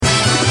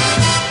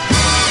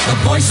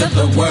voice of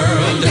the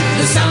world,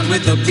 the sound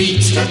with the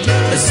beat,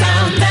 the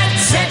sound that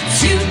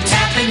sets you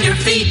tapping your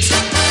feet.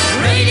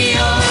 Radio,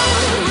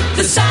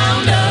 the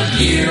sound of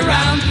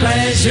year-round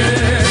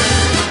pleasure.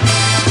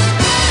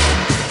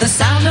 The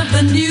sound of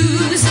the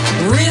news,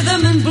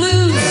 rhythm and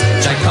blues,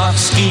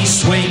 Tchaikovsky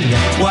swing,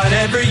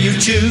 whatever you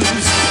choose.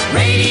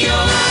 Radio,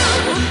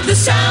 the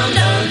sound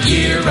of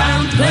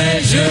year-round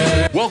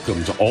pleasure.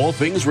 Welcome to All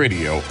Things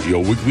Radio,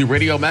 your weekly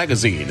radio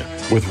magazine,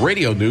 with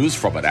radio news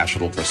from a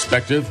national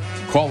perspective,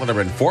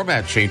 calendar and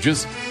format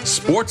changes,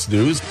 sports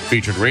news,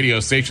 featured radio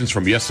stations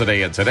from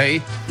yesterday and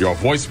today, your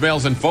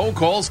voicemails and phone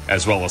calls,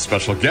 as well as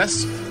special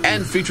guests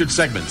and featured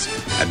segments.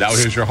 And now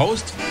here's your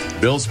host,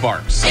 Bill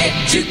Sparks.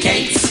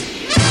 Educates,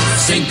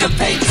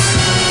 syncopates,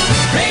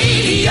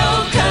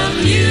 radio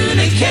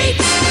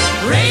communicates,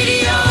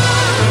 radio,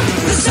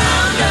 the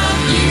sound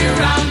of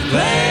year-round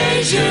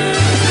pleasure.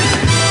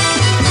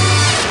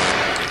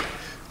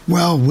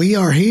 Well, we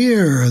are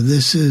here.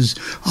 This is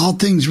All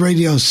Things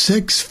Radio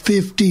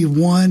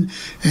 651,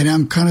 and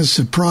I'm kind of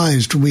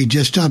surprised. We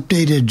just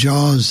updated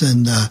JAWS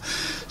and the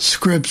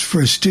scripts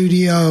for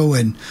studio,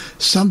 and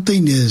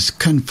something is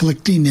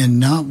conflicting and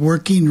not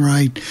working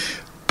right,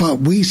 but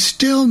we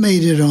still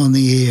made it on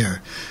the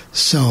air.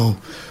 So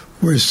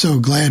we're so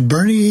glad.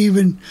 Bernie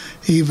even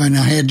I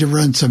had to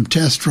run some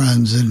test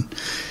runs, and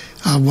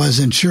I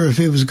wasn't sure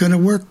if it was going to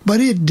work, but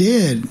it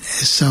did.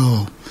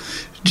 So,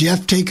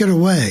 Jeff, take it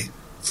away.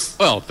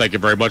 Well, thank you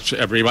very much,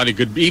 everybody.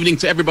 Good evening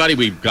to everybody.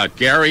 We've got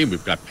Gary,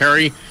 we've got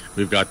Perry,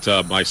 we've got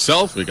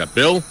myself, we've got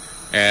Bill,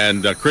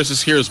 and Chris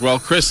is here as well.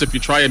 Chris, if you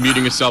try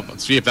unmuting yourself,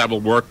 see if that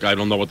will work. I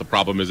don't know what the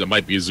problem is. It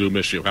might be a Zoom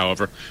issue,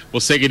 however. We'll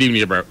say good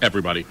evening,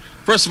 everybody.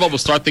 First of all, we'll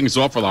start things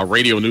off with our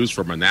radio news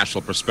from a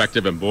national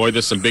perspective, and boy,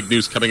 there's some big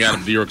news coming out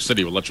of New York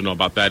City. We'll let you know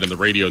about that in the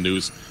radio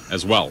news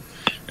as well.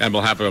 And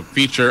we'll have a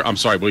feature,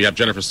 we have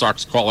Jennifer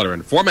Stark's caller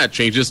and format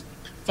changes.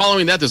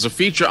 Following that, there's a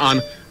feature on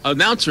an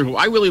announcer who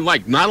I really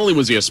like. Not only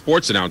was he a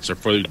sports announcer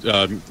for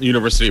the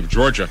University of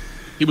Georgia,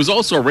 he was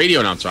also a radio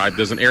announcer.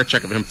 There's an air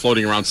check of him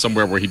floating around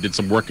somewhere where he did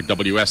some work at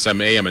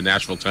WSM-AM in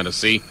Nashville,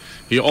 Tennessee.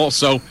 He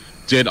also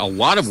did a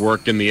lot of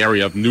work in the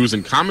area of news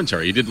and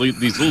commentary. He did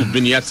these little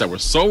vignettes that were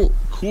so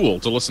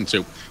cool to listen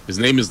to. His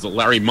name is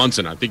Larry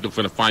Munson. I think you're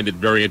going to find it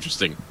very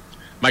interesting.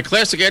 My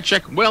classic air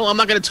check, well, I'm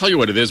not going to tell you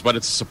what it is, but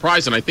it's a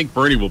surprise, and I think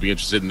Bernie will be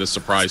interested in this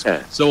surprise.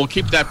 So we'll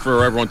keep that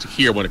for everyone to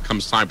hear when it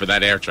comes time for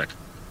that air check.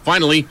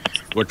 Finally,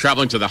 we're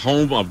traveling to the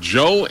home of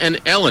Joe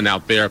and Ellen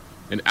out there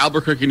in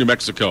Albuquerque, New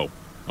Mexico.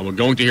 And we're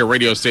going to hear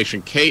radio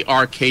station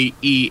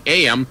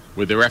KRKE-AM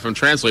with their FM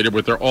translator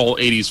with their all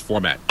 80s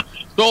format.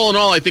 So all in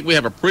all, I think we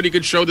have a pretty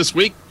good show this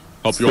week.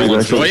 Hope you all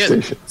enjoy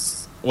it.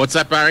 What's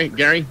that,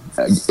 Gary?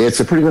 It's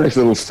a pretty nice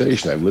little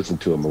station. I've listened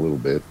to them a little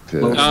bit.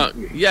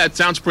 Yeah, it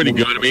sounds pretty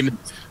good. I mean,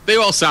 they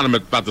all sound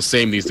about the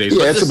same these days.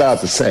 Yeah, it's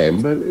about the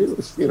same, but it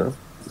was,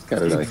 it's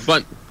kind of nice.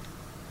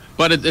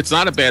 But it's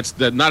not a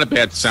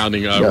bad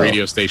sounding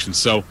radio station.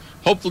 So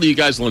hopefully you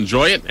guys will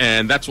enjoy it,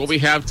 and that's what we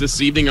have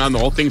this evening on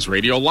All Things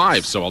Radio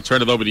Live. So I'll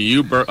turn it over to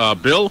you,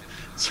 Bill.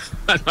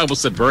 I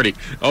almost said Bertie.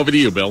 Over to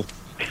you, Bill.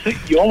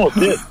 You almost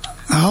did.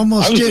 I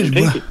almost did.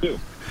 Take it too.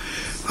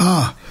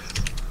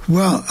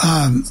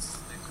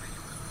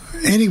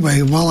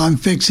 Anyway, while I'm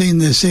fixing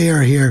this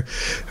air here,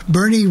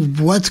 Bernie,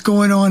 what's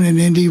going on in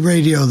indie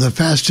radio? The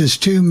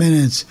fastest 2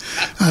 minutes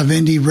of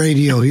indie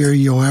radio here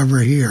you'll ever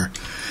hear.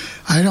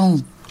 I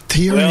don't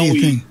hear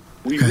anything.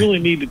 We really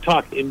need to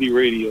talk indie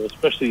radio,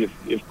 especially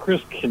if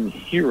Chris can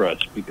hear us,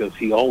 because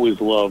he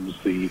always loves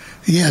the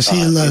he loves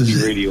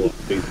indie radio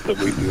that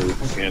we do.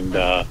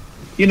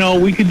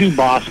 And, we could do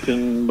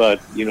Boston, but,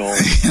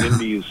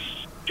 indie's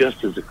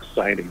just as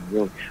exciting,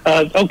 really.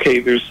 Okay,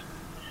 there's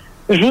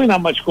really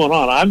not much going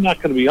on. I'm not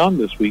going to be on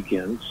this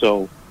weekend,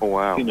 so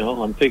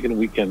I'm taking a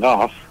weekend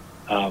off.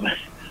 And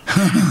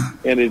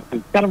it's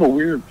kind of a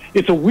weird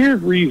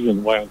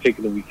reason why I'm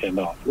taking the weekend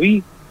off.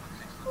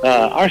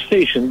 Our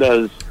station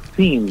does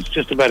themes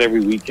just about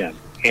every weekend,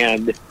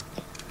 and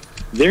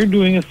they're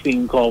doing a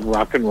theme called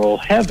Rock and Roll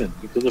Heaven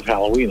because of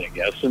Halloween, I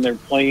guess, and they're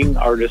playing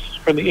artists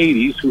from the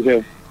 80s who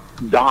have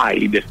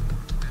died.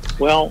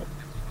 Well,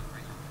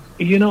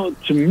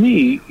 to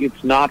me,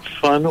 it's not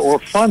fun or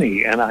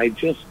funny, and I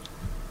just,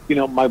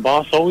 my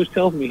boss always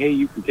tells me, hey,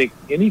 you can take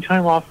any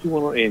time off you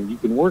want, and you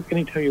can work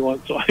anytime you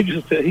want. So I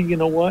just said, hey, you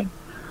know what?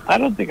 I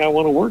don't think I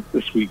want to work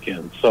this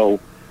weekend. So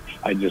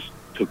I just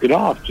took it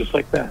off, just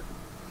like that.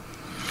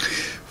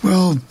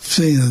 Well,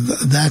 see,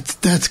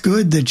 that's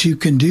good that you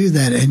can do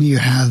that, and you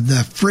have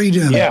the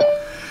freedom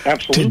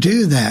to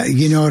do that.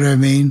 You know what I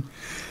mean?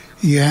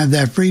 You have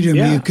that freedom.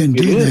 You can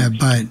do that,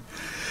 but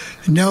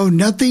no,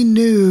 nothing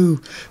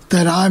new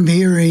that I'm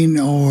hearing,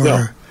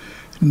 or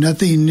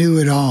nothing new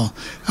at all.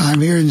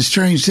 I'm hearing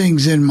strange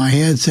things in my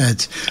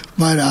headsets,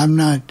 but I'm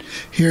not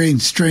hearing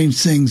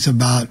strange things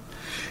about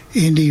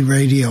indie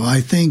radio.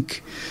 I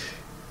think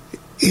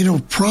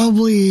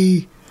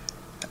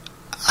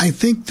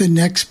the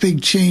next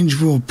big change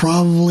we'll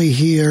probably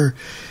hear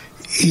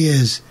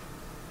is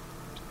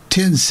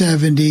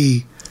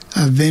 1070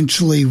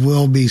 eventually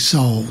will be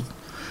sold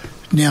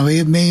Now,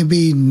 it may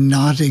be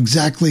not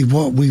exactly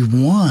what we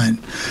want,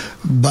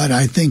 but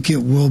I think it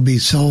will be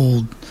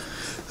sold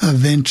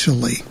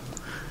eventually.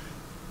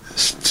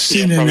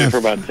 Probably for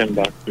about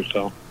 $10 or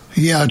so.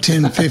 Yeah,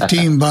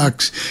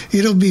 $10-15.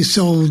 It'll be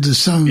sold to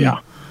some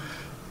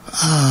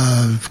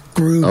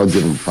group. I'll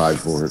give them 5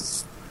 for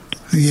it.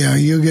 Yeah,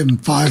 you'll give them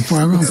 5 for it.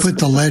 I'm going to put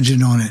the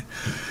legend on it.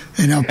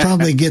 And I'll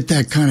probably get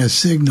that kind of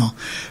signal.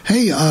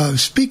 Hey,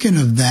 speaking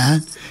of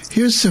that,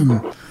 here's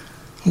some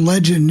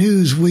legend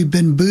news. We've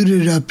been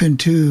booted up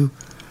into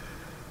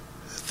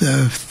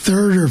the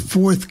 3rd or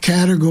 4th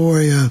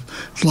category of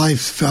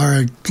life.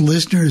 Our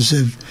listeners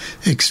have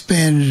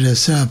expanded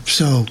us up.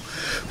 So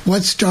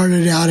what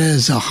started out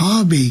as a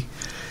hobby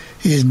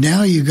is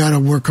now you got to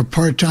work a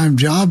part-time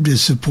job to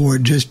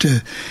support just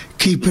to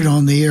keep it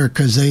on the air,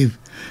 because they've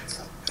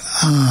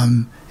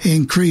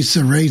increase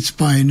the rates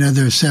by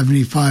another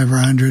 $75 or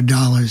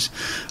 $100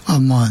 a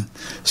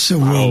month. So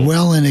we're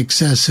well in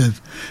excess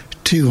of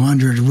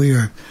 $200. We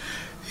are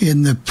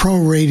in the pro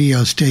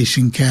radio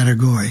station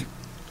category.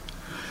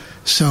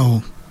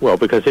 So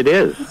because it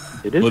is.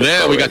 Well,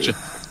 there we got you.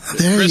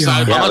 There Chris, you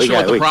are. I'm not sure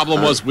what the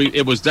problem was. I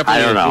It was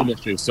definitely don't a know. Zoom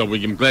issue, so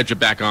I'm glad you're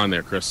back on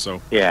there, Chris.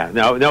 So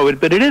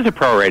but it is a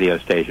pro radio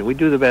station. We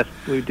do the best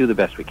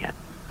we can.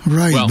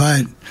 Right, Well-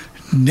 but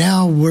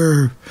now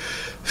we're...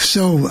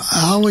 So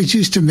I always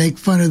used to make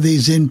fun of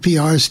these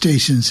NPR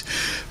stations,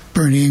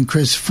 Bernie and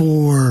Chris,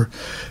 for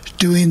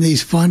doing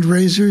these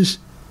fundraisers.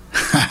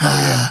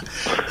 Yeah.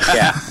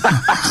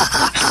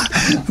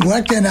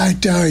 What can I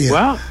tell you?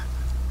 Well,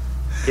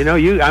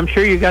 I'm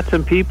sure you got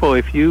some people.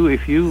 If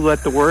you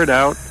let the word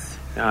out,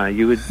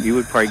 you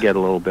would probably get a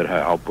little bit of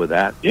help with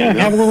that. Yeah,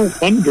 have a little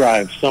fun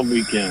drive some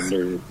weekend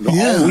or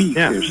all week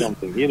Yeah. or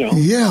something.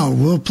 Yeah,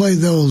 we'll play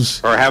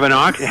those. Or have an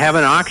auction. Have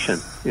an auction.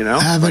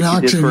 Have an like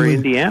you did auction for with-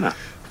 Indiana.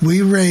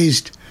 We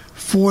raised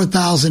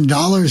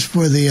 $4,000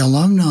 for the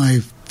alumni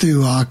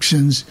through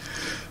auctions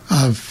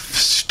of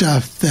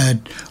stuff that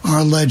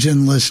our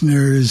legend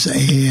listeners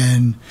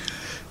and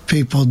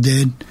people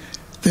did.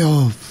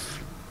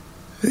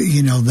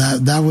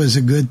 That was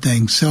a good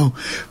thing. So,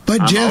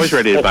 but I'm Jeff, always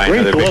ready to buy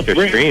another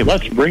Victor Stream.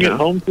 Let's bring it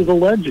home to the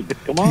legend.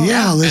 Come on.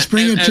 yeah, let's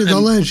bring it to the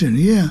legend.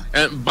 Yeah.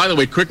 And by the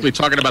way, quickly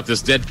talking about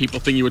this dead people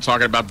thing you were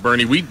talking about,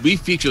 Bernie, we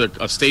featured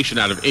a station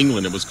out of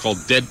England. It was called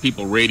Dead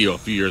People Radio a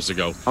few years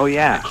ago. Oh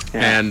yeah.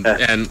 And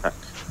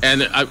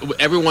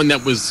everyone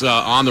that was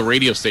on the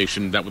radio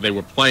station that they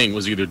were playing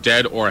was either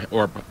dead or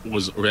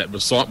the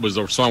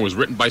song was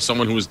written by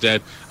someone who was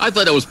dead. I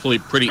thought it was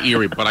pretty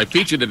eerie, but I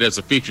featured it as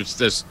a featured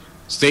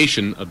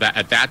station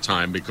at that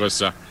time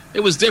because it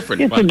was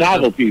different. It's a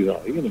novelty,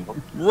 though.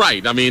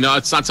 Right. I mean,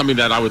 it's not something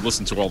that I would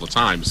listen to all the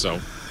time. So.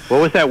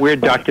 What was that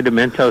weird Dr.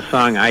 Demento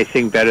song? I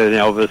sing better than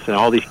Elvis and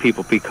all these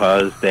people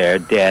because they're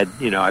dead.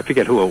 I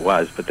forget who it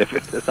was, but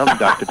there's some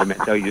Dr.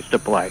 Demento used to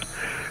play.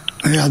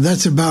 Yeah,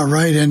 that's about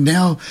right. And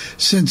now,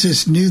 since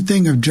this new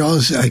thing of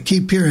Jaws, I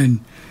keep hearing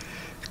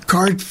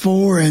Cart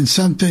 4 and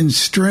something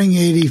String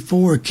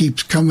 84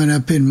 keeps coming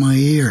up in my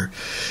ear.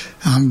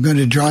 I'm going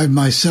to drive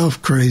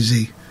myself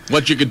crazy.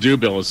 What you could do,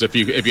 Bill, is if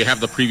you have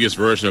the previous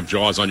version of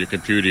JAWS on your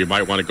computer, you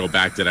might want to go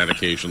back to that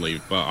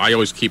occasionally. I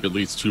always keep at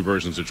least 2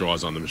 versions of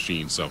JAWS on the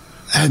machine, so.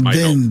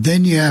 And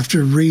then you have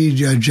to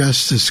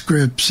readjust the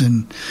scripts,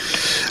 and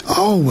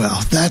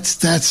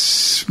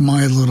that's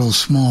my little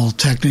small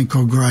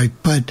technical gripe.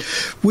 But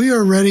we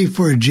are ready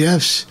for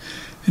Jeff's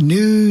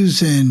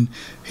news, and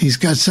he's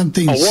got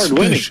something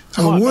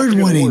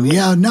award-winning.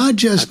 Yeah, not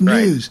just That's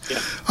right. news. Yeah.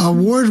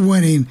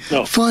 Award-winning.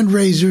 No.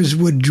 Fundraisers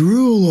would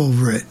drool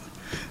over it.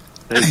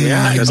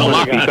 Yeah, it's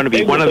going to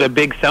be one of the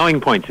big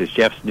selling points is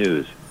Jeff's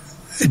news.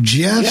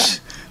 Jeff's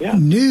Yeah.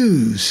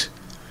 news.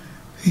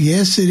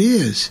 Yes, it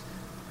is.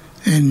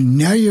 And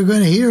now you're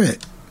going to hear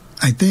it,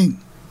 I think.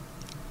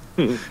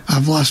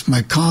 I've lost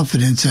my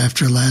confidence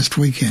after last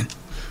weekend.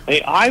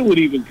 Hey, I would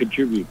even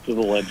contribute to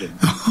the legend.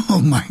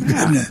 Oh, my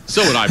goodness.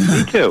 So would I.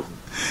 Me too.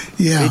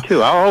 Yeah. Me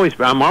too.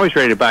 I'm always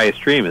ready to buy a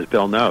stream, as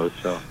Bill knows.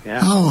 So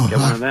yeah, get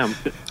one of them.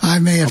 I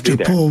may have to be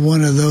there. pull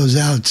one of those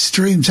out.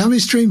 Streams. How many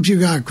streams you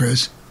got,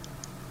 Chris?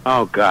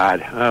 Oh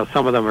God,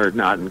 some of them are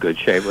not in good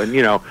shape. And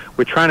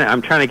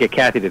I'm trying to get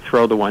Kathy to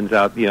throw the ones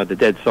out. The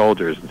dead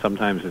soldiers, and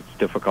sometimes it's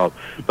difficult.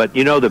 But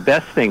the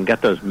best thing,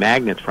 got those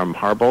magnets from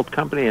Harbolt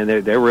Company, and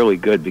they're really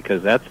good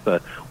because that's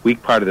the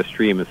weak part of the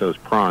stream is those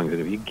prongs.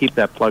 And if you can keep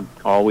that plug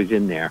always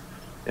in there,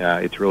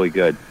 it's really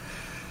good.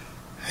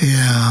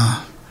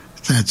 Yeah,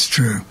 that's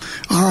true.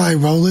 All right,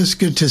 well, let's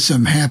get to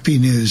some happy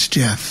news,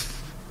 Jeff.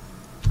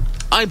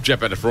 I'm Jeff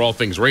Bennett for All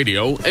Things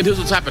Radio, and here's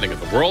what's happening in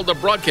the world of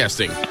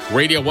broadcasting.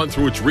 Radio 1,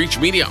 through its Reach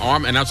Media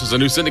arm, announces a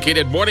new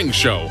syndicated morning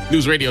show.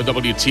 News Radio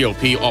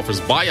WTOP offers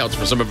buyouts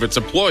for some of its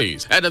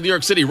employees, and in New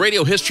York City,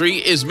 radio history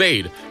is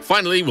made.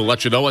 Finally, we'll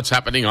let you know what's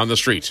happening on the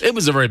street. It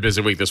was a very busy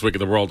week this week in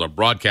the world of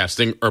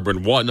broadcasting.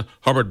 Urban One,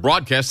 Hubbard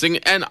Broadcasting,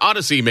 and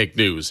Odyssey make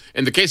news.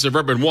 In the case of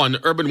Urban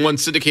One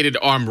syndicated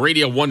arm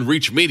Radio 1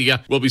 Reach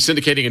Media will be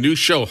syndicating a new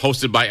show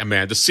hosted by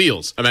Amanda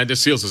Seales. Amanda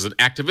Seales is an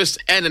activist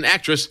and an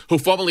actress who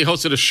formerly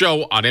hosted a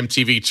show on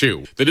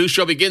MTV2. The new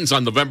show begins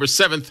on November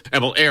 7th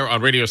and will air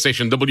on Radio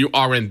station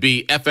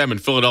WRNB FM in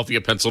Philadelphia,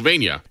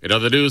 Pennsylvania. In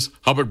other news,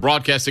 Hubbard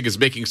Broadcasting is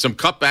making some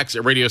cutbacks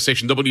at radio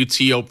station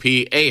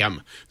WTOP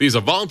AM. These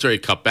are voluntary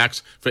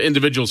cutbacks for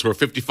individuals who are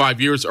 55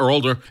 years or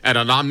older and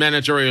are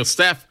non-managerial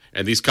staff,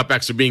 and these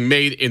cutbacks are being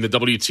made in the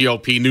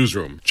WTOP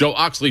newsroom. Joe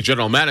Oxley,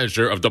 general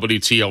manager of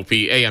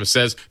WTOP AM,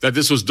 says that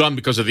this was done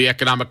because of the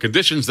economic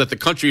conditions that the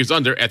country is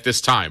under at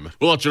this time.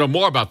 We'll let you know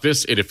more about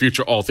this in a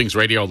future All Things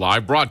Radio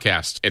live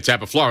broadcast. In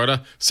Tampa,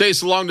 Florida, say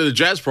so long to the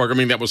jazz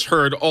programming that was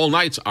heard all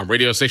night on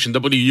radio station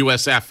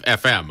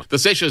WUSF-FM. The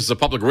station is a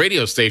public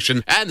radio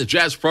station, and the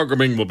jazz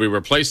programming will be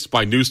replaced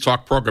by news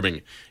talk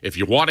programming. If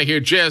you want to hear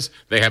jazz,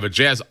 they have a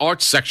jazz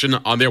arts section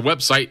on their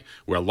website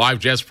where live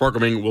jazz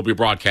programming will be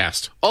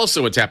broadcast.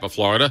 Also in Tampa,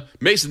 Florida,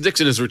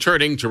 Mason-Dixon is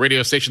returning to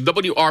radio station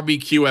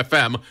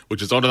WRBQ-FM,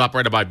 which is owned and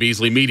operated by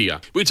Beasley Media.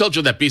 We told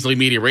you that Beasley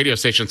Media radio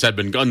stations had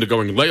been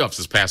undergoing layoffs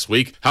this past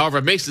week.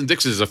 However,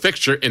 Mason-Dixon is a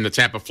fixture in the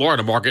Tampa,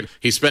 Florida market.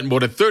 He spent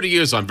more than 30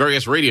 years on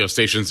various radio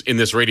stations in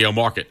this radio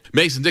market.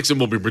 Mason-Dixon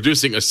will be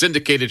producing a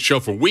syndicated show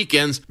for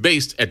weekends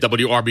based at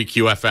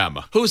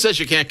WRBQ-FM. Who says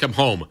you can't come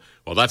home?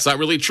 Well, that's not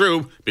really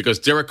true, because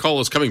Derek Cole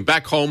is coming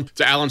back home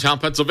to Allentown,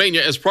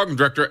 Pennsylvania as program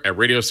director at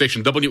radio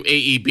station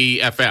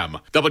WAEB-FM.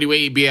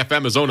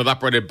 WAEB-FM is owned and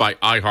operated by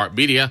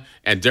iHeartMedia,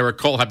 and Derek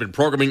Cole had been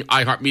programming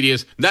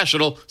iHeartMedia's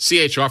national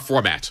CHR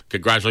format.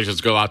 Congratulations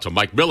go out to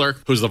Mike Miller,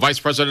 who's the vice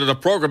president of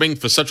programming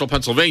for Central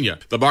Pennsylvania.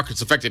 The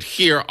markets affected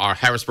here are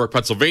Harrisburg,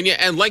 Pennsylvania,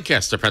 and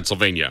Lancaster,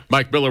 Pennsylvania.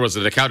 Mike Miller was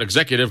an account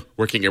executive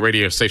working at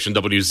radio station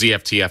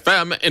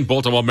WZFT-FM in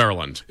Baltimore,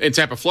 Maryland. In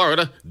Tampa,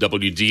 Florida,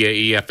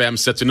 WDAE-FM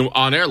sets a new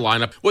on-air lineup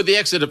with the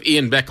exit of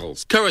Ian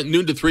Beckles. Current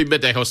noon to 3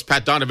 midday hosts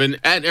Pat Donovan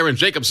and Aaron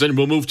Jacobson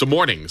will move to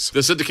mornings.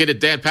 The syndicated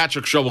Dan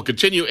Patrick Show will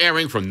continue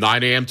airing from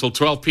 9 a.m. till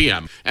 12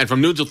 p.m. And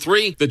from noon till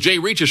 3, the Jay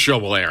Reacher Show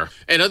will air.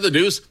 In other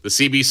news, the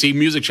CBC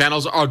music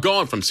channels are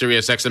gone from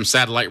SiriusXM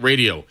satellite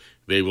radio.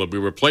 They will be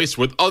replaced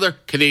with other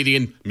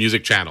Canadian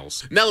music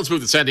channels. Now let's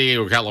move to San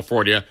Diego,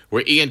 California,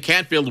 where Ian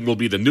Canfield will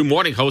be the new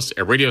morning host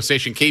at radio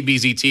station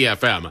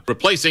KBZT-FM,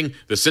 replacing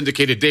the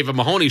syndicated David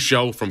Mahoney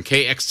Show from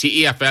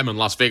KXTE-FM in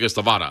Las Vegas,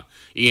 Nevada.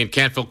 Ian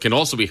Canfield can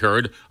also be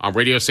heard on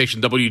radio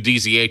station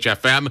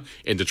WDZH-FM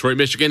in Detroit,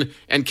 Michigan,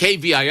 and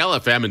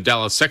KVIL-FM in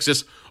Dallas,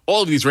 Texas.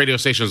 All of these radio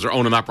stations are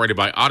owned and operated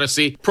by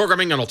Odyssey,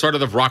 programming an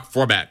alternative rock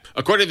format.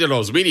 According to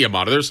those media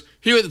monitors,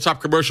 here are the top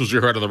commercials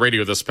you heard on the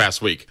radio this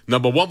past week.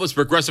 Number 1 was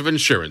Progressive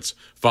Insurance,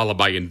 followed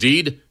by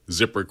Indeed,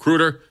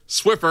 ZipRecruiter,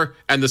 Swiffer,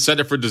 and the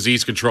Center for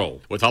Disease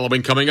Control. With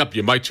Halloween coming up,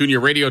 you might tune your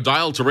radio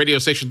dial to radio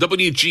station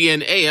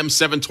WGN AM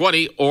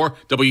 720 or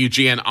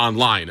WGN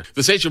Online.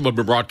 The station will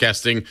be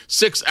broadcasting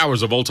 6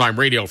 hours of old-time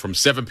radio from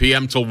 7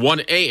 p.m. till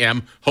 1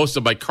 a.m.,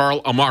 hosted by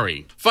Carl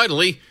Amari.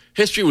 Finally,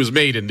 history was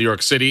made in New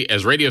York City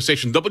as radio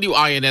station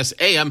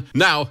WINS-AM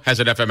now has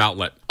an FM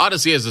outlet.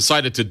 Odyssey has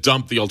decided to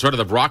dump the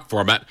alternative rock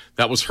format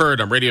that was heard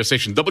on radio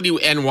station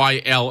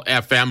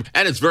WNYL-FM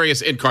and its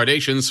various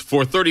incarnations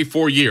for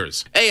 34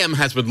 years. AM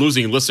has been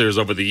losing listeners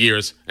over the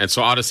years, and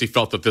so Odyssey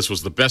felt that this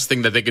was the best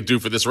thing that they could do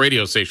for this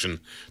radio station.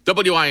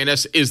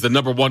 WINS is the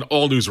number 1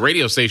 all-news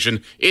radio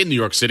station in New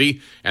York City,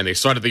 and they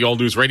started the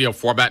all-news radio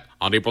format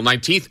on April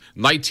 19th,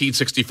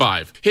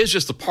 1965. Here's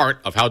just a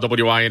part of how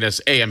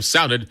WINS-AM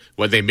sounded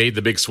when they made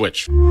the big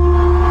switch.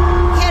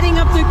 Heading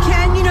up the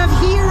Canyon of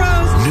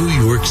Heroes. New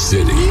York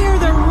City. Hear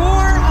the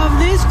roar of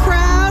this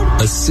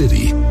crowd. A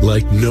city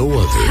like no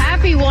other.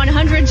 Happy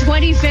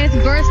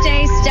 125th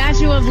birthday,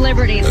 Statue of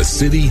Liberty. A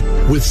city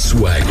with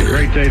swagger. It's a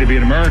great day to be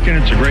an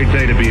American. It's a great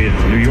day to be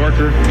a New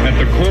Yorker.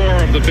 At the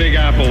core of the Big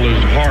Apple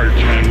is heart,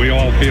 and we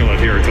all feel it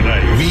here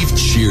today. We've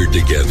cheered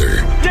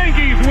together.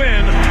 Yankees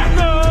win.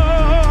 No!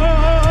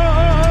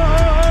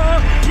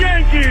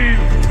 Yankees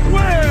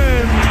win!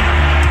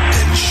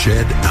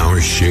 Shed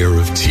our share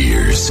of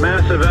tears.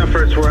 Massive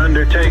efforts were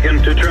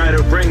undertaken to try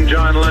to bring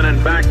John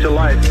Lennon back to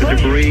life. The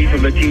debris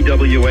from the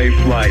TWA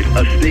flight,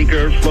 a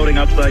sneaker floating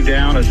upside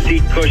down, a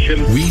seat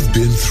cushion. We've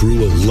been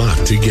through a lot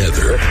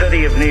together. The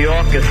city of New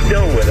York is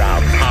still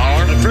without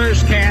power. The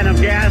first can of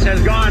gas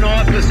has gone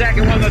off, the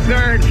second one, the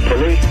third.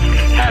 Police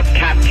have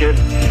captured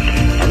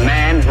a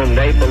man whom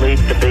they believe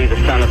to be the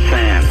son of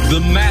Sam. The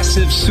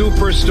massive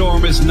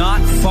superstorm is not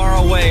far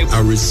away.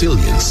 Our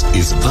resilience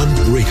is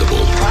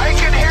unbreakable. I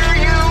can hear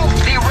you.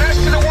 The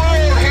rest of the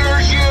world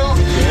hears you.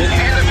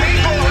 And the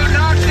people who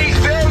knock these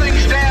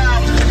buildings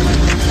down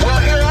will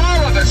hear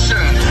all of us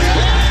soon.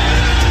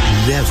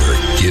 Never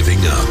giving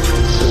up.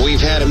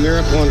 We've had a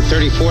miracle on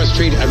 34th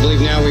Street. I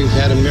believe now we've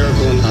had a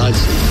miracle in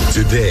Hudson.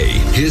 Today,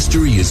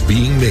 history is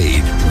being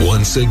made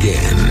once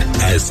again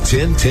as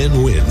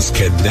 1010 Wins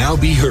can now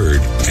be heard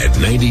at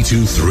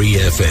 92.3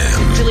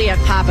 FM. Juliet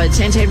Papa,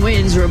 1010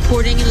 Wins,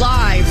 reporting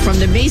live from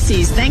the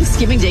Macy's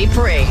Thanksgiving Day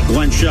Parade.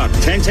 Glenn Schuck,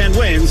 1010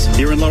 Wins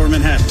here in Lower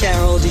Manhattan.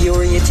 Carol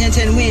Diori at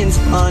 1010 Wins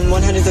on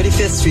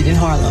 135th Street in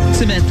Harlem.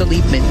 Samantha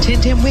Liebman,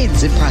 1010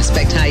 Wins in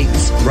Prospect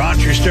Heights.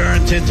 Rogers Stern,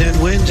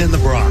 1010 Wins in the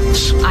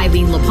Bronx.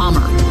 Eileen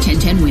LaPalmer,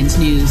 1010 Wins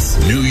News.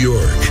 New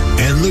York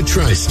and the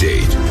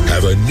Tri-State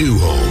have a new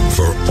home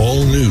for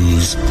all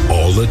news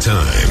all the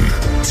time.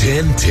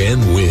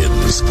 1010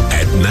 Wins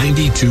at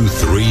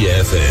 92.3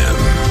 FM.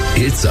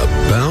 It's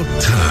about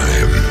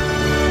time.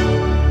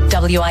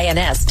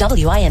 WINS,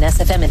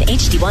 WINS-FM and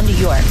HD1 New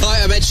York.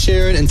 Hi, I'm Ed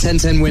Sheeran, and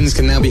 1010 Wins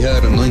can now be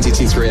heard on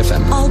 92.3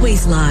 FM.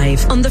 Always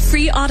live on the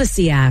free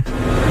Odyssey app.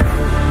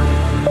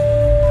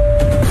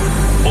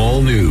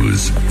 All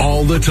news,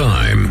 all the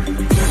time.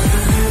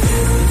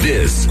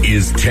 This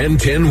is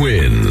 1010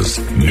 Wins,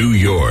 New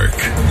York.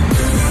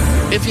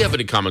 If you have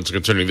any comments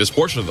concerning this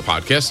portion of the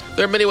podcast,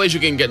 there are many ways you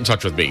can get in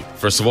touch with me.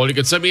 First of all, you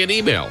can send me an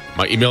email.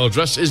 My email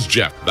address is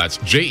Jeff, that's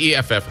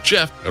Jeff,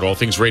 Jeff at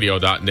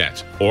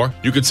allthingsradio.net. Or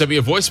you can send me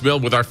a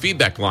voicemail with our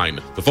feedback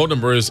line. The phone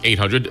number is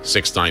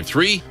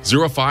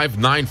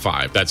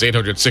 800-693-0595. That's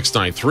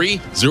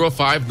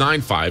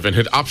 800-693-0595, and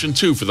hit option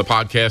 2 for the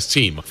podcast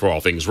team. For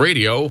All Things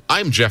Radio,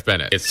 I'm Jeff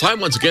Bennett. It's time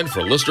once again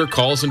for listener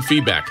calls and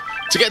feedback.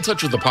 To get in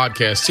touch with the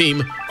podcast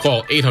team,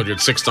 call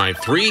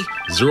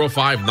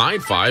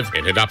 800-693-0595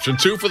 and hit option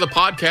 2 for the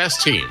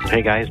podcast team.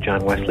 Hey guys,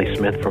 John Wesley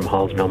Smith from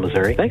Hallsville,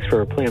 Missouri. Thanks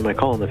for playing my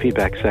call in the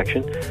feedback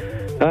section.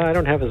 I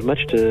don't have as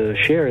much to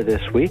share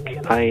this week.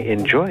 I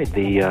enjoyed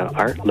the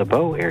Art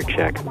LeBeau air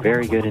check.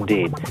 Very good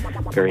indeed.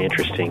 Very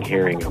interesting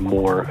hearing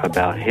more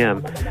about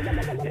him.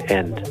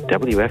 And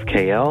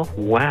WFKL,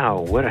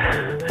 wow,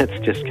 that's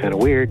just kind of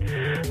weird.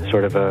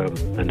 Sort of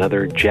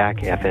another Jack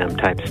FM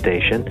type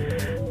station.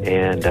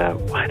 And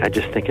I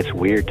just think it's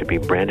weird to be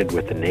branded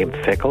with the name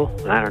Fickle.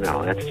 I don't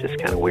know. That's just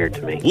kind of weird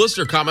to me.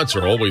 Listener comments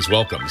are always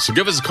welcome, so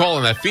give us a call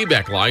on that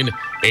feedback line,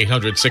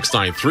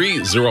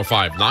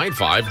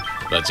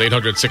 800-693-0595. That's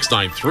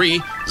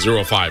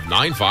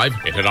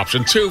 800-693-0595, and hit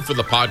option 2 for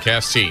the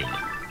podcast team.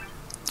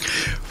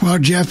 Well,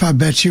 Jeff, I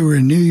bet you were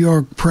New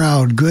York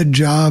proud. Good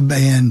job,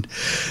 and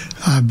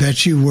I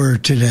bet you were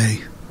today.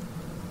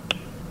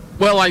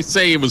 Well, I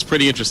say it was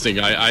pretty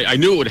interesting. I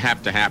knew it would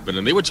have to happen,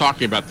 and they were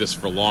talking about this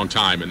for a long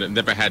time, and it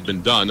never had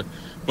been done.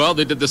 Well,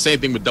 they did the same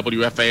thing with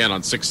WFAN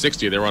on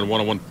 660. They were on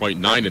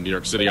 101.9 in New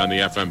York City on the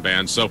FM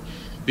band. So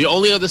the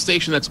only other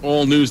station that's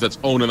all news that's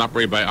owned and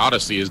operated by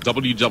Odyssey is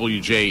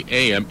WWJ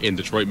AM in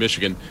Detroit,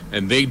 Michigan,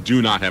 and they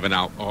do not have an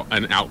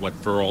outlet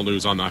for all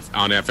news on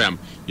FM.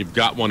 You've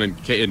got one in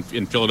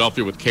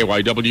Philadelphia with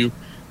KYW.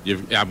 You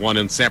have one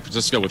in San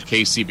Francisco with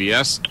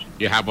KCBS.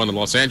 You have one in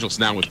Los Angeles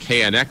now with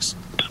KNX.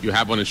 You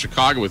have one in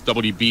Chicago with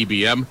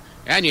WBBM.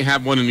 And you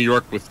have one in New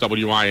York with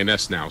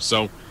WINS now.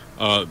 So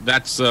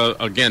that's,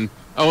 again...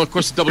 Oh, of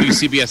course,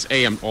 WCBS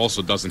AM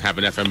also doesn't have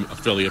an FM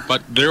affiliate,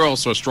 but they're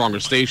also a stronger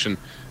station.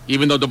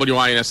 Even though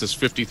WINS is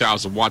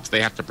 50,000 watts, they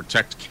have to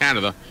protect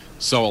Canada.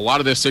 So a lot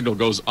of their signal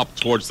goes up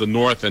towards the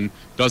north and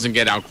doesn't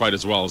get out quite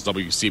as well as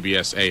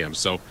WCBS AM.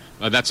 So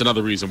that's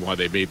another reason why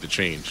they made the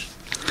change.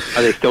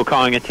 Are they still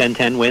calling it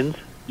 1010 Wins?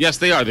 Yes,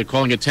 they are. They're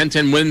calling it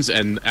 1010 Wins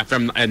and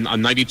FM and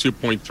on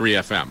 92.3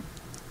 FM.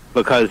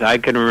 Because I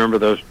can remember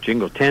those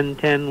jingles,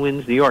 1010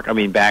 Wins New York. I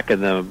mean, back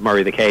in the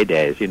Murray the K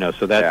days,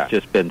 so that's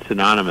just been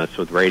synonymous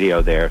with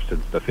radio there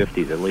since the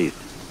 50s at least.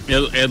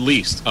 At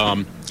least.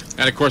 And,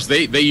 of course,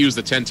 they used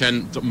the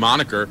 1010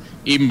 moniker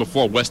even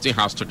before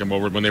Westinghouse took them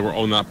over when they were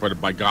owned and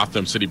operated by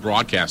Gotham City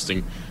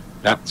Broadcasting.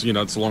 That's,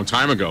 it's a long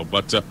time ago.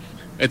 But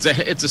it's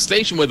a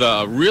station with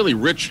a really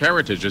rich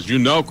heritage, as you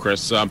know,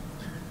 Chris.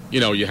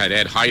 You had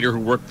Ed Hyder who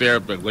worked there,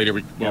 but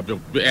later,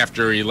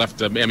 after he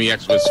left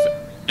MEX,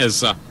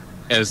 was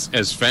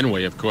as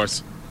Fenway, of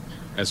course.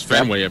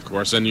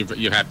 And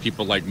you had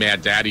people like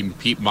Mad Daddy and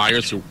Pete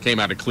Myers, who came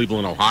out of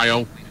Cleveland,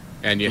 Ohio.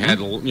 And you had,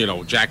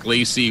 Jack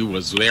Lacey, who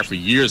was there for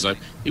years.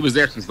 He was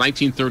there since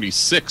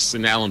 1936,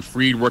 and Alan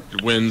Freed worked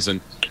at WINS,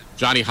 and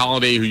Johnny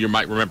Holiday, who you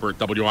might remember at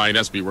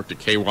WINS, he worked at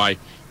KYA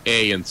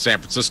in San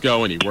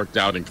Francisco, and he worked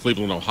out in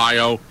Cleveland,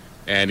 Ohio.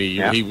 And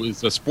he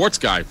was a sports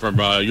guy from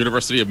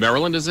University of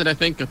Maryland, is it, I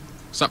think?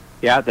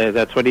 Yeah,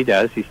 that's what he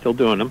does. He's still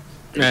doing them.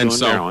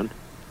 Maryland.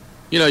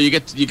 You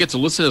get to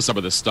listen to some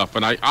of this stuff,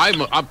 and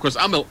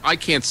I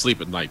can't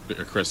sleep at night,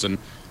 Chris, and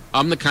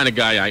I'm the kind of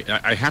guy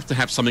I have to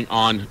have something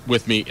on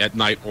with me at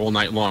night all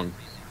night long.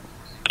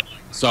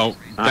 So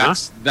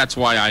that's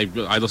why I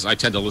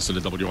tend to listen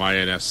to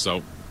WINS.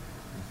 So,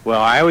 well,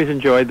 I always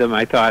enjoyed them.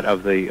 I thought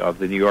of the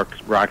New York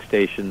rock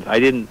stations. I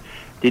didn't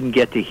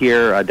get to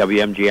hear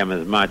WMGM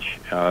as much.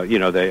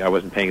 I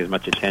wasn't paying as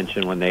much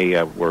attention when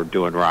they were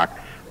doing rock,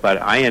 but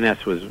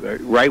INS was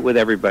right with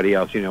everybody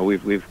else.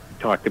 We've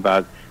talked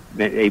about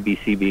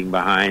ABC being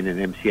behind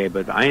and MCA,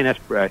 but INS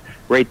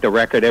rate the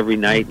record every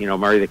night.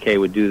 Murray the K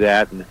would do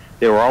that, and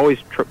they were always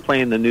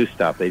playing the new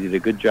stuff. They did a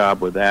good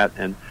job with that.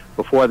 And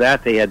before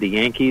that, they had the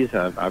Yankees.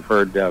 I've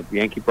heard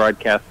Yankee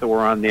broadcasts that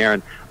were on there,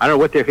 and I don't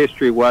know what their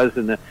history was,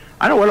 and I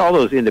don't know what all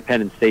those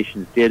independent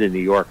stations did in New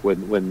York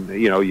when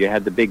you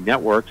had the big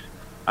networks.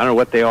 I don't know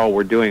what they all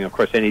were doing. Of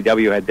course,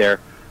 NEW had their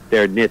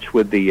niche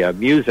with the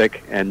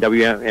music, and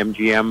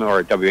WMGM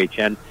or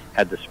WHN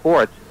had the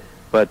sports.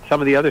 But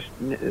some of the other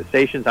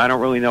stations, I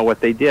don't really know what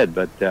they did,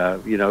 but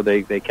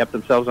they kept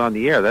themselves on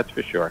the air. That's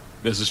for sure.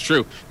 This is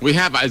true. We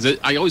have.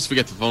 I always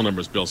forget the phone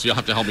numbers, Bill. So you'll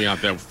have to help me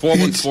out there.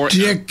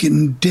 414. It's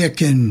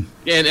Dick and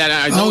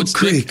I know Oak it's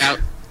Creek. Dick.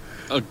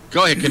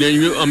 Go ahead. Can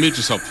you unmute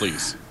yourself,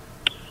 please?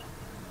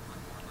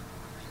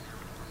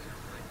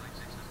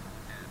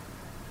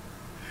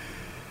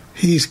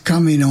 He's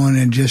coming on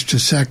in just a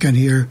second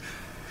here.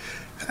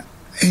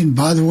 And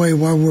by the way,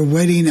 while we're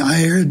waiting,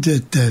 I heard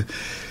that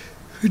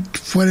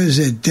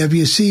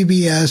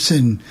WCBS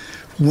and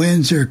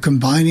WINS are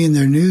combining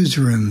their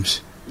newsrooms.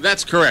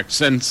 That's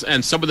correct. And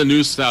some of the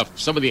news stuff,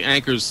 some of the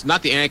anchors,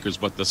 not the anchors,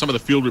 but some of the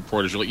field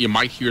reporters, you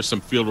might hear some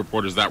field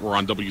reporters that were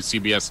on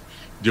WCBS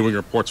doing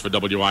reports for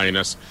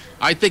WINS.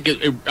 I think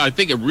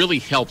it really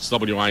helps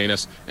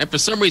WINS. And for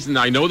some reason,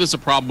 I know there's a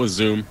problem with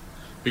Zoom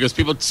because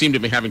people seem to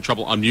be having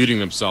trouble unmuting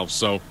themselves.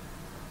 So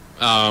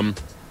I'm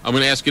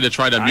going to ask you to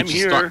try to unmute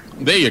yourself.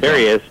 There you go. There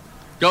he is.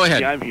 Go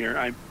ahead. Yeah, I'm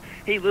here.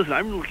 Hey, listen,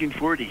 I'm looking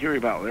forward to hearing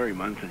about Larry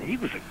Munson. He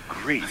was a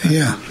great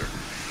announcer.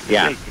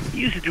 Yeah.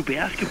 He used to do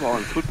basketball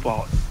and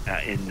football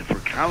for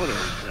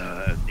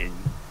Commodores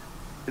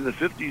in the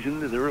 50s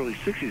and the early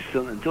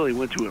 60s until he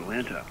went to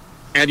Atlanta.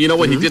 And you know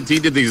what he did? He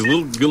did these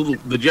little.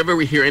 Did you ever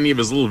hear any of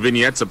his little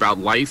vignettes about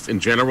life in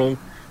general?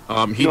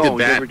 He did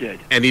that, never did.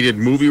 And he did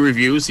movie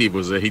reviews. He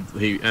was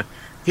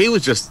he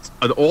was just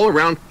an all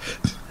around.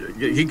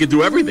 He could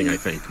do everything. I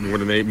think more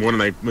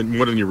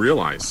than you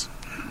realize.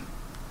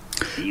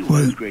 He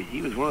was great.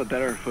 He was one of the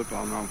better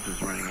football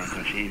announcers running on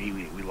such.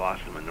 We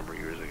lost him a number of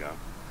years ago.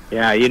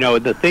 Yeah,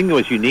 the thing that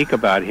was unique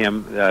about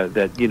him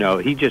that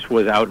he just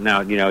was out and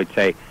out. He'd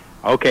say,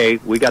 "Okay,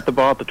 we got the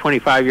ball at the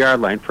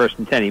 25-yard line, 1st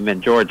and 10." He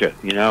meant Georgia.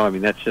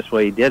 That's just the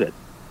way he did it.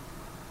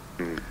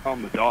 Call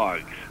them the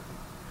Dogs.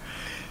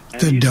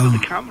 And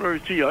the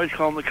Commodores too. You always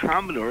call them the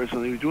Commodores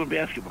when they were doing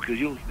basketball because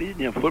they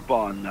didn't have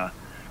football. And of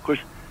course,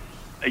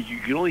 you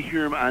can only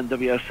hear them on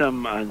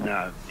WSM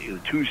on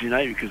Tuesday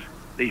night because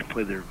they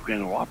played their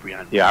Grand Ole Opry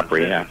on. The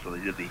Opry, yeah. So they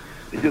did the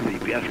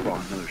basketball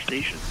on another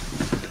station.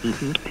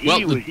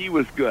 Mm-hmm. He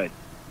was good.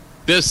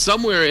 There's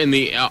somewhere in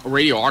the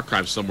radio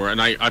archive somewhere,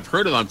 and I've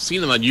heard it. I've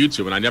seen it on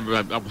YouTube, and I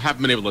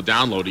haven't been able to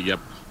download it yet.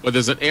 But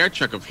there's an air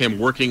check of him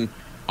working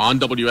on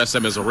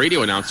WSM as a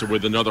radio announcer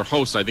with another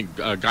host. I think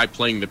a guy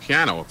playing the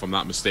piano, if I'm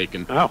not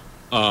mistaken. Oh.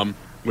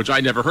 Which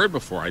I never heard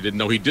before. I didn't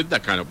know he did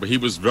that kind of. But he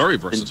was very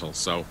versatile.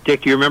 So,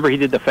 Dick, do you remember he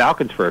did the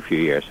Falcons for a few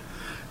years?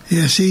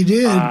 Yes, he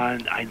did.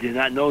 I did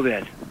not know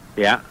that.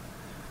 Yeah.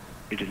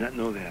 I did not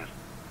know that.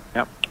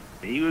 Yep.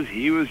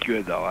 He was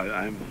good though.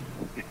 I'm.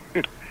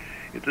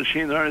 It's a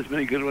shame there aren't as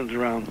many good ones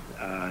around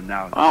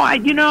now. Oh, I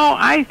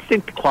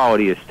think the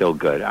quality is still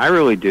good. I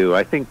really do.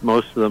 I think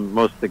most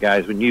of the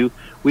guys,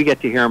 we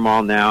get to hear them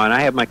all now, and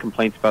I have my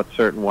complaints about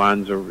certain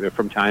ones or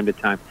from time to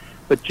time,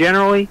 but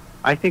generally,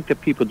 I think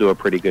that people do a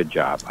pretty good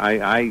job.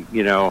 I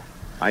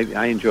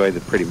enjoy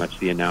pretty much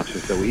the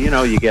announcers that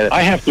you get.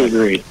 I have to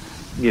agree.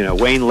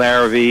 Wayne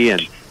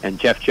Larrivee and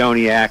Jeff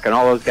Joniak and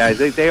all those guys,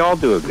 they all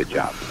do a good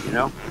job.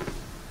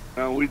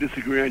 We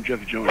disagree on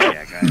Jeff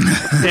Joniak.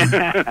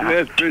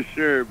 That's for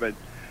sure. But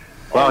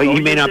he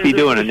may not be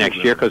doing it next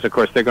year because, of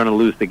course, they're going to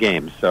lose the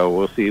game. So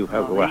we'll see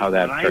how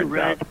that turns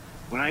out.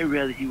 When I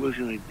read he was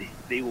going to,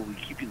 they will be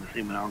keeping the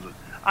same announcers.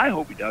 I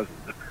hope he doesn't.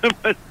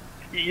 But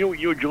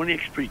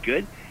Joniak's pretty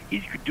good.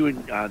 He's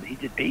doing. He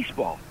did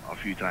baseball a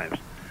few times.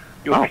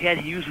 Pat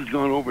Hughes has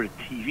gone over to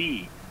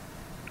TV.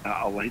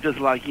 He does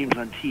a lot of games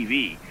on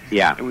TV.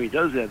 Yeah. And when he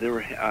does that, there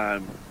were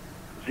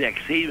Zach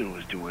Saban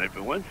was doing it.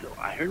 But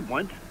I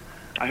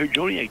heard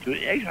Joniak do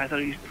it. Actually, I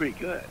thought he was pretty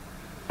good.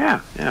 Yeah.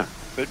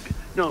 But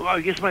no,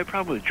 I guess my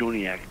problem with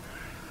Joniak,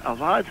 a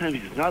lot of times he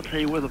does not tell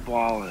you where the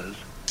ball is,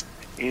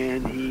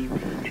 and he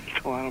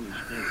makes a lot of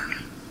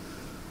mistakes.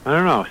 I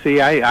don't know.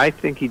 See, I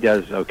think he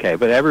does okay.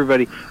 But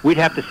everybody, we'd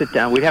have to sit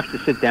down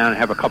and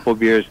have a couple of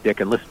beers, Dick,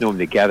 and listen to them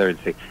together and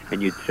say,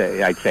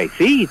 I'd say,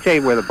 see, he'd say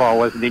where the ball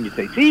was, and then you'd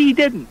say, see, he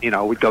didn't.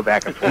 We'd go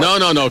back and forth.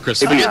 No,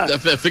 Chris.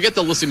 Forget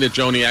the listening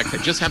to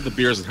Joniak. Just have the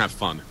beers and have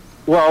fun.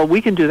 Well, we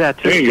can do that,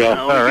 too. There you go.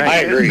 All right. I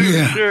agree.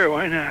 Yeah. Sure,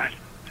 why not?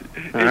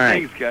 All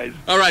right. Thanks, guys.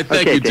 All right,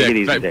 thank you,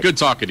 Dick. Dick. Good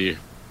talking to you.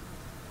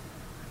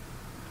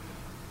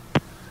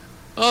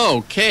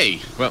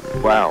 Okay. Well,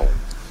 wow.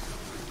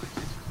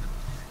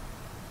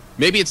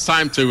 Maybe it's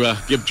time to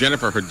give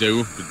Jennifer her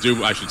due,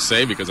 I should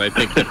say, because I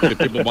think that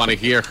people want to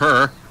hear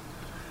her.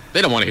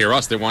 They don't want to hear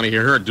us. They want to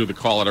hear her do the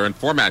call letter and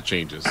format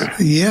changes.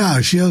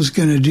 Yeah, she was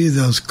going to do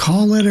those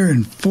call letter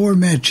and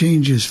format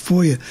changes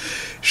for you.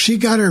 She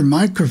got her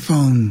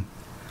microphone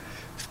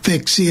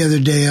fixed the other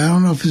day. I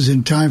don't know if it was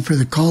in time for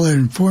the call letter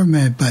and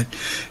format, but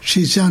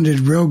she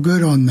sounded real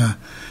good on the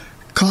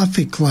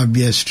coffee club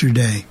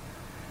yesterday.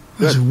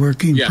 It was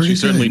working pretty good. Yeah, she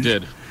certainly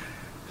did.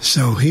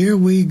 So here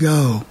we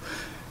go.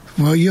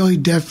 Well, you'll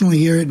definitely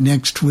hear it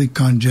next week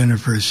on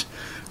Jennifer's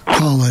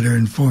call letter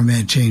and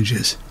format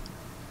changes.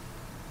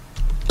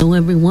 Hello,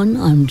 everyone.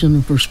 I'm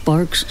Jennifer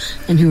Sparks,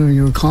 and here are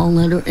your call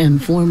letter and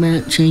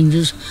format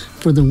changes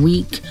for the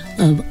week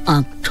of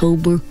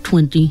October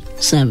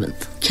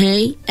 27th.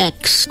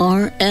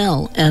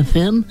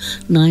 KXRL-FM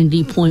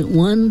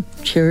 90.1,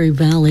 Cherry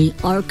Valley,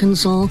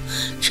 Arkansas,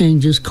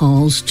 changes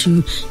calls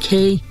to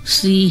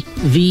KCVC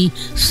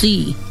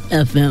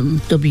FM,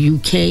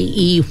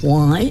 WKEY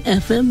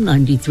FM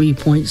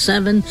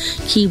 93.7,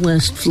 Key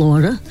West,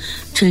 Florida,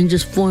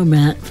 changes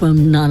format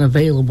from not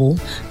available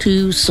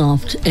to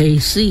soft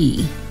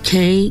AC.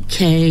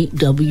 KKWK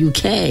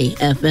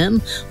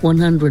FM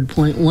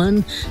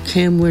 100.1,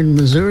 Cameron,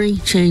 Missouri,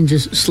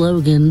 changes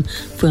slogan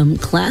from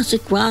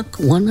Classic Rock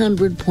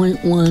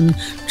 100.1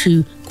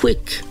 to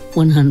Quick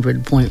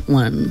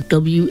 100.1.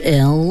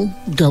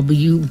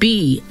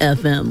 WLWB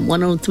FM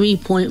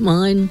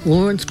 103.9,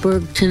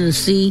 Lawrenceburg,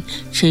 Tennessee,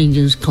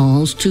 changes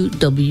calls to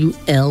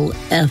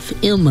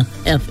WLFM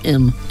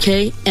FM.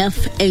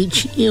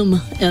 KFHM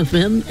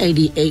FM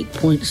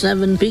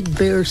 88.7, Big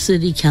Bear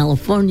City,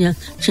 California,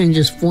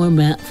 changes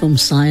format from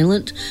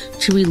silent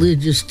to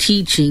religious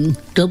teaching.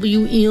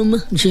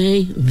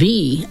 WMJV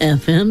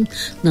FM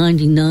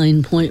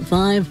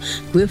 99.5,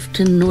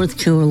 Grifton, North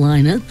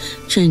Carolina,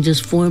 changes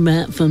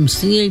format from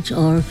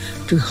CHR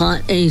to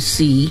Hot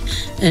AC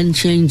and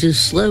changes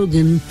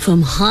slogan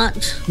from Hot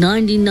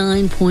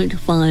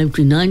 99.5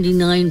 to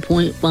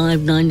 99.5,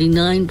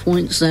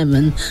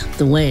 99.7,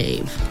 The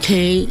Wave.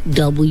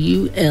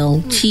 KWLT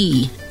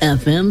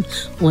FM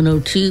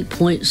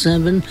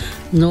 102.7,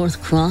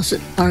 North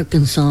Crossett,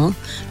 Arkansas,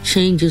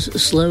 changes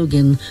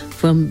slogan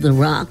from The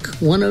Rock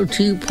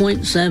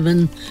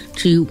 102.7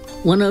 to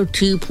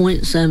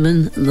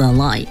 102.7, The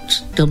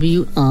Light.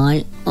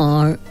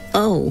 WIRO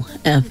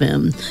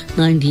FM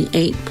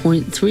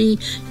 98.3,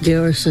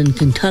 Garrison,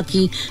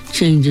 Kentucky,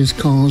 changes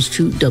calls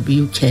to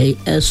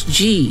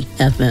WKSG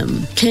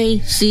FM.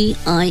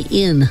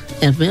 KCIN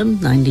FM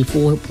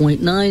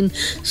 94.9,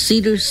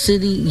 Cedar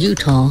City,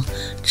 Utah,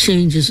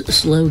 changes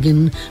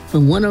slogan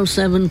from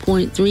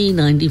 107.3,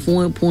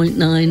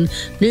 94.9,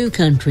 New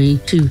Country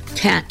to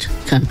Cat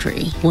Country.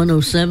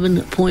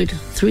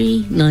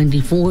 107.3,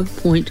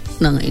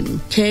 94.9.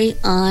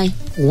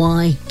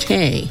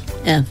 KIYK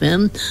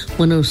FM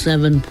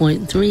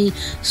 107.3,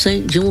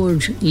 St.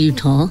 George,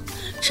 Utah,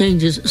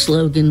 changes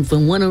slogan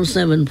from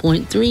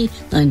 107.3,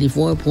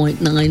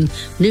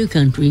 94.9, New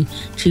Country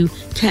to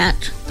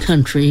Cat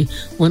Country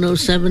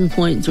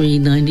 107.3,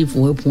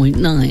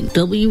 94.9.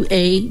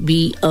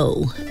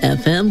 WABO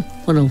FM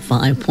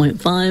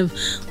 105.5,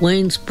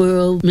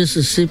 Waynesboro,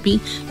 Mississippi,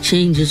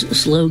 changes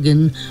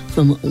slogan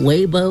from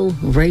Weibo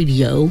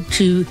Radio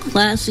to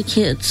Classic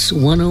Hits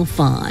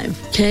 105.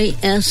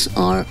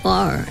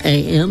 KSRR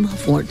AM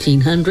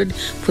 1400,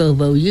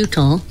 Provo,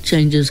 Utah,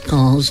 changes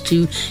calls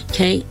to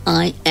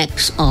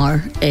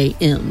KIXR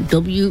AM.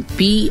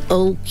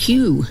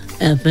 WBOQ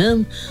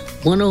FM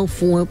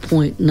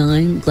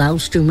 104.9,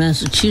 Gloucester,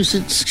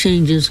 Massachusetts,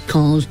 changes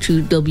calls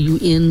to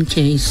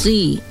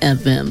WNKC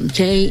FM.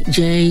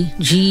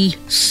 KJGC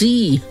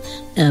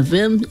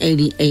FM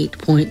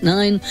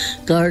 88.9,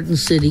 Garden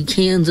City,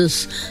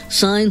 Kansas,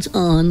 signs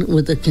on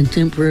with a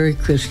contemporary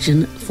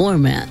Christian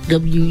format.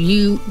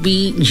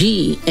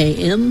 WUBG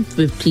AM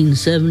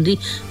 1570,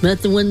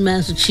 Methuen,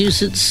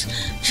 Massachusetts,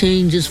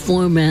 changes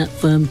format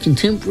from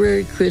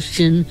contemporary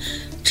Christian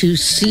to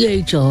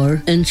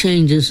CHR and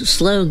changes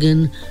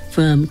slogan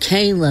from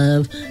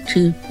K-Love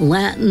to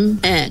Latin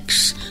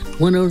X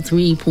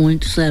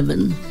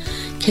 103.7.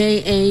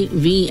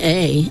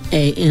 KAVA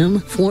AM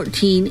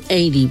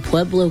 1480,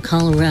 Pueblo,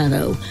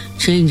 Colorado,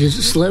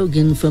 changes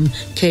slogan from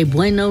K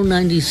Bueno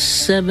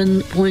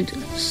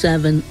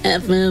 97.7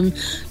 FM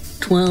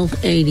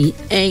 1280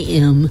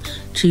 AM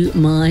to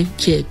My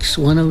Kicks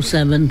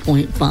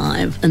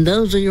 107.5. And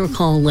those are your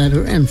call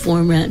letter and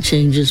format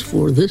changes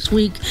for this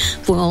week.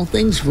 For All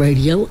Things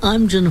Radio,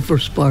 I'm Jennifer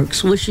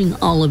Sparks, wishing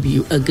all of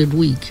you a good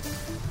week.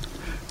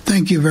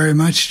 Thank you very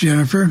much,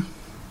 Jennifer.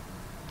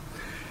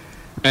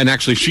 And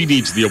actually, she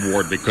needs the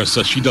award because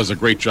she does a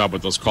great job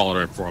with those call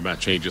letter and format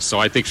changes. So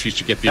I think she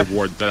should get the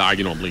award that I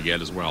normally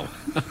get as well.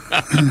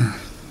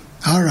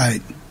 All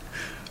right.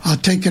 I'll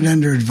take it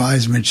under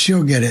advisement.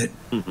 She'll get it.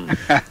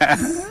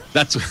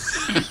 That's.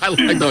 I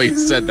like the way you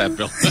said that,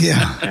 Bill.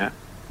 Yeah.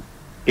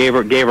 Gave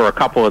her a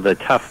couple of the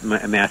tough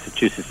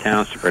Massachusetts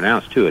towns to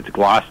pronounce too. It's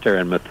Gloucester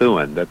and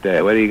Methuen. But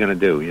what are you going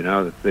to do? You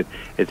know, it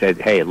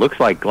said, hey, it looks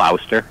like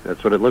Gloucester.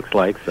 That's what it looks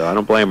like. So I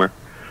don't blame her.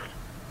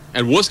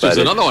 And Worcester's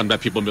another one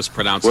that people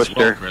mispronounce as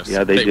well, Chris.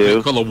 Yeah, they do.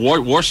 They call it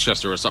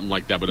Worcester or something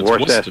like that, but it's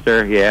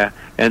Worcester. Yeah.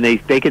 And they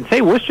can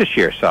say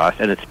Worcestershire sauce,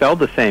 and it's spelled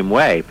the same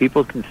way.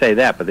 People can say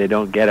that, but they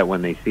don't get it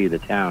when they see the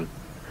town.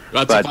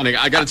 That's funny.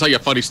 I got to tell you a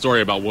funny story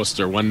about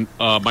Worcester. When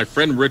my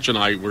friend Rich and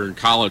I were in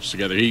college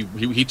together,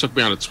 he took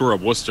me on a tour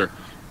of Worcester,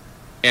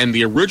 and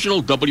the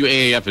original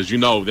WAAF, as you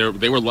know,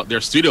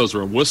 their studios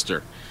were in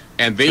Worcester,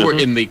 and they were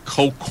in the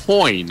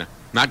Cocoin,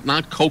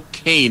 not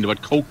cocaine,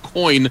 but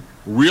Cocoin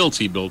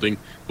Realty Building.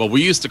 But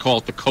we used to call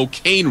it the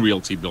Cocaine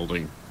Realty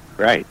Building.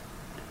 Right.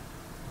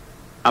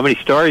 How many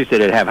stories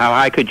did it have? How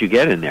high could you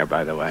get in there,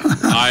 by the way?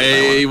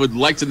 I would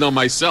like to know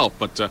myself,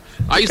 but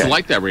I used to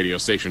like that radio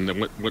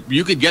station.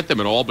 You could get them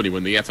in Albany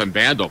when the FM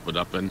band opened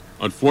up, and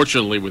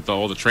unfortunately, with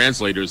all the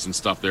translators and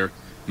stuff there,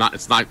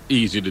 It's not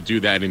easy to do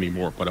that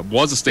anymore, but it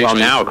was a station. Well,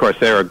 now, of course,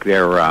 they're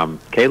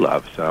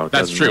K-Love, so it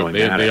that's true.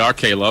 Really they are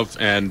K-Love,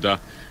 and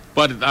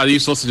but I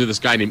used to listen to this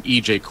guy named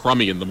E.J.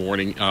 Crummy in the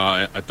morning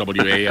at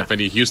WAF, and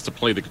he used to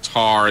play the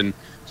guitar and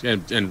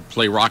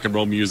play rock and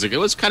roll music. It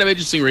was kind of an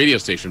interesting radio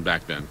station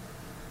back then.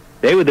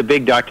 They were the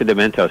big Dr.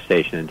 Demento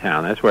station in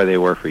town. That's where they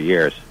were for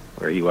years,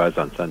 where he was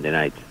on Sunday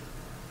nights.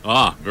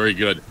 Ah, very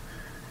good.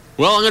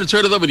 Well, I'm going to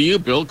turn it over to you,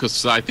 Bill,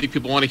 because I think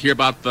people want to hear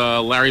about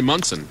Larry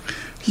Munson.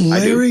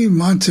 Larry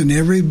Munson,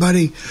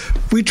 everybody.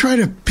 We try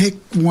to pick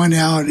one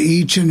out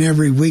each and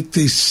every week,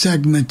 these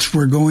segments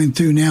we're going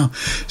through now.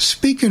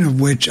 Speaking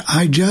of which,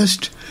 I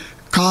just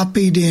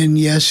copied in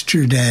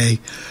yesterday.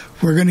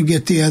 We're going to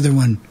get the other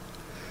one.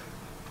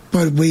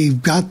 But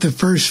we've got the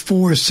first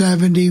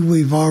 470.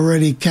 We've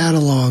already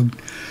cataloged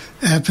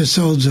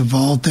episodes of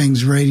All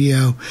Things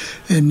Radio.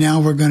 And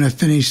now we're going to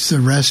finish the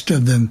rest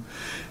of them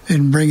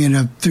and bring it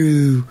up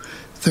through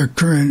the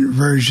current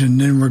version.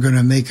 Then we're going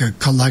to make a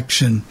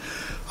collection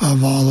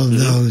of all of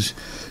those,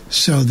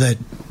 so that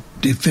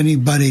if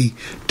anybody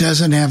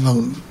doesn't have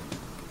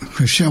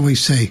or shall we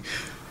say,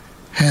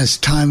 has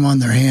time on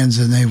their hands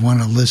and they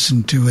want to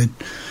listen to it,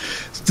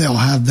 they'll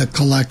have the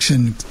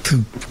collection,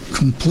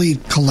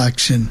 complete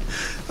collection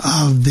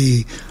of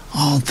the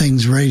All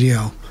Things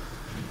Radio,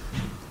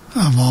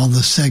 of all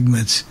the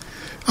segments.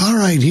 All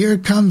right, here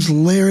comes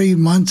Larry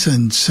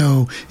Munson.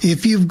 So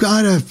if you've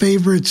got a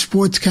favorite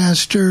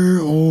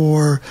sportscaster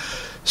or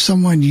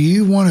someone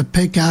you want to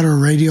pick out, a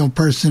radio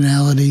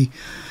personality,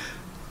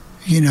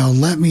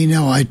 let me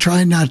know. I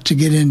try not to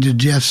get into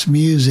Jeff's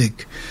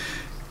music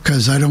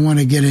because I don't want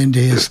to get into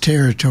his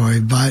territory,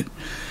 but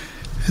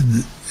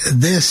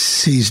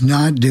this he's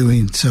not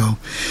doing. So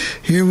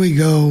here we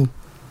go.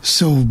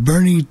 So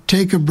Bernie,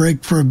 take a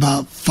break for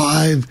about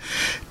 5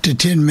 to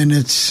 10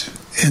 minutes,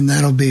 and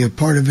that'll be a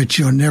part of it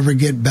you'll never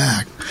get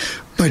back.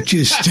 But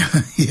you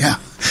still, yeah.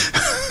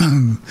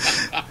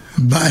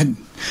 But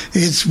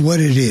it's what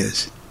it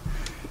is.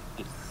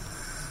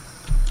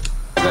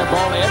 That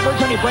ball to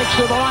Edwards, and he breaks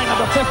through the line of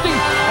the 50,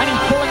 and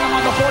he's pulling them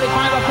on the 45,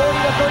 the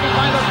 40, the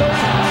 35, the 30.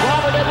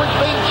 Robert Edwards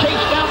being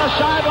chased down the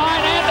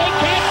sideline, and they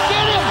can't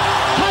get him.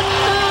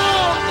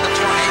 Touchdown! The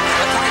 20,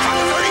 the 25,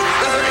 the 30,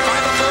 the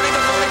 35, the 30, the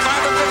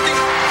 45, the 50.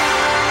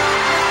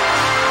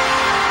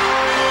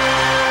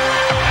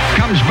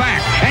 Comes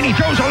back, and he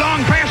throws a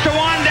long pass to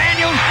Juan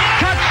Daniels.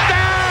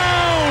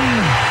 Touchdown!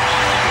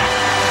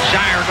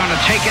 Zaire going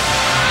to take it.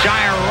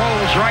 Zaire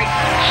rolls right,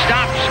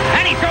 stops,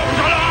 and he throws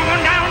a long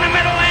one down the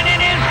middle, and it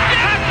is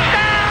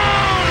touchdown!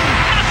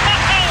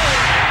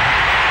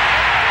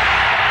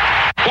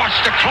 Watch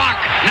the clock.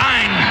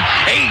 9,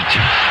 8,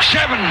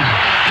 7,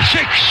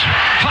 6,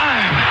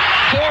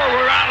 5, 4.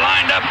 We're out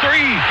lined up 3.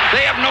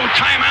 They have no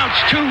timeouts.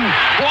 2, 1.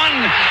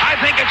 I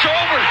think it's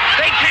over.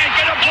 They can't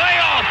get a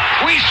playoff.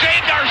 We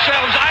saved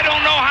ourselves. I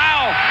don't know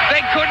how.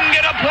 They couldn't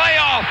get a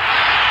playoff.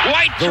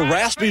 White, the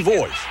raspy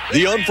voice,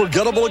 the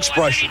unforgettable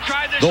expressions,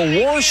 the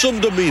warsome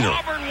demeanor,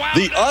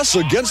 the us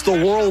against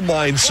the world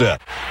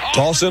mindset.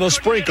 Toss in a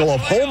sprinkle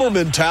of Homer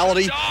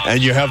mentality,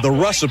 and you have the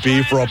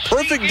recipe for a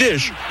perfect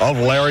dish of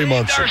Larry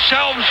Munson.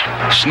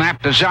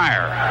 Snap to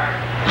Zaire.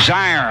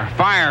 Zaire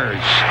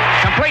fires.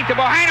 Complete to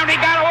Bohannon. He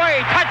got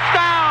away.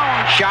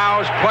 Touchdown.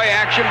 Shaw's play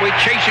action. We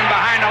chase him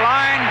behind the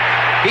line.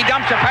 He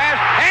dumps a pass,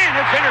 and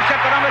it's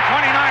intercepted on the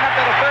 29 up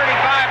to the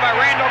 35 by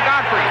Randall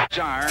Godfrey.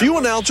 Few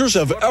announcers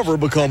have ever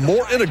become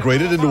more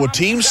integrated into a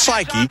team's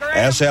psyche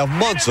as have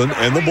Munson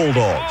and the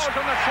Bulldogs.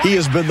 He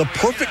has been the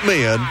perfect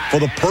man for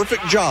the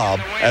perfect job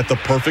at the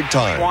perfect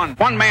time.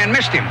 One man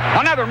missed him.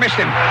 Another missed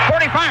him.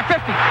 45,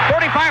 50,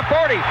 45,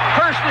 40.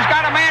 Hurst has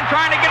got a man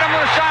trying to get him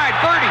to the side.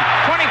 30,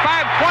 25,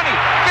 20,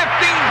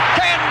 15,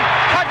 10.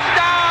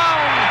 Touchdown!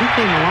 He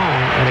came along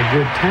at a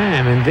good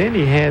time, and then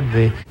he had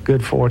the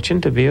good fortune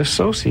to be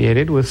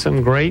associated with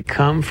some great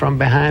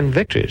come-from-behind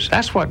victories.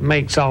 That's what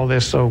makes all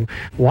this so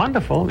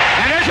wonderful. And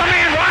there's a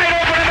man wide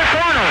open in the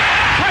corner.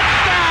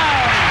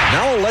 Touchdown!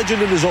 Now a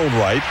legend in his own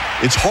right,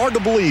 it's hard to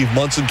believe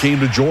Munson came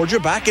to Georgia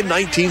back in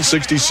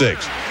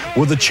 1966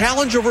 with the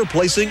challenge of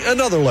replacing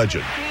another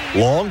legend,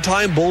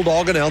 longtime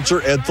Bulldog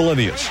announcer Ed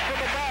Thelenius.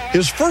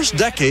 His first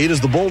decade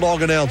as the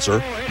Bulldog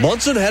announcer,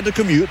 Munson had to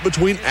commute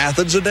between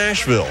Athens and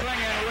Nashville.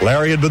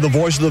 Larry had been the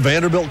voice of the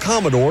Vanderbilt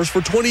Commodores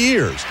for 20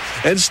 years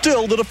and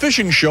still did a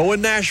fishing show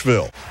in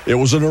Nashville. It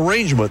was an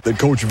arrangement that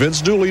Coach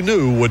Vince Dooley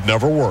knew would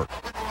never work.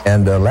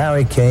 And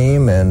Larry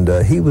came, and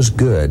he was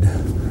good,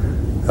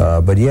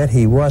 but yet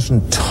he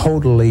wasn't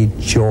totally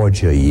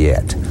Georgia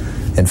yet.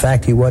 In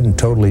fact, he wasn't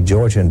totally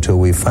Georgia until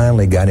we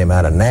finally got him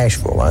out of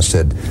Nashville. I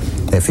said,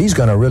 if he's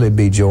going to really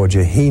be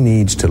Georgia, he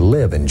needs to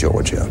live in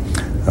Georgia.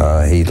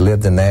 He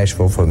lived in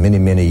Nashville for many,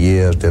 many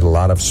years, did a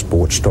lot of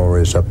sports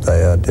stories up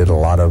there, did a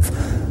lot of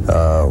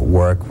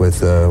work with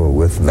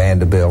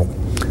Vanderbilt.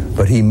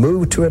 But he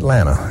moved to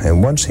Atlanta,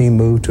 and once he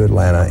moved to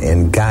Atlanta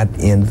and got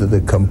into the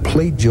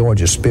complete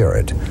Georgia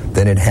spirit,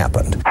 then it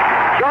happened.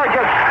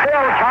 Georgia's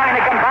still trying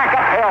to come back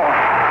uphill.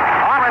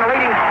 Auburn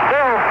leading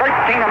still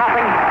 13-0.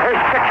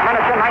 There's 6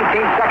 minutes and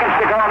 19 seconds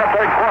to go in the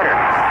third quarter.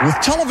 With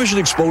television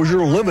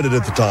exposure limited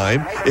at the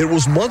time, it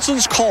was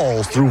Munson's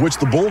calls through which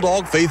the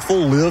Bulldog faithful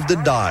lived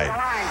and died.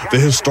 The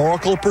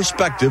historical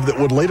perspective that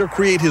would later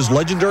create his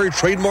legendary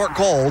trademark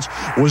calls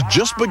was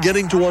just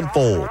beginning to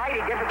unfold.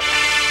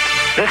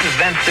 This is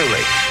Vince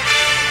Dooley.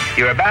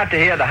 You're about to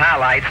hear the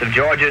highlights of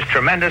Georgia's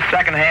tremendous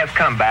second-half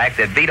comeback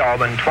that beat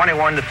Auburn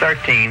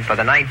 21-13 for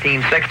the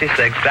 1966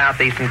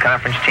 Southeastern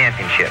Conference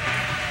Championship.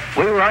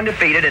 We were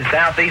undefeated in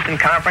Southeastern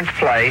Conference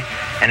play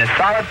and a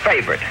solid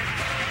favorite,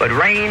 but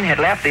rain had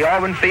left the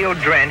Auburn field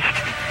drenched,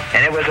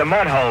 and it was a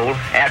mud hole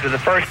after the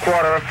first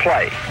quarter of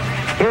play.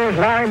 Here's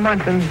Larry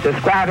Munson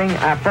describing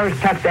our first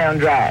touchdown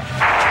drive.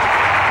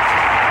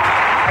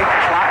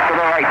 Slot to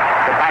the right.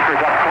 The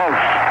Packers up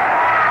close.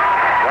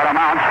 What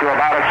amounts to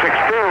about a 6-2.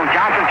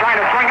 Johnson trying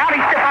to swing out.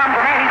 He stiff-arms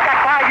the man. He's got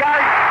 5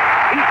 yards.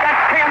 He's got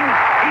 10.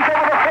 He's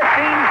over the 15.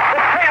 The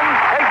 10.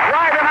 They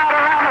drive him out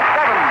around the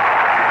 7.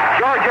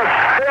 Georgia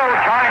still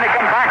trying to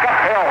come back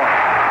uphill.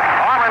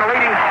 Auburn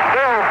leading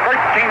still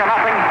 13-0.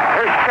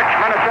 There's 6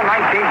 minutes and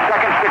 19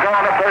 seconds to go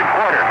in the third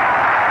quarter.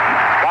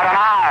 Got an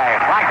eye.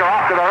 Flanker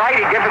off to the right.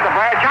 He gives it to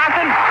Brad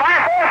Johnson. 5,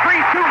 4,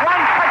 3, 2, 1.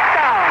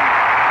 Touchdown.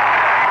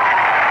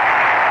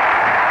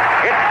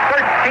 It's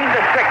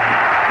 13-6.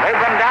 They've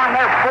been down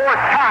there 4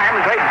 times.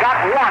 They've got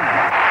 1.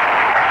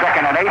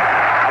 2nd and 8.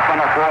 Up on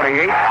the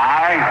 48.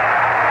 Eye.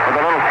 With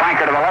a little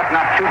flanker to the left,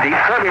 not too deep.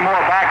 Kirby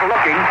Moore back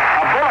looking.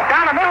 A bullet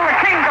down the middle of the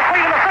King.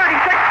 Complete to the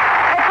 36.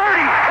 The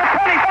 30. The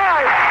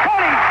 25.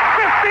 20.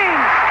 15.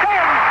 10.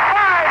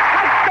 5.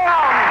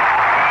 Touchdown.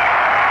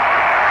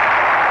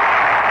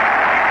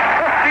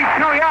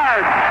 52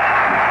 yards.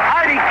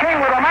 Hardy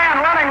King with a man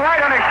running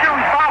right on his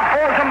shoes. Bob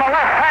Foles in the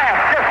left half.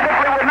 Just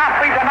simply would not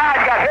be denied.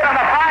 Got hit on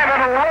the 5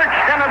 and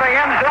lurched into the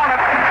end zone.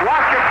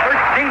 Watch it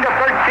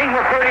 13-13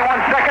 with 31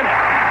 seconds.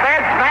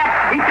 Bad snap.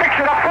 He picks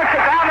it up, puts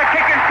it down. The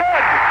kick is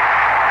good.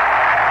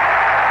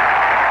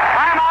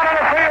 I'm out of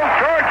the field,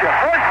 Georgia.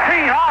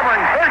 14,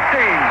 Auburn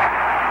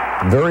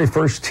 13. Very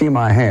first team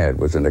I had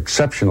was an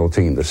exceptional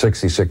team, the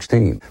 66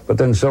 team. But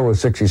then so was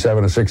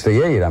 67 and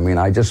 68. I mean,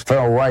 I just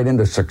fell right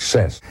into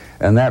success.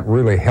 And that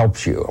really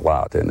helps you a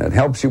lot. And it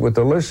helps you with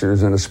the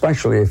listeners, and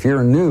especially if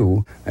you're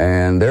new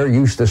and they're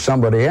used to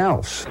somebody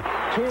else.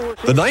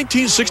 The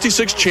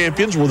 1966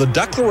 champions were the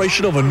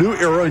declaration of a new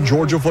era in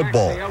Georgia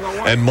football.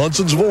 And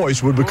Munson's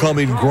voice would become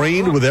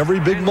ingrained with every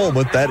big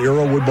moment that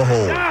era would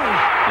behold.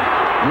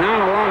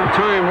 Not a lot of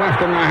time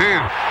left in the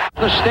half.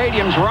 The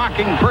stadium's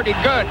rocking pretty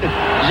good.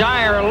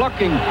 Zaire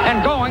looking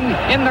and going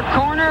in the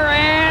corner,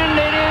 and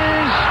it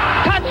is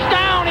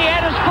touchdown. He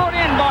had his foot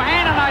in.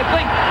 Bohannon, I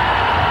think,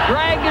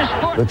 dragged his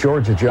foot. The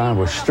Georgia job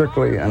was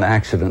strictly an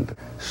accident,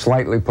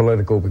 slightly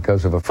political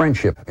because of a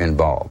friendship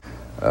involved.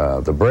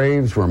 The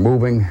Braves were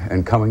moving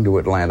and coming to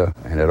Atlanta,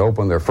 and had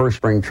opened their first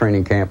spring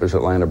training camp as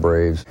Atlanta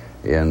Braves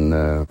in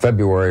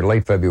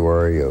late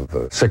February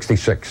of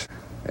 66.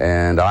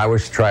 And I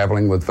was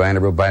traveling with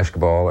Vanderbilt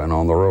basketball and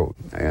on the road.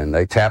 And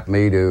they tapped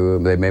me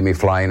they made me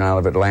fly in out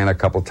of Atlanta a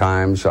couple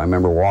times. I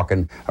remember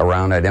walking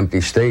around that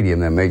empty stadium,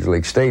 that Major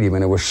League Stadium,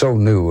 and it was so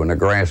new and the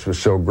grass was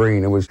so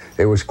green. It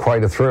was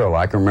quite a thrill.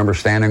 I can remember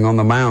standing on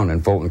the mound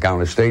in Fulton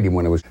County Stadium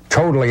when it was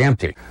totally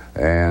empty.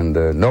 And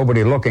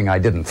nobody looking, I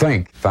didn't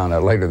think. Found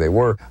out later they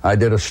were. I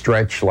did a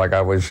stretch like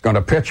I was going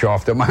to pitch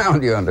off the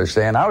mound, you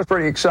understand. I was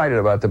pretty excited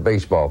about the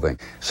baseball thing.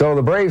 So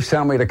the Braves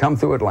tell me to come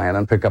through Atlanta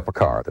and pick up a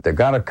car. That they've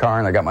got a car,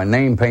 and I got my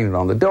name painted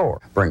on the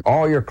door. Bring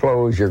all your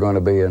clothes. You're going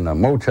to be in a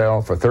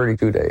motel for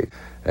 32 days.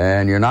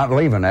 And you're not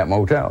leaving that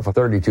motel for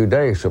 32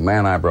 days. So,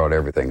 man, I brought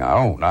everything I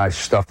owned. I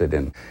stuffed it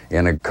in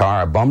a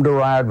car. I bummed a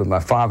ride with my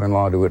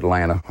father-in-law to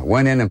Atlanta. I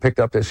went in and picked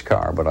up this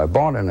car, but I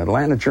bought an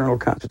Atlanta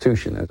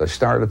Journal-Constitution. As I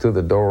started through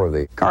the door of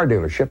the car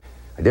dealership,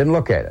 I didn't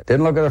look at it.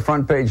 Didn't look at the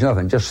front page,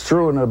 nothing. Just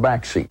threw it in the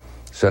back seat.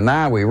 So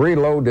now we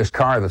reload this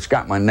car that's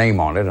got my name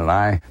on it, and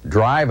I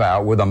drive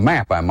out with a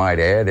map, I might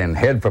add, and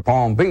head for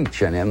Palm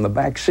Beach. And in the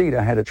back seat,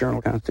 I had a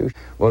Journal-Constitution.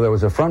 Well, there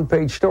was a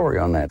front-page story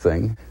on that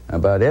thing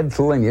about Ed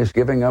Thelenius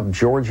giving up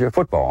Georgia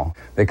football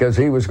because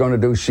he was going to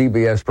do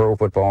CBS Pro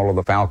Football or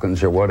the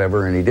Falcons or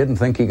whatever, and he didn't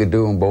think he could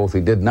do them both.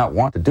 He did not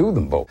want to do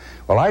them both.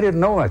 Well, I didn't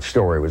know that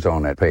story was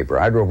on that paper.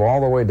 I drove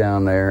all the way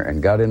down there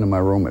and got into my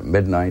room at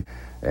midnight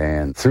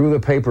and threw the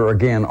paper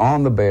again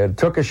on the bed,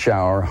 took a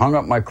shower, hung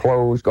up my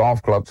clothes,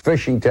 golf clubs,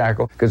 fishing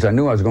tackle, because I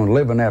knew I was going to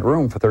live in that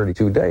room for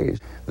 32 days.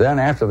 Then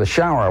after the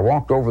shower, I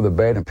walked over the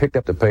bed and picked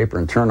up the paper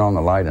and turned on the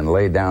light and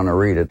laid down to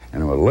read it.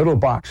 And there was a little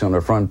box on the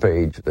front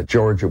page that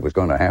Georgia was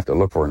going to have to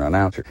look for an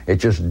announcer. It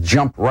just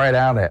jumped right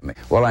out at me.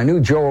 Well, I knew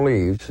Joel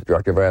Eves,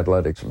 director of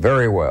athletics,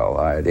 very well.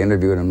 I had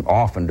interviewed him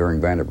often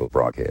during Vanderbilt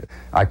broadcast.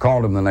 I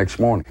called him the next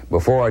morning.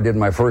 Before I did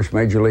my first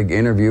major league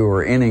interview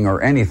or inning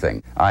or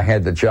anything, I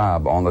had the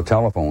job on the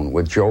telephone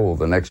with Joel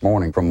the next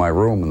morning from my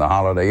room in the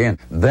Holiday Inn.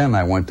 Then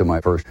I went to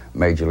my first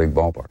major league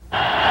ballpark.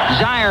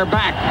 Zaire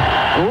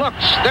back,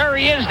 looks, there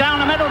he is down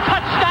the middle,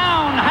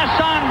 touchdown,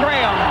 Hassan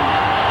Graham.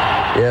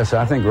 Yes,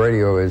 I think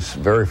radio is,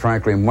 very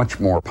frankly,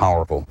 much more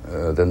powerful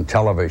than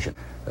television.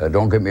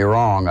 Don't get me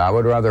wrong, I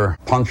would rather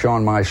punch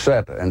on my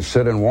set and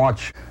sit and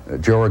watch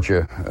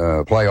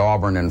Georgia play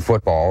Auburn in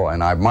football,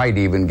 and I might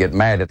even get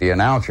mad at the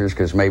announcers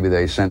because maybe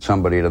they sent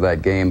somebody to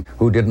that game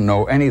who didn't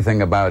know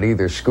anything about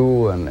either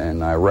school,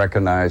 and I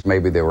recognize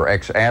maybe they were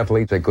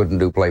ex-athletes, they couldn't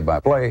do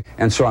play-by-play,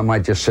 and so I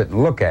might just sit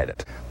and look at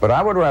it. But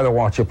I would rather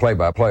watch a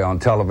play-by-play on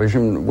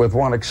television, with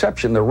one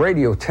exception. The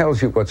radio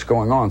tells you what's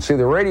going on. See,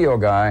 the radio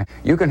guy,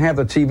 you can have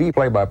the TV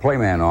play-by-play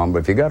man on, but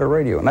if you got a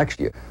radio next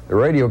to you, the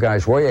radio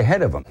guy's way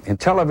ahead of him. In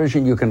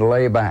television, you can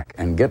lay back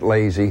and get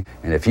lazy,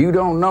 and if you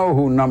don't know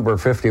who number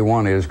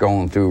 51 is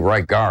going through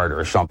right guard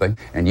or something,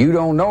 and you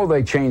don't know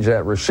they changed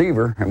that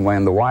receiver, and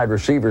when the wide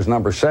receiver's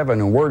number 7,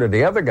 and where did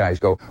the other guys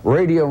go?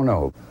 Radio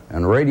knows.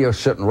 And radio's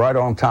sitting right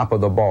on top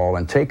of the ball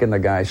and taking the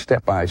guy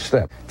step by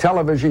step.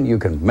 Television, you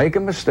can make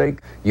a mistake.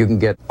 You can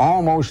get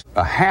almost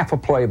a half a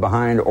play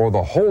behind or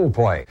the whole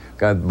play.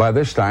 By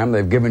this time,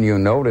 they've given you a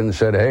note and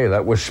said, hey,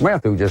 that was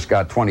Smith who just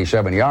got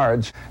 27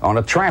 yards on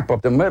a trap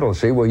up the middle.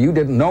 See, well, you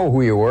didn't know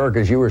who you were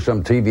because you were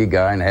some TV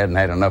guy and hadn't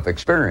had enough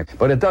experience.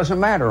 But it doesn't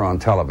matter on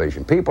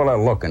television. People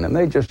are looking, and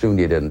they just assumed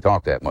you didn't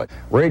talk that much.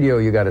 Radio,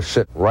 you got to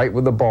sit right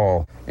with the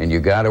ball, and you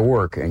got to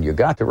work, and you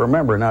got to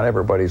remember not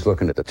everybody's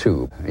looking at the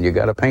tube, and you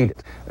got to paint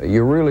it.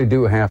 You really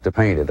do have to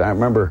paint it. I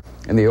remember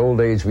in the old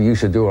days we used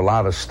to do a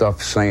lot of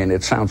stuff saying,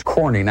 it sounds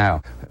corny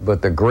now,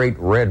 but the great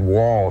red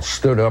wall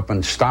stood up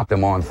and stopped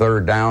them on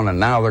third down, and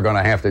now they're going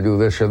to have to do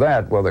this or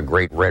that. Well, the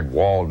great red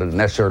wall didn't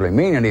necessarily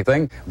mean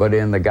anything, but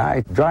in the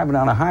guy driving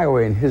down a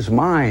highway, in his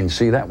mind,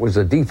 see, that was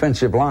the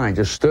defensive line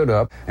just stood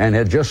up and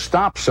had just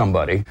stopped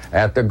somebody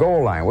at the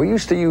goal line. We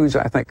used to use,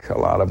 I think, a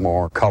lot of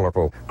more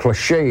colorful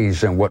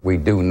cliches than what we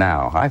do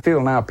now. I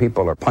feel now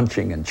people are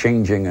punching and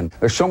changing, and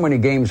there's so many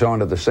games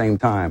on at the same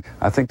time.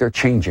 I think they're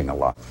changing a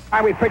lot.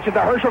 We pitch it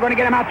to Herschel, going to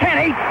get him out. 10,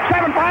 8,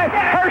 7, 5.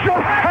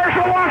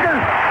 Herschel Walker.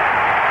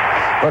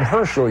 But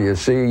Herschel, you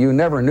see, you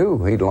never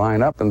knew he'd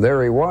line up, and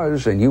there he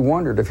was, and you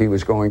wondered if he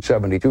was going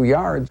 72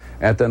 yards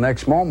at the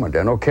next moment,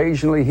 and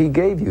occasionally he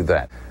gave you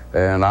that.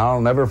 And I'll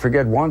never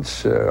forget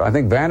once, I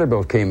think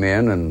Vanderbilt came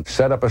in and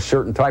set up a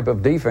certain type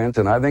of defense,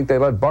 and I think they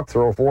let Buck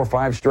throw 4 or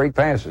 5 straight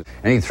passes.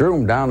 And he threw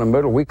them down the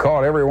middle. We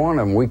caught every one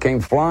of them. We came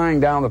flying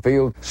down the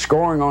field,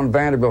 scoring on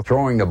Vanderbilt,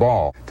 throwing the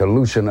ball to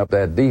loosen up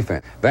that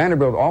defense.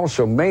 Vanderbilt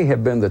also may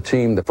have been the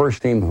team, the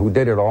first team who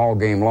did it all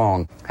game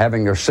long,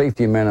 having their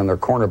safety men and their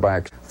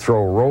cornerbacks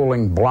throw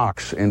rolling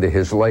blocks into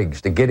his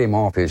legs to get him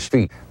off his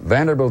feet.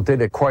 Vanderbilt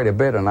did it quite a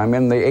bit, and I'm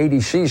in the 80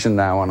 season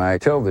now, and I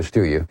tell this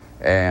to you.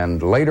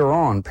 And later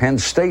on, Penn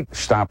State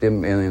stopped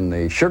him in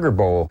the Sugar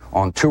Bowl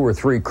on 2 or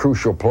 3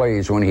 crucial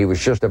plays when he was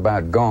just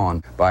about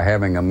gone by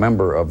having a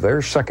member of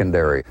their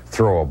secondary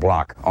throw a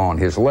block on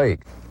his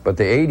leg. But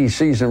the 80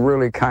 season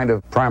really kind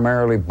of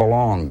primarily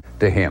belonged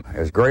to him.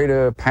 As great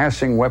a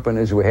passing weapon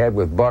as we had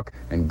with Buck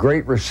and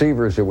great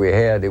receivers that we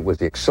had, it was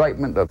the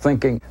excitement of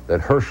thinking that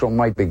Herschel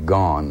might be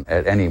gone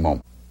at any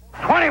moment.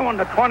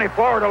 21-20,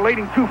 Florida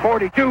leading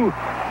 242,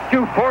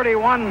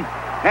 241.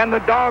 And the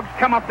Dogs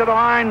come up to the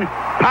line.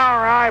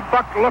 Power eye,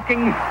 Buck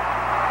looking.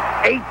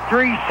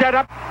 8-3 set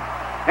up.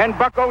 And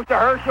Buck goes to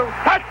Herschel.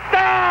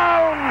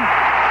 Touchdown!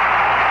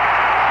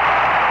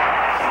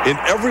 In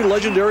every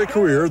legendary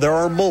career, there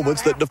are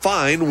moments that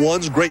define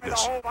one's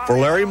greatness. For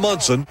Larry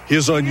Munson,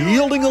 his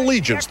unyielding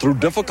allegiance through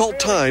difficult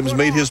times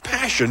made his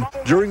passion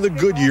during the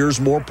good years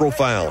more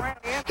profound.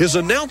 His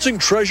announcing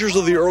treasures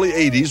of the early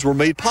 80s were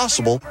made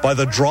possible by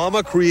the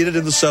drama created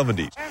in the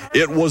 70s.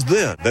 It was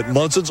then that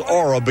Munson's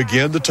aura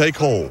began to take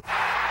hold.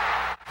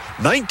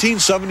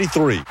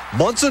 1973,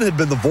 Munson had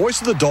been the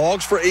voice of the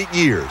Dogs for 8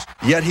 years,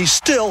 yet he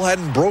still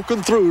hadn't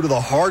broken through to the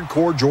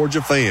hardcore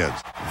Georgia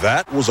fans.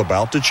 That was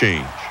about to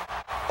change.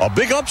 A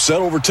big upset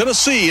over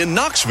Tennessee in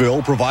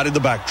Knoxville provided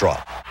the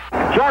backdrop.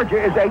 Georgia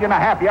is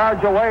 8.5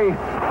 yards away.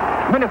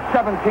 Minute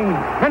 17,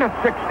 minute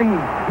 16,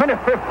 minute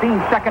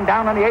 15, second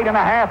down on the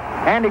 8.5.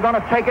 Andy going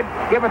to take it,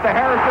 give it to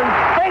Harrison.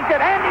 Take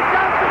it, Andy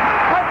Johnson.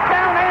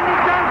 Touchdown, Andy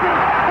Johnson.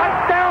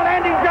 Touchdown,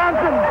 Andy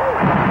Johnson.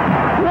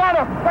 What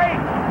a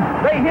fake.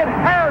 They hit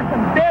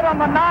Harrison dead on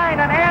the 9,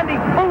 and Andy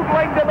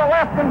bootlegged to the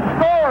left and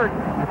scored.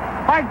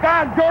 My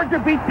God, Georgia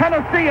beat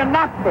Tennessee in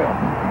Knoxville.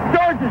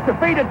 Georgia's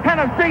defeated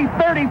Tennessee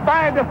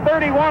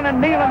 35-31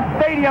 in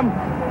Neyland Stadium.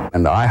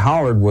 And I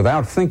hollered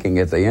without thinking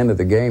at the end of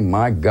the game,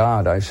 my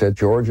God, I said,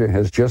 Georgia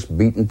has just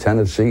beaten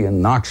Tennessee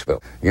in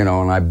Knoxville. You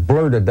know, and I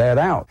blurted that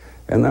out.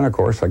 And then, of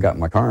course, I got in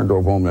my car and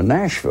drove home to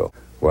Nashville.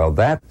 Well,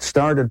 that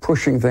started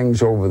pushing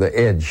things over the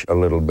edge a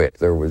little bit.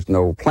 There was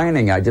no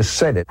planning. I just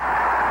said it.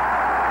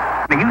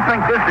 You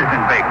think this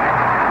isn't big?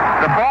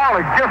 The ball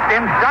is just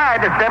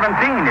inside the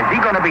 17. Is he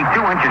going to be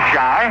 2 inches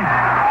shy?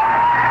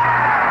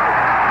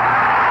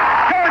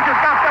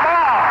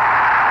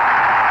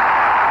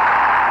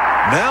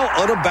 Now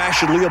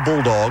unabashedly a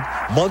Bulldog,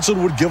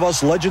 Munson would give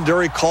us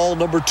legendary call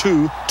number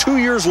 2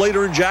 years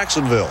later in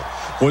Jacksonville,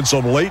 when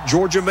some late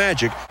Georgia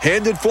magic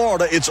handed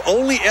Florida its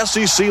only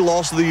SEC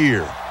loss of the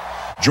year.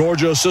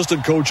 Georgia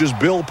assistant coaches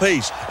Bill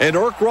Pace and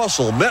Erk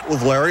Russell met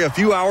with Larry a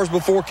few hours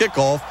before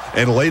kickoff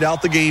and laid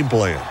out the game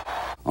plan.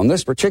 On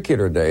this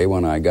particular day,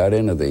 when I got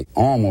into the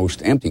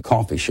almost empty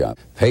coffee shop,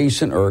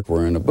 Pace and Irk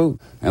were in a booth,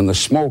 and the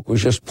smoke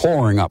was just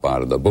pouring up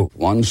out of the booth.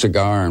 One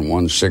cigar and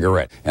one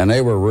cigarette. And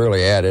they were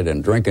really at it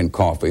and drinking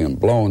coffee and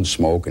blowing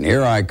smoke, and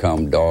here I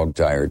come,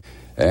 dog-tired.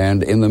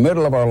 And in the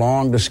middle of our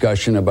long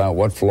discussion about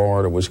what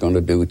Florida was going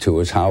to do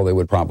to us, how they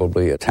would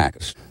probably attack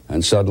us,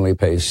 and suddenly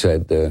Pace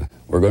said,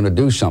 we're going to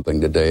do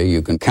something today.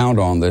 You can count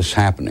on this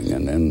happening.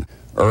 And then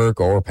Irk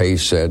or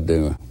Pace said,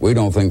 we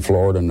don't think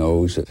Florida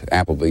knows that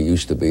Appleby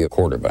used to be a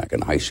quarterback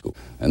in high school.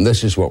 And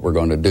this is what we're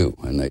going to do.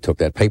 And they took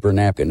that paper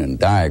napkin and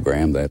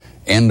diagrammed that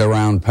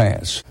end-around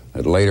pass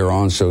that later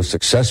on so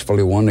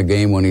successfully won the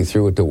game when he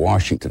threw it to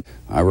Washington.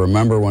 I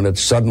remember when it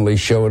suddenly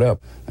showed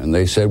up, and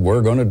they said,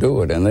 we're going to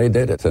do it, and they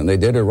did it. And they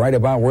did it right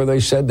about where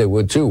they said they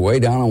would, too, way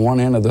down on one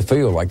end of the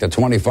field, like the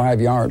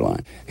 25-yard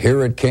line.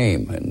 Here it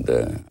came,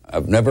 and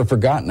I've never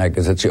forgotten that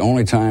because it's the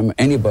only time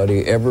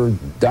anybody ever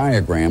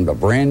diagrammed a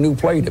brand-new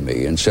play to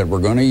me and said, we're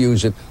going to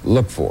use it,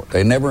 look for it.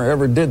 They never,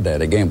 ever did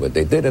that again, but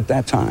they did it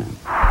that time.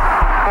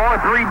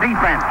 4-3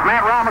 defense.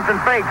 Matt Robinson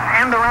fakes.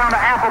 End around to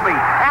Appleby.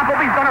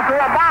 Appleby's going to throw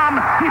a bomb.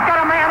 He's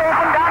got a man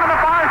open down on the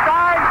far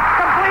side.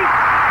 Complete.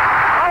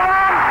 A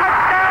long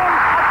touchdown.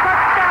 A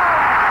touchdown.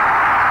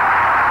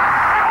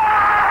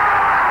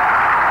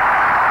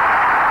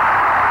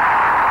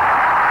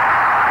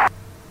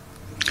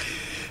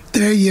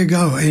 There you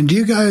go. And do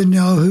you guys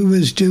know who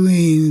was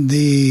doing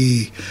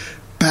the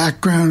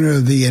background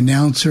or the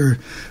announcer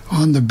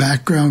on the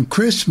background?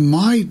 Chris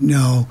might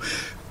know,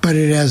 but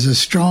it has a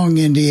strong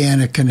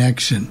Indiana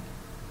connection.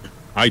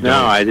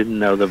 No, I didn't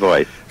know the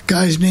voice.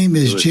 Guy's name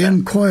is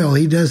Jim Coyle.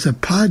 He does a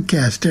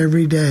podcast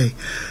every day,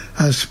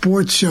 a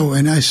sports show,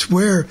 and I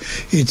swear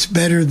it's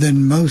better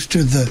than most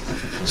of the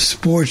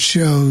sports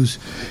shows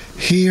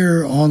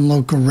here on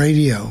local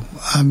radio.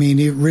 I mean,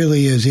 it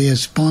really is. He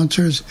has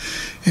sponsors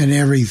and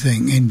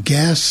everything, and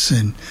guests,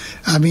 and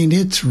I mean,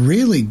 it's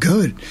really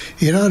good.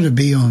 It ought to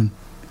be on,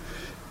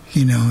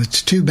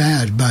 it's too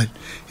bad, but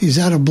he's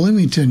out of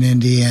Bloomington,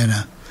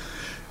 Indiana.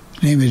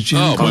 Name is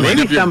Jim.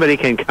 Maybe somebody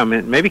can come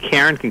in. Maybe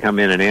Karen can come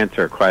in and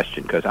answer a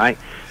question, because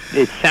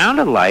it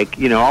sounded like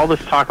all this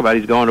talk about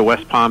he's going to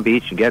West Palm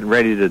Beach and getting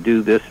ready to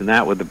do this and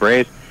that with the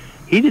Braves.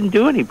 He didn't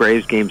do any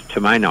Braves games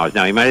to my knowledge.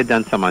 Now he might have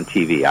done some on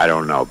TV. I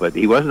don't know, but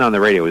he wasn't on the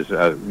radio. It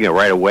was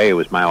right away. It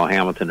was Milo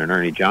Hamilton and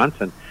Ernie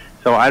Johnson.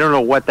 So I don't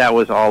know what that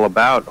was all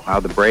about. How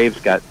the Braves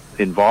got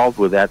involved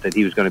with that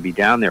he was going to be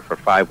down there for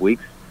 5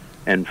 weeks,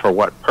 and for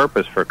what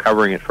purpose? For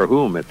covering it for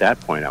whom at that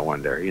point? I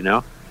wonder.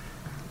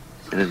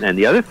 And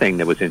the other thing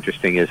that was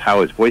interesting is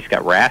how his voice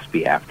got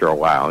raspy after a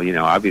while.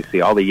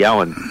 Obviously all the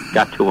yelling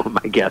got to him,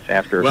 I guess,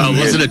 after a few years.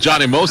 Wasn't it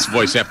Johnny Most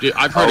voice? I've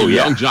heard of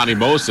young Johnny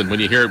Most, and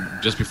when you hear it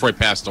just before he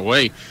passed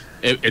away,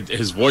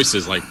 his voice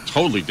is like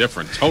totally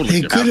different.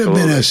 He could have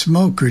been a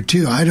smoker,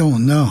 too. I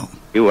don't know.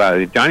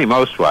 Johnny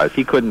Most was.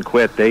 He couldn't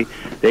quit. They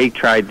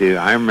tried to.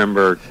 I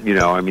remember,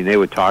 they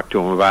would talk to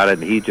him about it,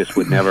 and he just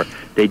would never.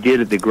 They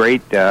did the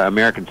great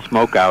American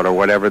Smokeout or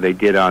whatever they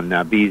did on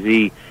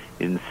BZ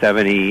in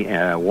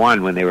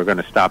 71 when they were going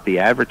to stop the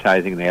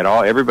advertising. They had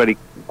everybody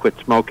quit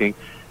smoking,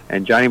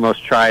 and Johnny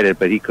Most tried it,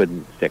 but he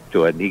couldn't stick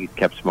to it, and he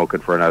kept smoking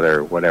for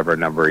another whatever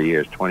number of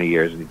years, 20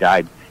 years, and he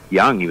died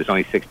young. He was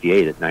only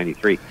 68 at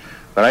 93.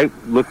 But I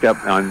looked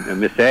up on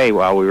Miss A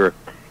while we were,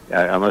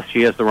 unless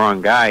she has the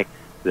wrong guy,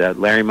 that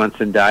Larry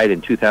Munson died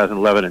in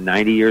 2011 at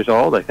 90 years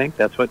old. I think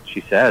that's what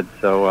she said.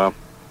 So,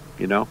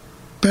 Been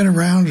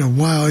around a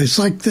while. It's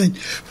like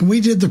when we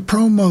did the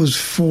promos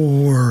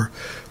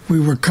we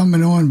were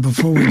coming on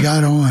before we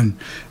got on.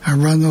 I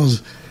run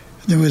those.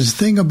 There was a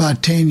thing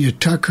about Tanya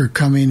Tucker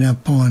coming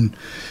up on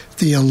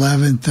the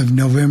 11th of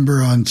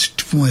November on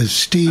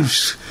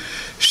Steve's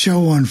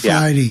show on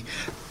Friday.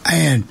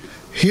 And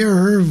hear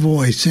her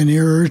voice and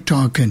hear her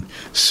talking,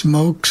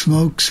 smoke,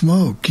 smoke,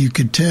 smoke. You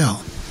could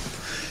tell.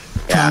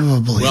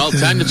 Probably. Well,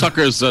 Tanya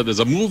Tucker's there's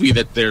a movie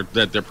that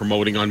they're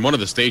promoting on one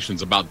of the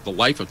stations about the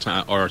life of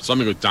or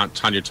something with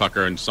Tanya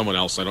Tucker and someone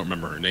else. I don't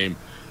remember her name.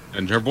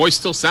 And her voice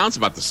still sounds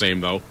about the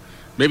same, though.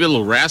 Maybe a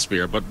little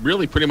raspier, but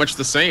really pretty much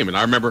the same. And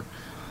I remember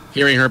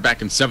hearing her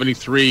back in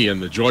 '73,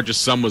 and the Georgia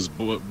sun was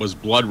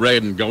blood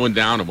red and going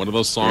down, and one of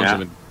those songs.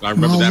 Yeah. And I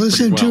remember that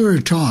listen to her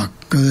talk.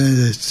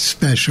 It's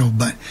special,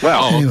 but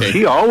anyway.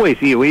 She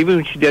always, even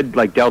when she did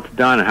like Delta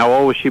Dawn. And how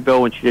old was she,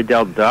 Bill, when she did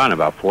Delta Dawn?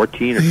 About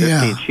 14 or 15.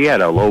 Yeah. She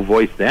had a low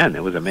voice then.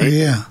 It was amazing.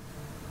 Yeah.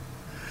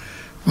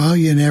 Well,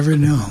 you never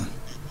know.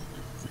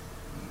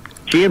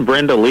 She and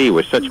Brenda Lee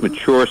were such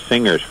mature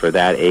singers for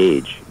that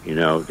age.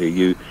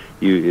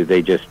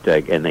 They just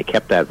and they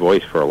kept that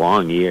voice for a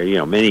long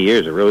year. Many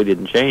years. It really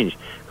didn't change,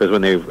 because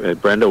when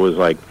Brenda was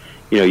like,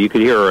 you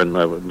could hear her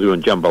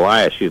doing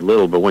Jambalaya. She was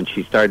little, but when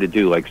she started to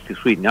do like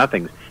Sweet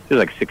Nothings, she was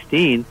like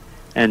 16,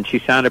 and she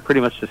sounded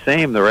pretty much the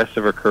same the rest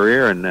of her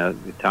career.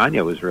 And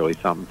Tanya was really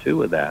something too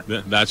with that.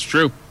 That's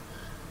true.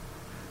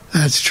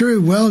 That's true.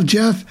 Well,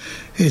 Jeff,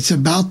 it's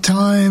about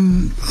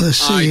time. Let's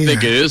see. I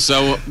think it is.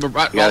 So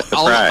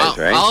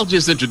I'll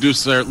just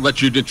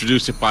let you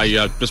introduce it by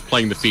just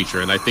playing the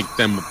feature, and I think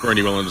then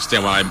Bernie will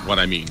understand what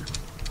I mean.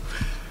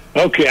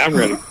 Okay, I'm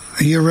ready.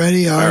 You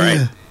ready? Are right.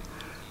 you?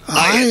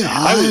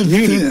 I was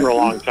muted for a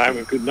long time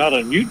and could not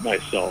unmute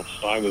myself,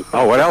 so I was.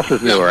 Oh, what else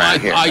is new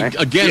around here? I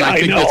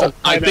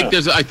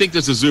think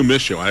there's a Zoom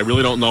issue. I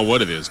really don't know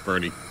what it is,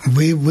 Bernie.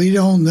 We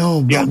don't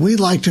know, but we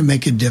like to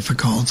make it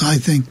difficult. I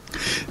think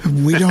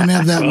we don't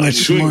have that much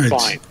smarts.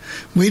 Fine.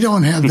 We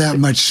don't have that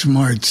much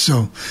smarts,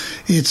 so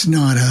it's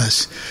not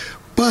us.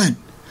 But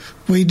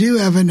we do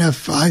have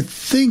enough. I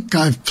think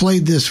I've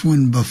played this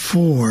one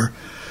before.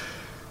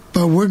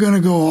 But we're going to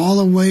go all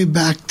the way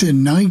back to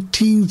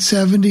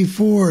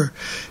 1974,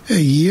 a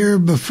year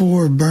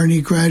before Bernie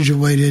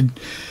graduated,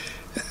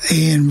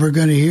 and we're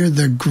going to hear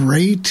the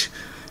great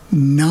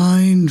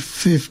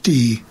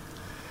 950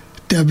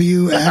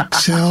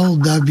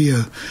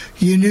 WXLW.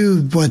 You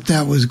knew what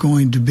that was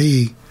going to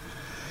be.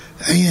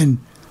 And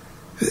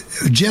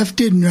Jeff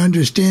didn't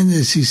understand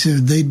this. He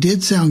said they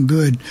did sound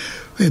good,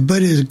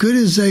 but as good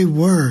as they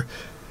were,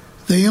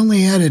 they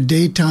only had a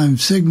daytime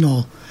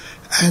signal.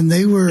 And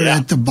they were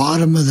at the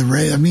bottom of the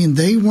race. I mean,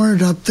 they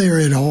weren't up there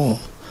at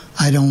all,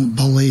 I don't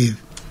believe,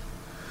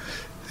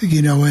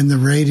 in the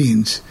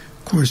ratings.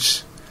 Of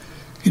course,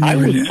 I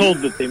was told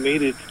that they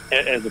made it,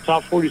 as a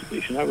top 40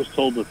 station, I was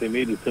told that they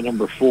made it to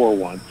number 4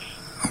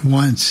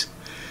 once.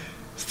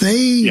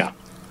 They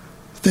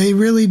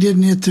really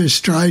didn't hit their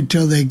stride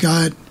till they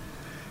got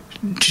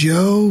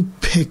Joe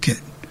Pickett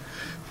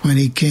when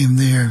he came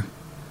there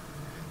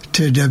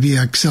to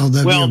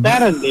WXLW. Well,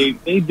 that and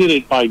they did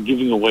it by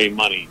giving away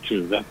money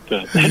too.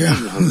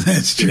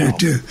 That's true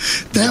too.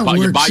 That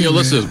works. You buy your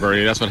listeners,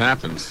 Bernie. That's what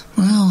happens.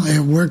 Well, it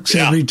works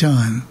every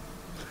time.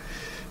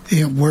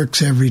 It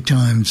works every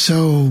time.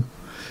 So,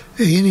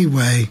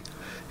 anyway,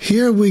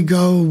 here we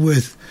go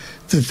with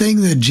the thing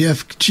that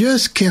Jeff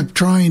just kept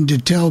trying to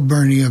tell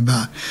Bernie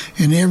about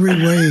in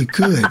every way he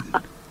could.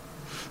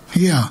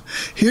 Yeah,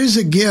 here's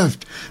a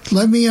gift.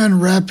 Let me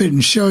unwrap it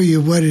and show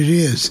you what it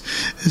is.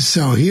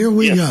 So here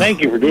we go.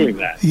 Thank you for doing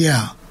that.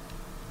 Yeah.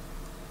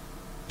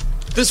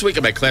 This week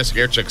in my Classic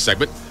Air Check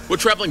segment, we're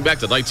traveling back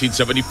to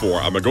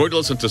 1974. I'm going to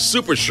listen to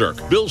Super Shirk,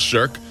 Bill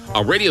Shirk,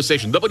 on radio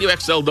station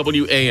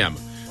WXLW AM.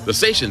 The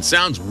station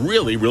sounds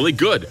really, really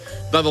good.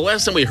 Now, the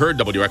last time we heard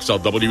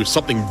WXLW,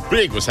 something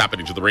big was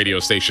happening to the radio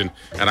station,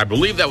 and I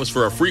believe that was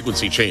for a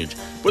frequency change.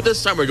 But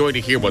this time we're going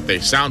to hear what they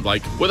sound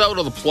like without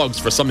all the plugs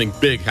for something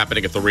big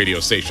happening at the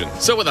radio station.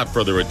 So without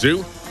further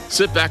ado,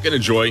 sit back and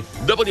enjoy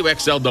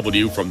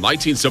WXLW from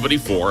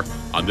 1974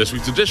 on this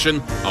week's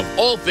edition of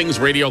All Things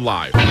Radio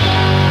Live.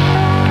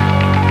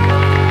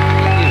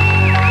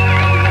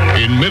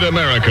 In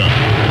mid-America,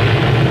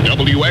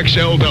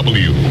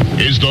 WXLW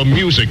is the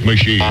music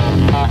machine.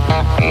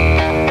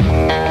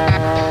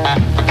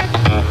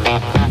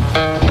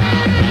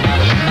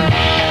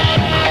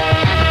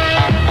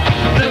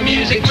 The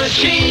music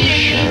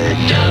machine,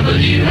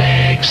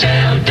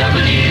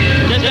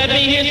 WXLW. Just let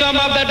me hear some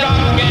of that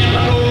rock and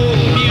roll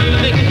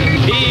music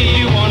if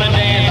you want to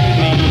dance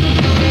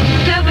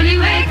with me.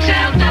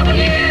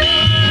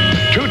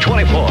 WXLW.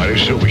 224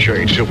 is Super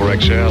Shade, Super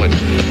XL, and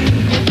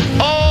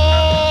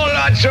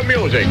lots of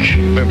music.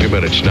 50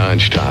 minutes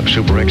non-stop.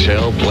 Super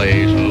XL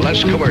plays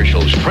less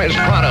commercials. Prez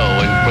Prado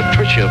and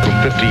Patricia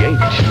from 58.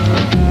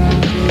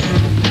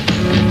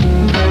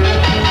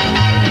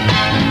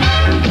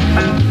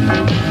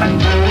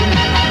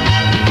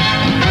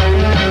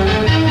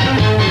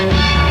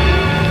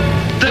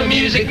 The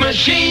music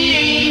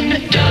machine,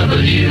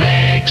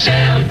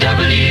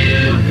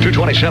 WXLW.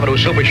 227 with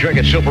Super Shake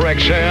at Super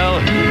XL.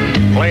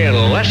 Playing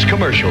less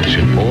commercials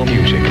and more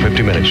music.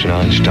 50 minutes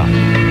non-stop.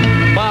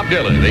 Bob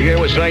Dylan, the year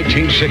was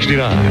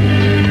 1969.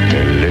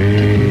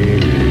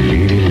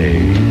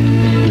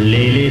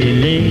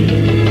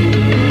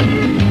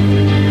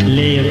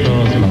 Lay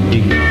across my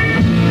feet.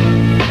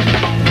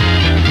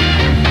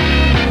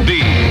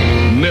 The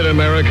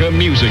Mid-America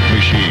Music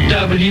Machine.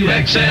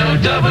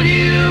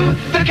 WXLW,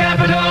 the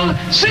capital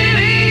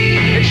city.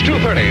 It's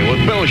 2:30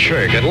 with Bill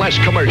Shirk and less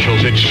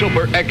commercials at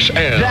Super XL.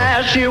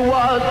 There she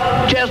was,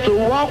 just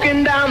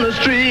walking down the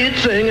street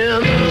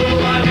singing.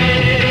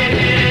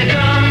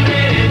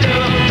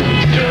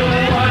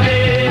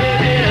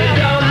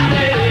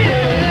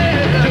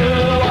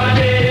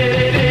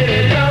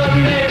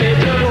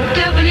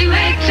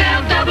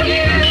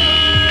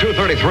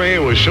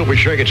 Was Super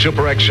Shake at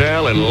Super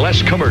XL and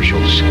less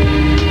commercials.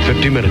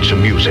 50 minutes of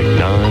music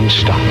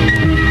non-stop.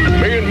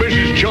 Me and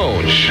Mrs.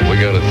 Jones, we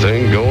got a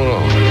thing going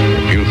on.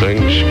 A few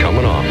things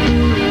coming off.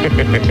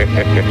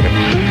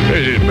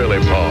 This is Billy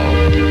Paul.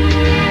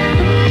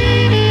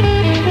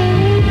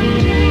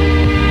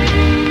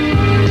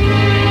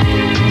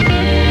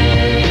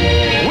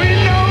 We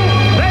know,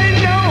 they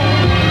know,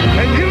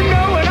 and you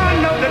know and I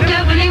know that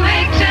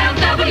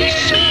WXLW.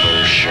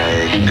 Super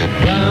Shake.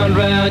 Round,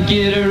 round,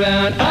 get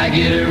around, I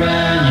get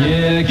around,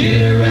 yeah,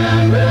 get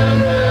around,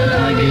 round, round,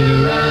 I get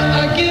around,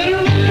 I get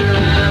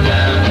around,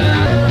 round,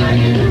 round, I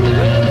get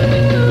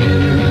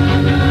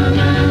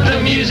around. The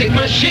music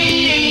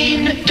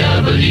machine,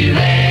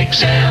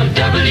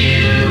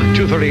 WXLW.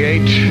 2:38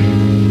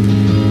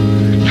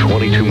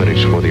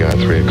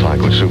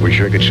 Super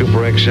Circuit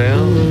Super XL.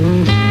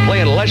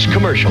 Playing less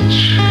commercials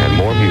and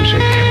more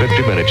music.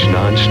 50 minutes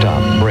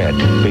non-stop. Brett,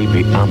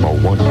 baby, I'ma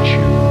want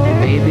you.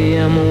 Baby,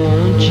 I'ma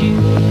want you.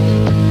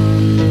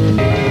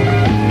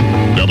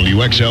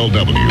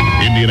 WXLW,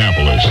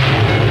 Indianapolis,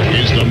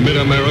 is the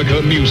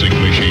Mid-America Music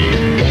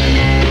Machine.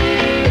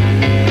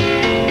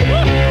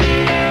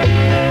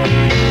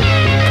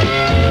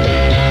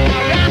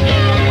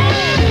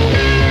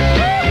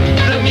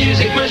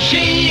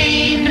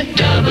 Machine,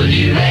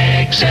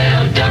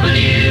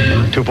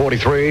 WXLW.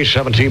 2:43,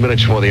 17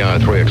 minutes for the hour,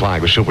 3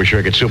 o'clock with Super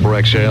Circuit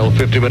Super XL.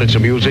 50 minutes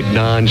of music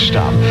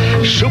non-stop.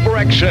 Super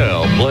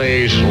XL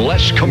plays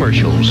less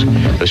commercials.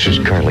 This is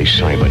Carly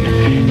Simon,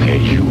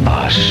 and you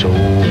are so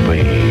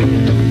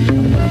vain.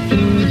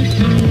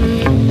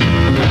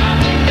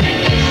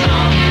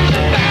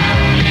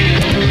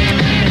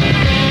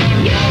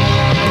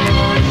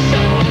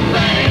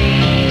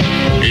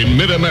 In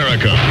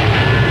Mid-America,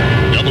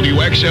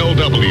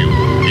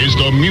 WXLW is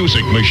the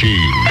Music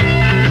Machine.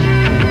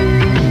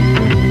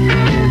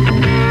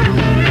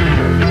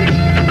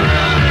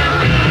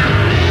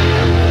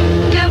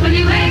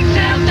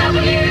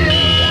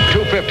 WXLW.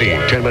 2:50,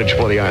 10 minutes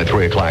before the hour,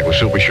 3 o'clock with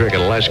Super Circuit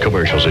and less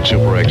commercials at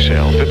Super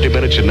XL. 50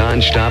 minutes of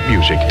non-stop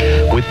music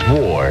with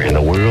war and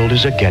the world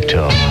is a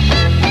ghetto.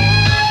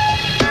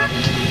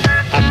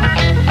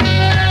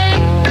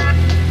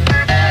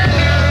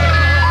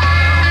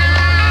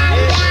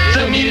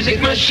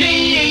 Music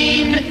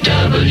Machine,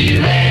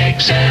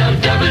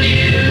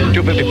 WXLW.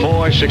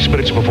 2:54, 6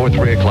 minutes before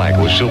 3 o'clock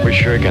with Super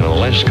Shirk and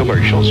less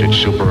commercials. It's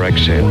Super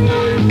XL.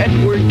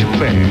 Edward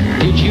Fair.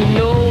 Did you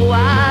know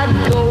I'd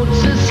go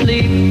to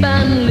sleep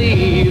and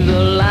leave the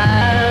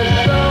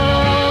lights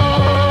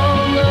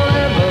on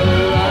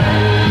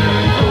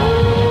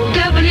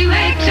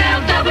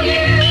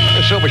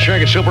WXLW. Super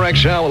Shirk and Super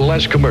XL with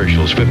less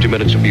commercials. 50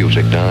 minutes of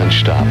music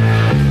non-stop.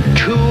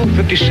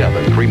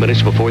 2:57, 3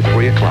 minutes before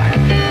 3 o'clock.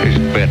 Is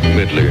Bette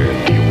Midler.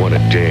 Do you want to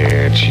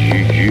dance?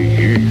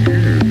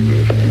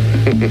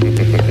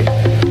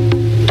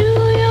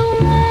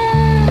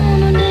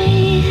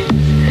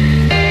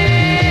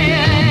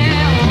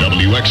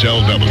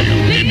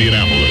 WXLW,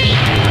 Indianapolis,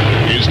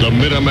 is the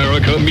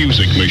Mid-America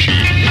Music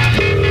Machine.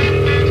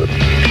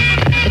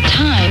 The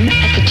time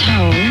at the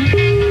tone,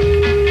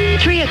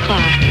 3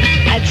 o'clock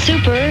at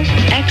Super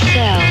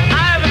XL.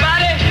 Hi,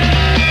 everybody.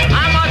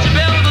 I'm Archie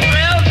Bell of the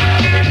Thrills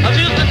of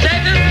Houston,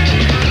 Texas.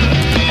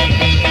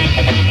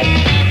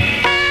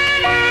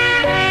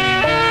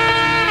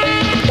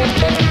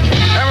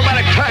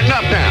 Everybody tighten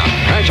up now.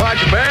 That's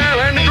Archie Bell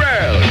and the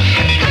Drills.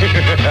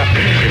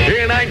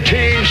 In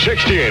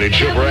 1968 at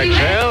Super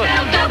XL,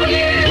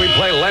 we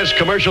play less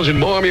commercials and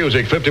more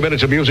music. 50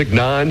 minutes of music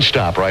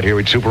non-stop right here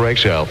at Super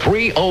XL.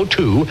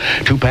 3:02,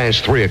 2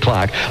 past 3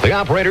 o'clock. The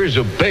operators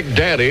of Big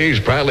Daddy's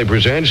proudly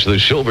presents the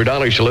Silver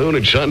Dollar Saloon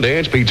at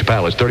Sundance Pizza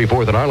Palace,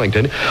 34th and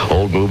Arlington.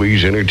 Old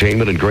movies,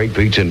 entertainment, and great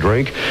pizza and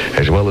drink,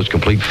 as well as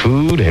complete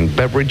food and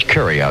beverage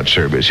carry-out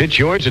service. It's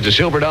yours at the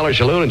Silver Dollar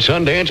Saloon and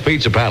Sundance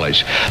Pizza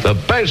Palace. The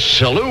best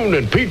saloon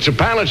and pizza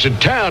palace in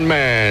town,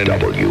 man.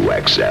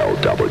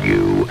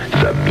 WXLW,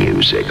 the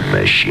Music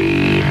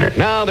Machine.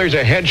 Now there's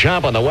a head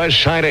shop on the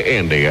west side of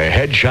Indy, a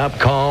head shop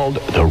called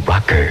The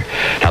Rocker.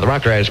 Now the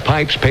Rocker has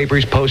pipes,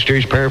 papers,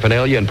 posters,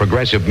 paraphernalia, and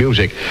progressive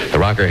music. The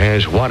Rocker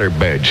has water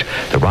beds.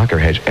 The Rocker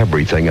has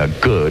everything a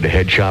good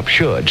head shop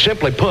should.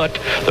 Simply put,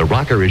 The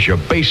Rocker is your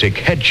basic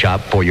head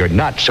shop for your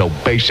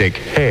not-so-basic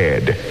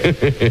head.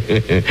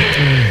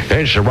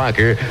 There's The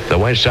Rocker, the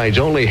west side's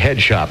only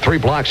head shop, 3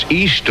 blocks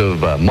east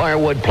of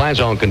Marwood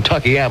Plaza on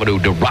Kentucky Avenue.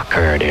 The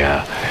Rocker,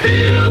 yeah.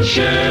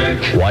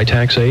 Why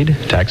TaxAid?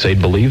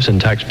 TaxAid believes in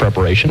tax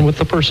preparation with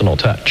the personal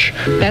touch.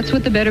 That's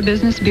what the Better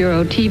Business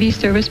Bureau TV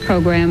service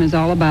program is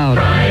all about.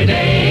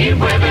 Friday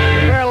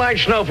weather. Well, light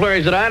snow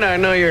flurries tonight. I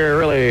know you're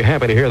really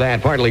happy to hear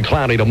that. Partly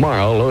cloudy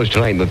tomorrow. Lows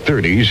tonight in the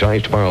 30s.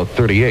 Highs tomorrow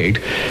 38.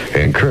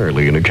 And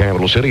currently in the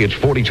capital city, it's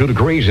 42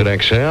 degrees at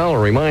XL.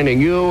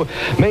 Reminding you,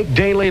 make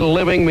daily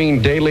living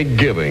mean daily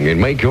giving and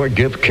make your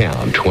gift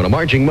count. When a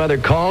marching mother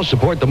calls,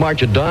 support the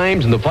March of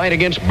Dimes and the fight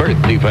against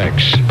birth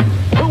defects.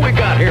 Who we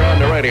got here on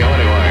the radio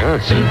anyway, huh?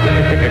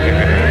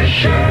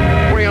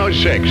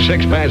 3:06,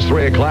 6 past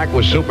 3 o'clock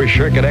with Super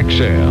Shirk at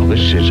XL.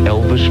 This is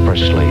Elvis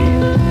Presley.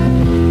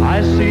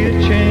 I see a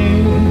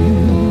change.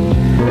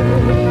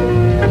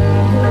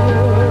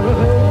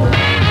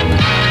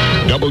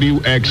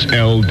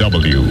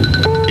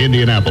 WXLW,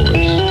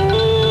 Indianapolis.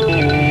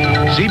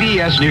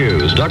 CBS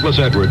News, Douglas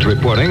Edwards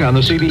reporting on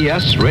the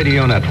CBS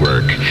Radio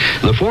Network.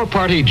 The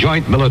 4-party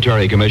Joint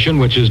Military Commission,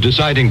 which is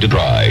deciding to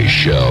try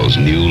Shell's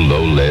new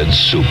low-lead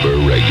super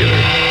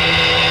regular.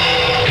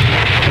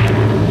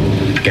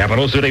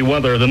 Capital City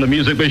weather. Then the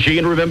Music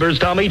Machine remembers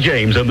Tommy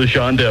James and the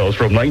Shondells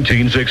from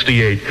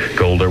 1968.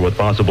 Colder with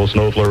possible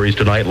snow flurries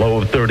tonight, low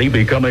of 30,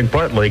 becoming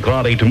partly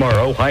cloudy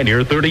tomorrow, high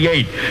near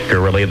 38.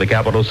 Currently in the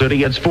capital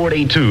city, it's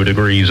 42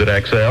 degrees at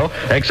XL.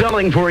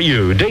 Excelling for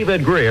you,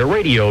 David Greer,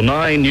 Radio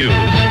 9 News.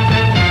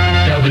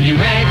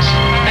 WXLW.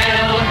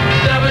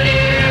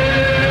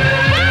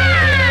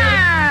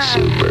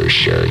 Super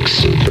Shirk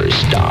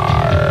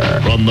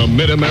Superstar. From the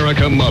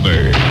Mid-America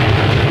Mother,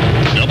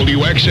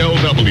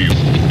 WXLW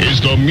is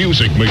the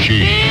music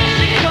machine.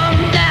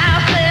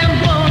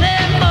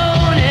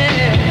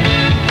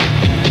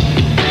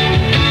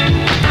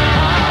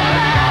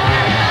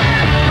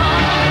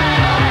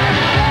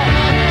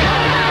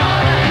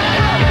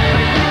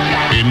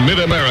 In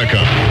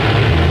Mid-America,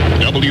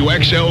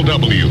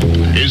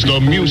 WXLW is the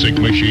music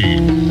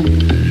machine.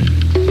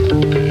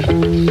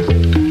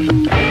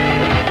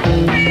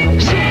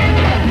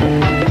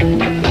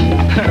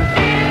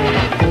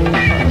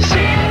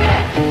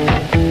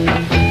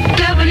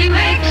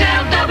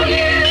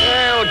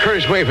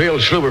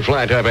 Mayfield Super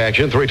Flat Type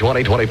action.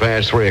 3:20, 20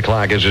 past 3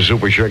 o'clock is the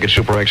Super Shirk at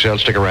Super XL.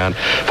 Stick around.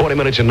 40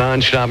 minutes of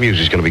non-stop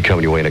music is going to be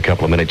coming your way in a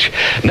couple of minutes.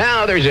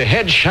 Now there's a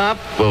head shop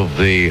of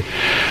the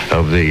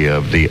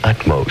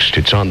utmost.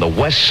 It's on the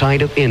west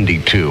side of Indy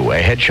too.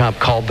 A head shop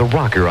called The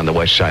Rocker on the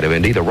west side of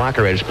Indy. The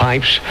Rocker has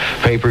pipes,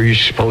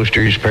 papers,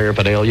 posters,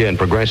 paraphernalia, and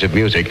progressive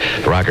music.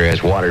 The Rocker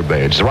has water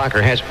beds. The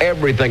Rocker has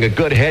everything a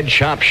good head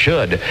shop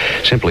should.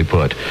 Simply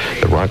put,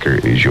 The Rocker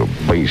is your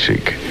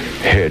basic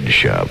head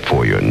shop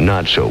for your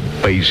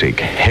not-so-basic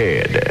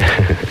head.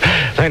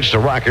 That's The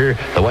Rocker,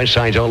 the West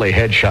Side's only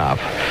head shop.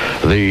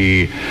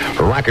 The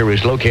Rocker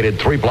is located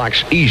 3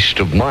 blocks east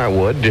of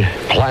Marwood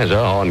Plaza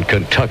on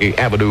Kentucky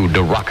Avenue,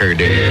 The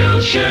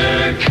Rockerdale.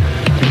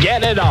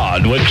 Get it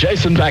on with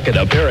Jason Beckett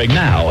appearing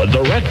now at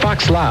the Red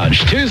Fox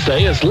Lounge.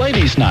 Tuesday is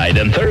Ladies' Night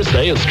and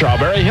Thursday is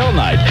Strawberry Hill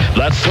Night.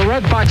 That's the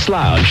Red Fox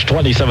Lounge,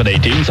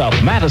 2718 South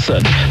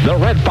Madison. The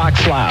Red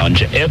Fox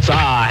Lounge. It's a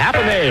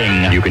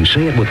happening. You can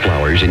say it with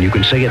flowers and you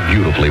can say it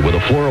beautifully with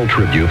a floral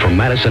tribute from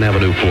Madison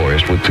Avenue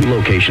Florist with 2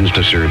 locations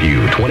to serve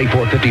you.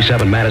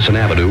 2457 Madison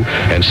Avenue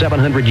and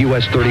 700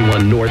 US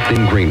 31 North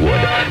in Greenwood.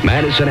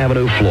 Madison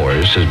Avenue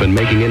Florist has been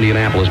making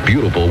Indianapolis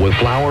beautiful with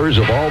flowers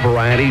of all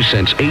varieties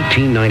since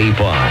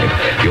 1895.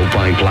 You'll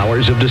find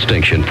flowers of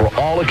distinction for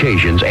all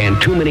occasions and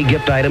too many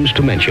gift items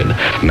to mention.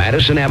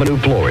 Madison Avenue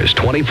Florist,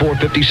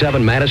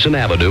 2457 Madison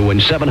Avenue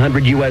and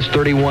 700 US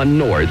 31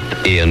 North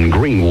in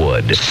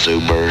Greenwood.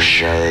 Super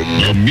Shirk.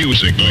 The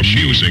music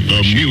machine.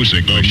 The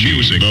music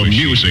machine. The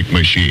music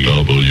machine.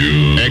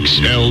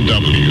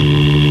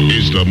 WXLW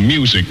is the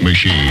music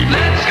machine.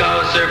 Let's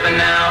go surfing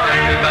now.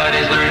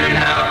 Everybody's learning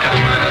how.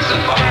 Come on a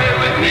safari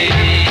with me.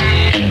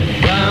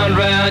 Round,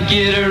 round,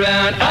 get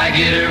around. I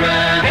get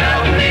around.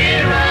 Help me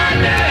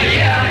around now,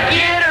 yeah.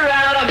 Get her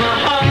out of my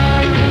heart.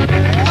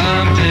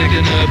 I'm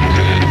picking up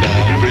good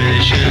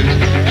vibrations.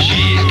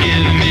 She's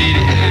giving me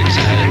the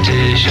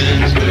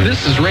excitations.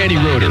 This is Randy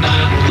Roeder.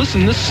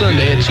 Listen this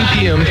Sunday at 2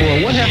 p.m. for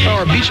a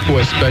 1/2-hour Beach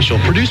Boys special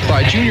produced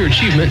by Junior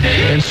Achievement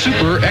and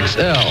Super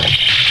XL.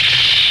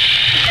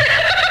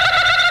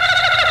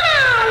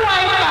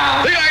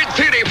 The Art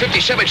Theater,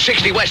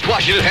 5760 West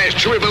Washington has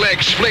Triple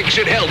X Flicks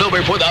and held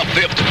over for the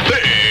 5th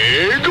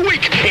big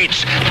week.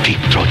 It's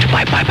Deep Throat.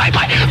 Bye.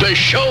 The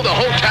show the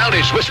whole town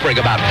is whispering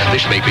about.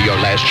 This may be your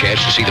last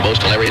chance to see the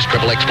most hilarious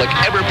Triple X flick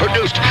ever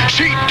produced.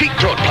 See Deep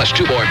Throat plus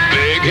 2 more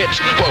big hits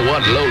for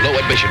one low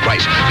admission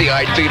price. The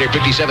Art Theater,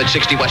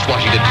 5760 West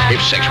Washington.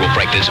 If sexual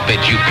frankness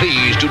offends you,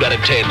 please do not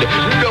attend.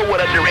 No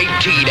one under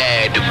 18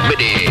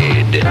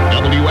 admitted.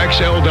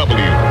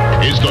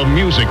 WXLW is the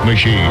music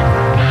machine.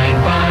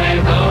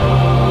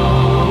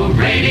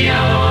 950 Radio.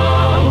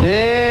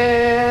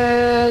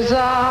 There's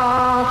a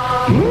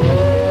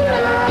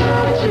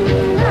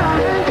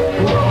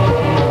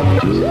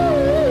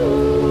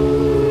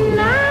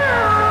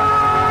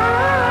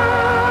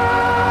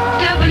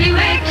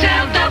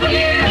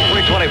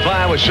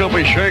with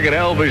Super Shirk and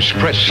Elvis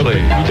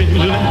Presley.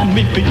 Let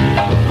me be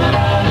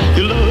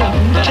your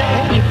love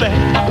teddy bear.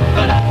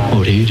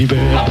 Oh, teddy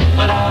bear.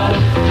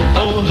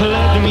 Oh,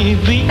 let me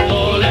be.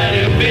 Oh, let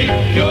it be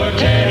your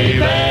teddy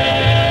bear.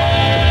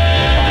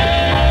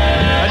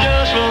 I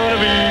just want to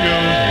be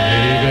your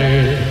teddy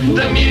bear.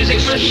 The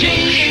music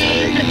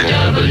machine.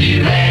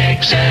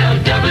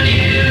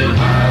 WXLW.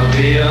 I'll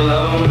be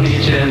alone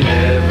each and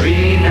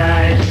every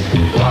night.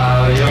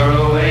 While you're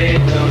away,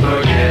 don't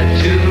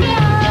forget to.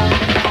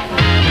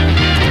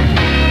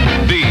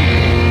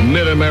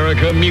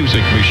 Mid-America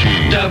Music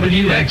Machine.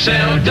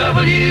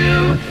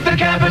 WXLW, the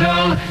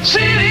capital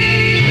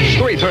city.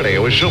 3:30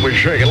 with Super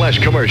Shirk and less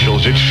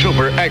commercials. It's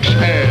Super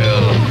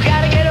XL.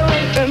 Gotta get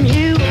away from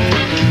you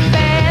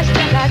fast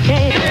as I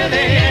can. WXLW. That's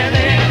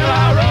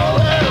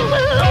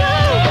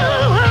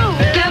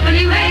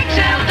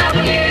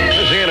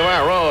the end of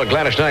our roll.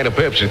 Gladys Knight of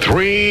Pips at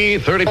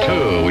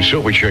 3:32 with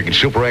Super Shirk and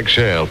Super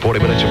XL. 40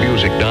 minutes of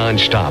music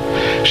non-stop.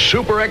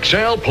 Super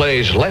XL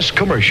plays less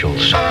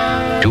commercials.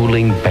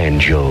 Dueling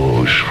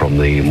banjos from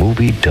the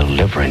movie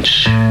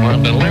Deliverance. Well,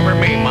 deliver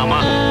me,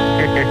 mama.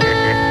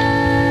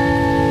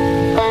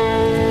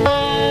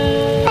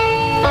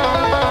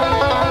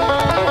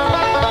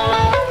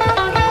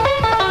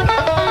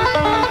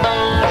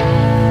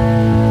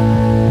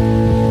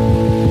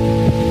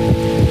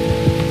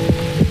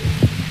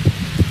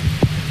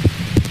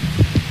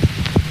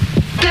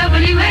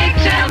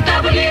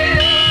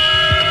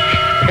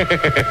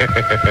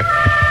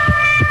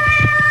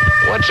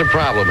 What's the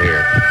problem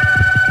here?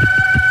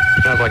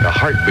 Sounds like a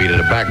heartbeat in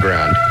the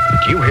background.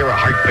 Do you hear a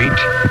heartbeat?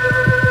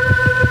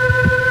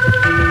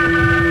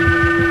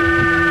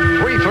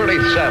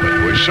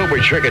 337 with Super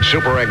Chick at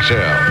Super XL.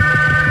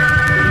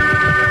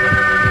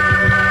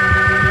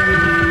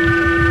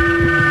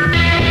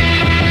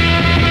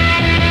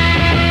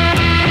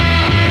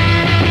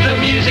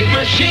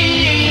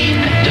 Machine,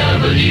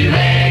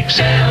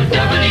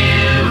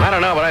 WXLW. I don't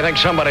know, but I think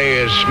somebody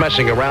is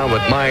messing around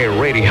with my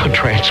radio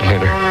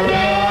transmitter.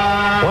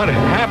 What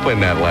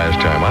happened that last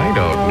time? I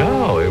don't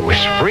know. It was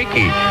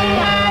freaky.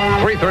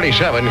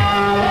 337.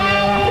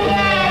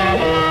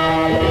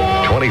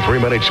 23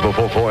 minutes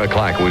before 4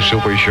 o'clock with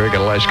Super Shirk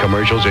and less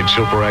commercials at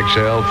Super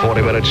XL.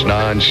 40 minutes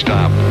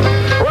non-stop.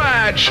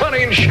 Ride,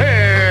 Sonny and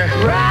Cher.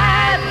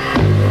 Ride.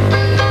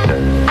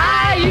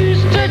 I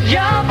used to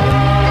jump.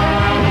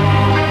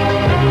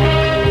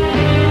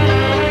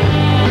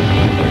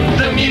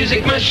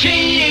 Music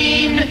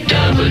Machine,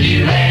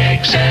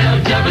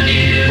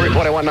 WXLW.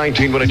 341,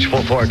 19 minutes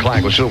before 4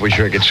 o'clock with Super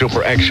Shirk at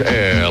Super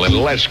XL and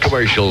less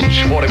commercials.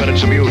 40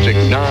 minutes of music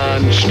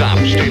non-stop.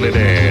 Steal it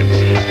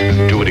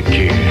in. Do it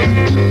again.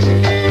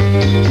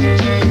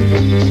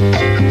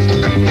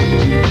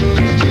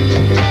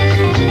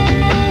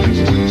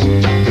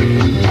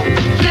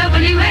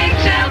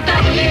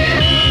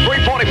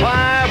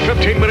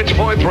 15 minutes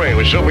before 3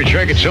 with Super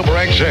Chick at Super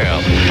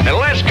XL. And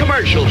less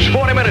commercials,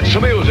 40 minutes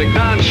of music,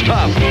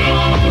 non-stop.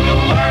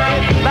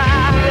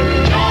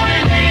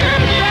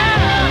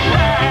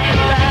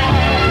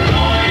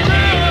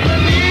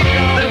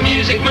 The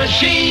Music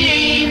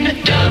Machine,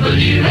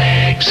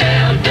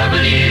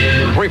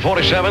 WXLW.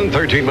 347,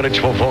 13 minutes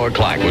before 4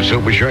 o'clock with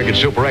Super Chick at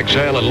Super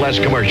XL and less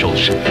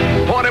commercials.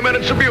 40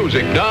 minutes of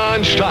music,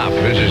 non-stop.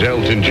 This is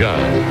Elton John.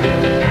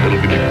 A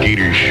little bit of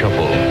Gator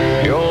Shuffle.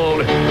 The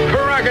old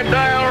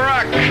Crocodile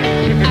Rock. I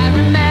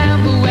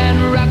remember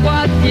when rock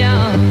was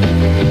young.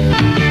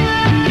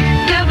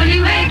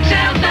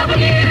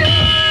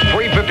 WXLW.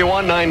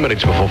 351, 9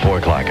 minutes before 4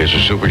 o'clock. This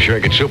is Super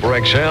Shirk at Super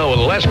XL with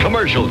less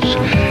commercials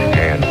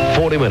and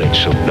 40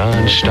 minutes of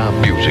non-stop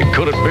music.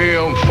 Could it be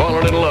I'm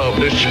falling in love?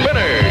 The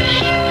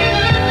Spinners.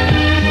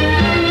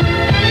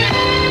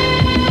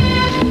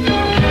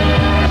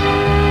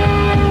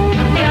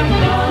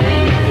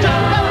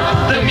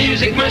 The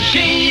Music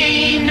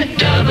Machine,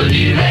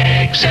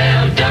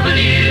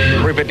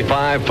 WXLW.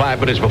 355, 5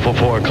 minutes before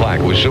 4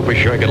 o'clock with Super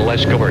Shirk and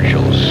less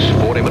commercials.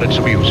 40 minutes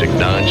of music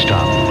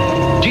non-stop.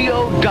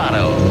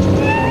 Diodato,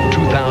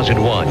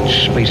 2001,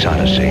 Space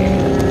Odyssey.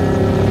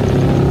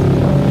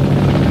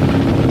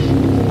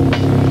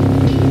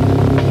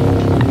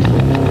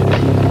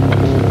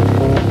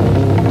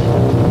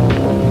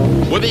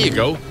 Well, there you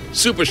go.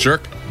 Super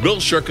Shirk. Bill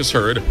Shirk is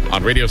heard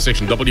on radio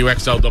station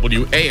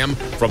WXLW AM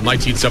from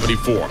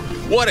 1974.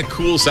 What a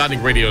cool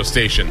sounding radio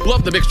station.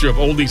 Love the mixture of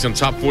oldies and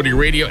top 40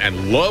 radio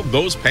and love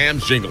those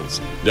Pam's jingles.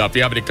 Now, if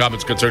you have any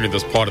comments concerning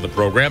this part of the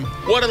program,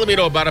 why don't let me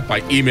know about it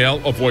by email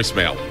or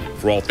voicemail.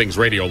 For All Things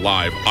Radio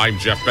Live, I'm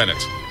Jeff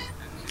Bennett.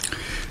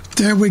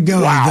 There we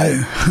go. Wow.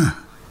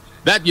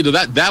 That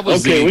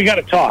was okay. We got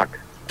to talk.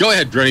 Go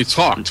ahead, Bernie.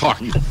 Talk.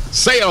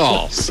 Say it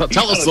all.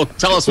 Tell us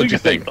what you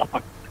think.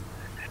 Talk.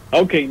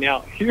 Okay,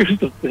 now here's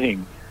the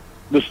thing.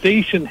 The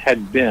station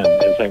had been,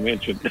 as I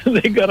mentioned,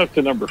 they got up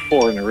to number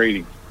 4 in the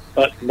ratings,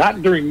 but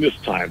not during this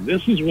time.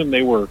 This is when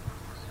they were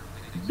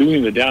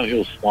doing the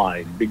downhill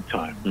slide big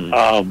time.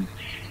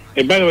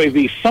 And by the way,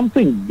 the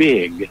Something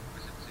Big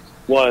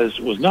was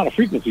not a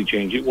frequency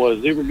change. It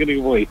was they were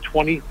giving away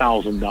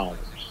 $20,000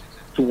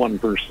 to one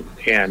person,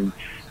 and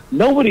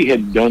nobody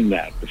had done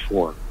that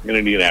before in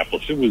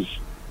Indianapolis.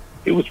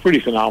 It was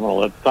pretty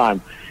phenomenal at the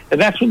time, and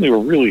that's when they were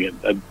really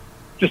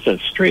just a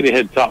straight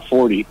ahead top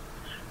 40.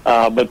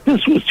 But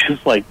this was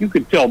just like, you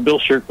could tell Bill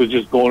Shirk was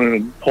just going in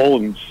and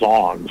pulling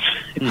songs.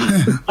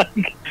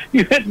 Like,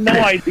 you had no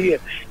idea.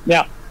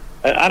 Now,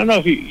 I don't know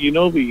if you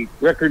know the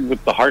record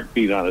with the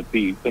heartbeat on it,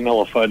 the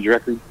Vanilla Fudge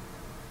record.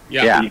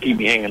 Yeah. You Keep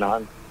Me Hanging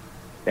On.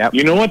 Yep.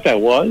 You know what that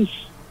was?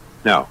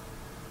 No.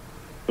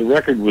 The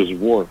record was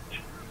warped.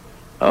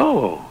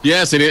 Oh.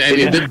 Yes, and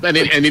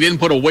he didn't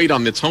put a weight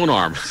on the tone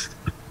arm.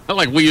 Not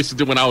like we used to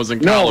do when I was in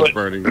college,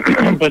 Bernie.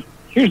 But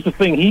here's the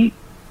thing.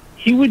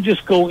 He would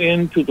just go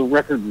into the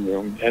record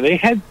room, and they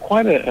had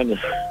quite an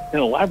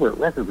elaborate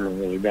record room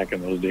really back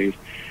in those days,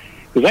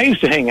 because I used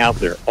to hang out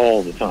there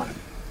all the time.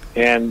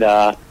 And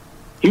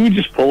he would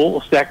just pull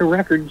a stack of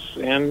records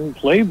and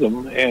play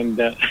them, and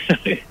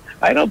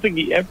I don't think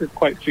he ever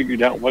quite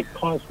figured out what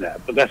caused that,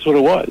 but that's what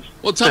it was.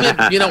 Well, tell me,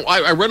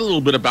 I read a little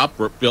bit about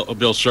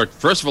Bill Shirk.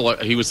 First of all,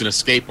 he was an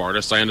escape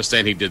artist. I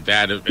understand he did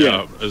that.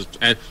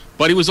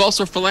 But he was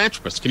also a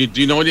philanthropist. Do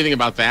you know anything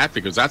about that?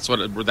 Because that's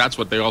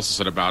what they also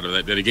said about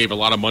it. That he gave a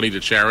lot of money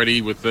to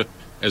charity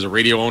as a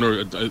radio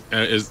owner.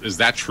 Is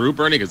that true,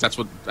 Bernie? Because that's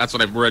what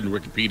I've read in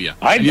Wikipedia.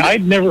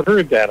 I'd never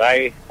heard that.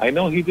 I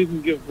know he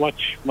didn't give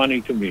much money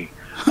to me.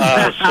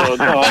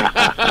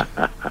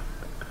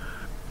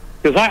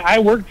 Because I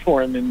worked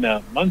for him in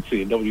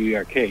Muncie at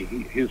WERK.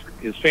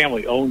 His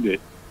family owned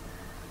it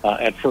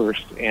at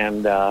first,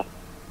 and so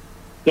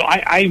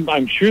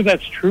I'm sure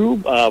that's true,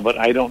 but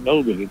I don't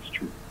know that it's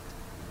true.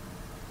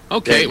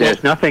 Okay.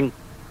 There's nothing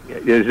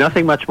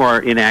much more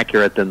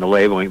inaccurate than the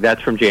labeling.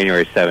 That's from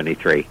January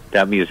 '73.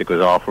 That music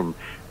was all from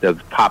the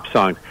pop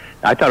songs.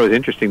 I thought it was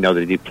interesting though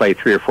that he'd play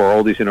 3 or 4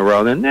 oldies in a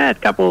row, and then a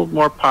couple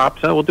more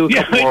pops. We'll do a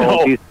couple more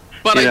oldies.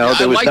 But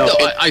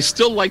I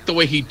still like the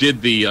way he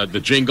did the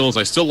jingles.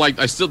 I still.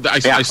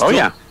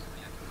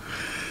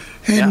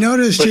 And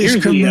noticed his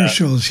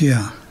commercials.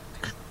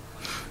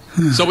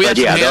 So we had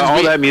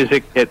all that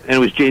music. And it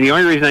was the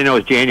only reason I know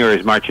is January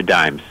is March of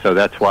Dimes, so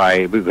that's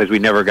why, because we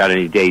never got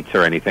any dates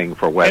or anything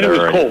for weather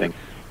or anything.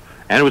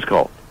 And it was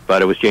cold,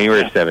 but it was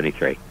January of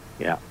 '73.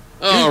 Yeah.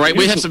 All right,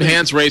 we have some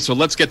hands raised, so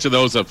let's get to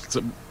those.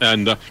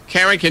 And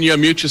Karen, can you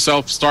unmute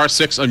yourself?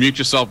 *6, unmute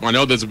yourself. I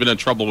know there's been a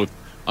trouble with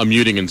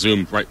unmuting in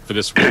Zoom right for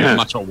this week. I'm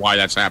not sure why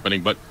that's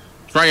happening, but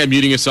try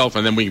unmuting yourself.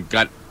 And then we've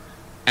got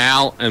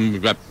Al, and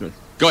we've got.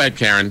 Go ahead,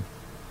 Karen.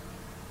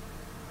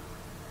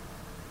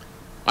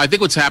 I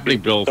think what's happening,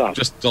 Bill,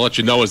 just to let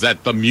you know, is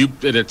that the mute,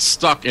 it's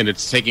stuck and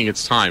it's taking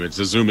its time. It's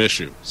a Zoom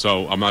issue,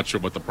 so I'm not sure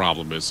what the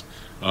problem is.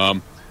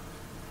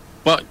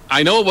 But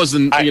I know it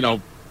wasn't.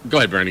 Go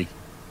ahead, Bernie.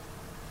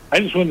 I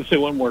just wanted to say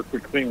one more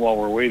quick thing while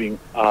we're waiting.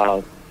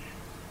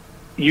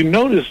 You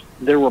noticed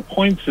there were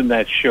points in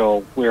that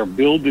show where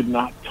Bill did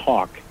not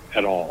talk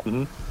at all.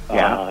 Mm-hmm.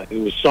 Yeah. It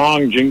was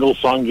song, jingle.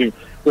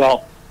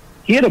 Well,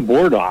 he had a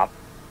board op.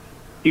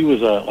 He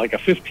was like a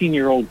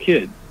 15-year-old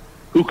kid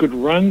who could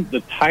run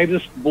the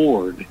tightest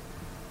board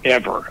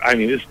ever. I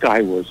mean, this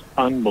guy was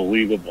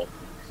unbelievable.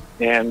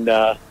 And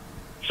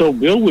so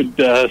Bill would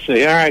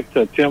say, "All right,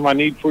 Tim, I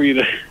need for you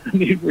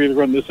to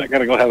run this. I got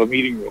to go have a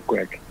meeting real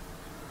quick."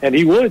 And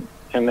he would,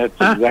 and that's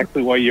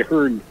exactly why you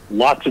heard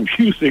lots of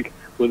music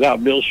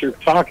without Bill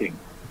Shirk talking.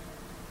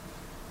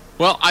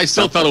 Well, I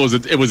still thought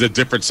it was a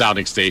different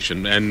sounding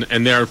station, and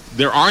there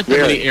aren't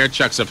that many air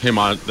checks of him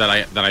on that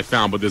I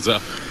found, but there's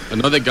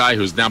another guy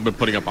who's now been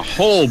putting up a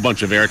whole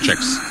bunch of air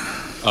checks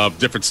of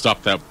different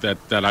stuff that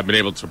I've been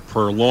able to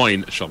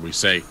purloin, shall we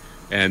say,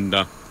 and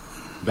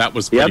that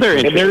was the other.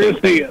 Cool. And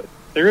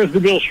there is the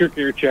Bill Shirk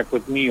air check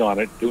with me on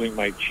it doing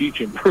my Cheech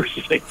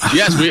impersonation.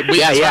 Yes, we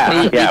played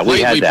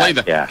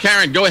that. Yeah.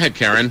 Karen, go ahead,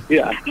 Karen.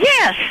 Yeah.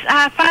 Yes,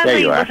 I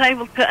finally was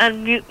able to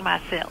unmute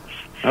myself.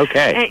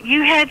 Okay.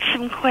 You had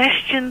some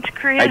questions,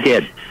 Chris? I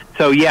did.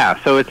 So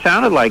it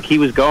sounded like he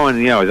was going,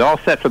 he was all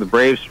set for the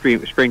Braves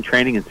spring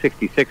training in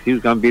 '66. He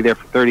was going to be there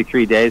for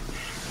 33 days,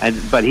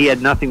 but he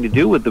had nothing to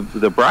do with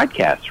the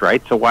broadcasts,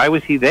 right? So why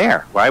was he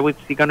there? Why was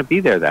he going to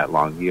be there that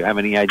long? Do you have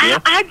any idea?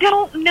 I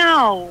don't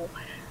know.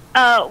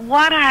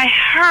 What I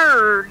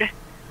heard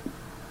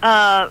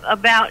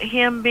about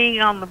him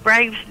being on the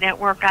Braves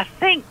network, I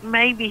think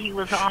maybe he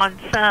was on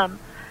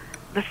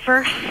the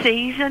first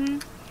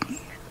season.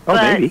 Oh,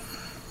 maybe.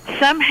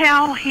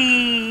 Somehow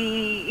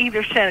he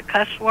either said a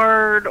cuss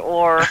word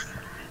or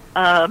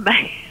no,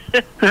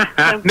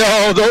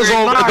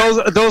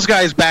 those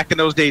guys back in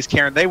those days,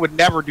 Karen, they would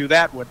never do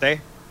that, would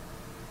they?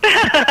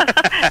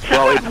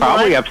 Well, it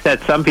probably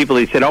upset some people.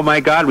 He said, "Oh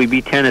my God, we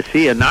beat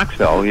Tennessee in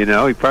Knoxville." He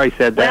probably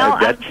said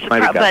that.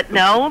 But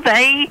no,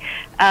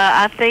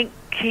 I think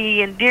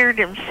he endeared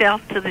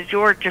himself to the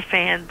Georgia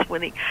fans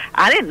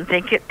I didn't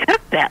think it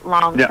took that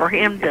long for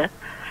him to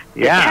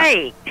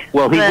take.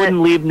 Well, he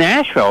wouldn't leave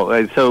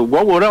Nashville. So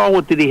what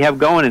all did he have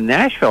going in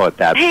Nashville at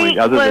that point,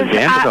 other than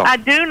Vanderbilt? I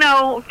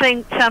do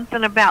think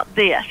something about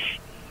this.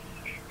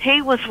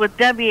 He was with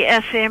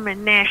WSM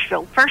in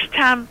Nashville. First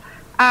time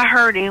I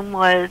heard him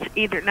was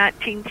either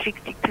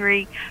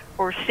 1963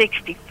 or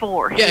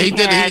 64. Yeah, he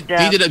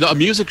did a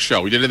music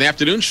show. He did an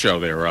afternoon show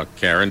there,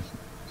 Karen.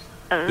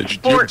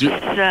 Sports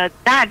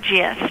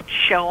Digest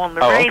show on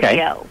the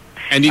radio. Okay.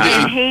 And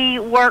he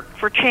worked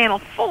for Channel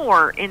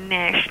 4 in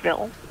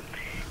Nashville.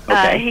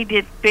 Okay. He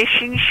did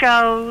fishing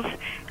shows,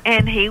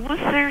 and he was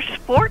their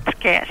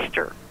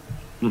sportscaster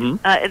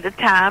at the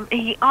time.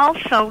 He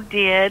also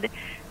did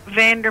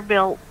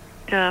Vanderbilt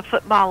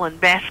football and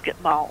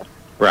basketball.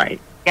 Right.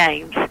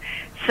 Games.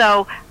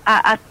 So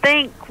I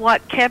think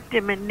what kept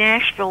him in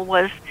Nashville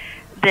was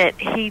that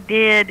he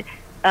did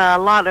a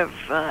lot of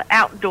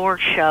outdoor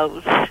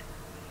shows.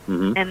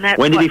 Mm-hmm. And that's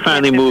when did he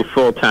finally move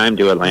full time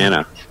to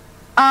Atlanta?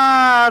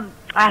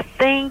 I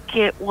think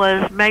it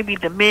was maybe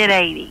the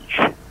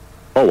mid-'80s.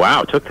 Oh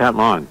wow, it took that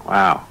long.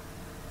 Wow.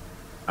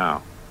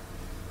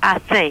 I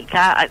think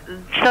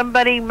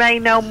somebody may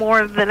know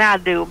more than I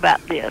do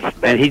about this.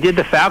 And he did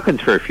the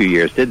Falcons for a few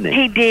years, didn't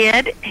he?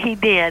 He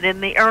did in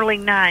the early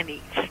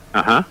 '90s.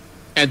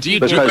 And do you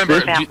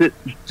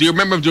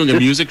remember doing a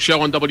music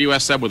show on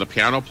WSM with a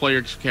piano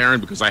player,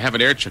 Karen? Because I have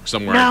an air check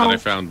somewhere that I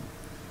found.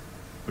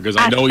 Because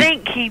I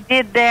think he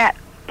did that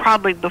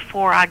probably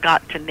before I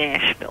got to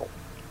Nashville.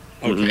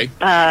 Okay.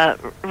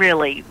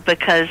 Really,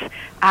 because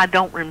I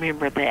don't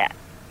remember that.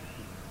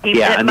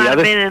 It might have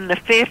been in the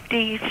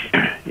 50s.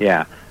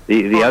 Yeah.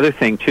 The other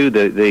thing too,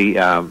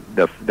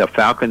 the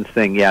Falcons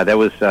thing. Yeah, that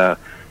was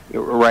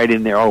right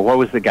in there. Oh, what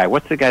was the guy?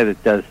 What's the guy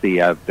that does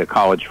the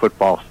college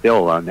football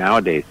still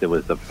nowadays? It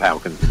was the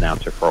Falcons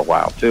announcer for a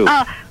while too.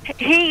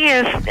 He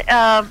is.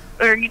 Are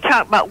you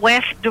talking about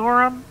Wes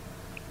Durham?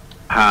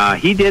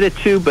 He did it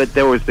too, but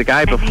there was the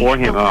guy before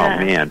him. Oh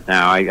man!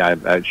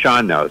 Now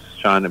Sean knows.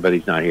 Sean, but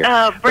he's not here.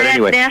 Brad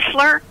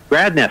Nessler.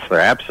 Brad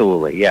Nessler,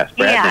 absolutely, yes.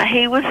 Brad Nessler.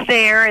 He was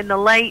there in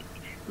the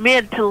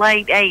mid to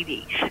late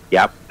 80s.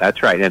 Yep,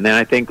 that's right. And then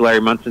I think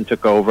Larry Munson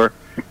took over,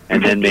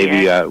 and then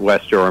maybe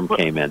Wes Durham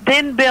came in.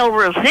 Then Bill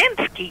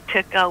Rosinski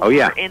took over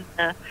in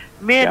the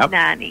mid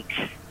 90s.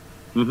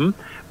 Mm-hmm.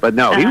 But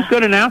no, he was a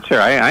good announcer.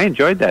 I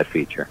enjoyed that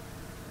feature.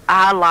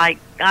 I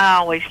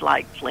always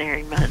liked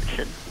Larry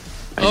Munson.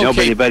 I know,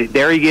 but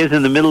there he is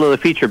in the middle of the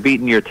feature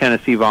beating your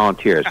Tennessee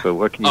Volunteers. But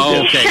what can you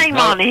do? Okay. Shame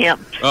on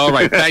him. All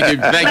right, thank you.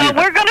 No,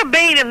 we're going to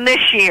beat him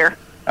this year.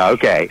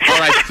 Okay. All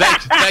right,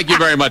 thank you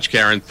very much,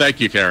 Karen. Thank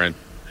you, Karen.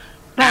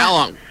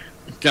 Al,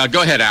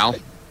 go ahead, Al.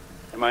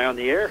 Am I on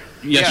the air?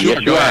 Yes,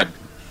 sure. Go ahead.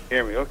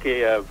 Hear me.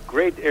 Okay,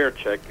 great air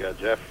check,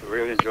 Jeff.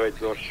 Really enjoyed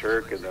Bill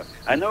Shirk. And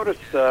I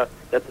noticed that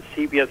the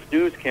CBS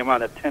News came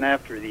on at 10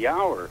 after the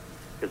hour.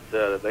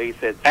 Because they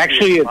said...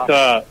 Actually,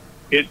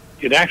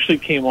 it actually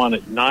came on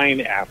at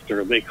 9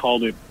 after. They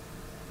called it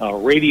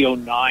Radio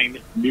 9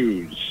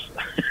 News.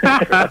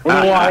 I don't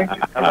know why.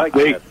 I like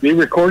that. They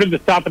recorded the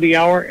top of the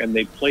hour, and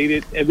they played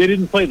it. And they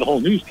didn't play the whole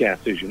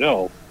newscast, as you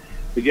know.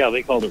 But, yeah,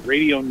 they called it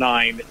Radio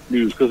 9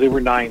 News because they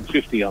were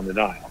 9:50 on the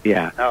dial.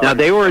 Yeah. Now,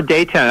 they were a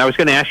daytime. I was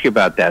going to ask you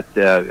about that,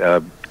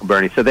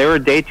 Bernie. So they were a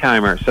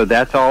daytimer. So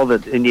that's all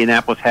that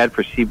Indianapolis had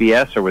for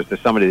CBS, or was there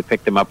somebody that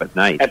picked them up at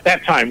night? At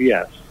that time,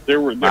 yes. There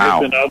have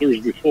been others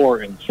before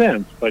and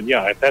since. But,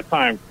 yeah, at that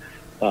time,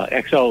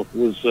 XL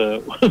was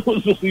a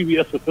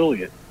CBS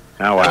affiliate.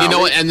 Oh, wow. And, you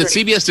know, and the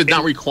CBS did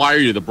not require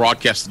you to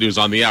broadcast the news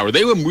on the hour.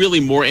 They were really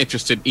more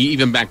interested,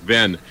 even back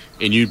then,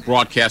 in you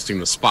broadcasting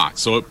the spot.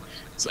 So,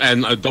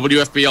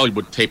 WFBL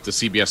would tape the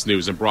CBS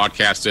News and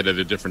broadcast it at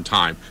a different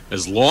time.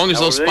 As long as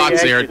those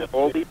spots there.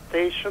 All these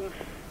stations?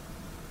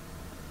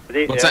 Are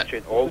they actually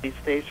in all these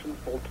stations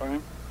full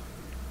time?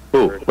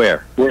 Who?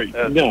 Where?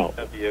 No.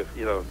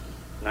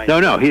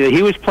 No.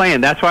 He was playing.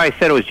 That's why I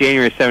said it was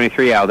January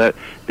 '73. Al,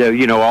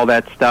 all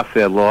that stuff,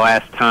 the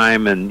last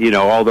time, and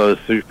all those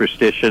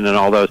Superstition and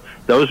all those.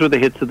 Those were the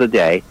hits of the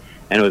day,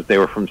 and they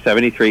were from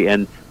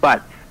 '73.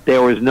 But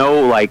there was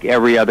no like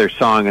every other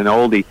song an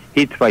oldie.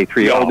 He'd play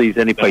three oldies,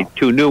 then he played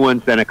two new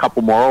ones, then a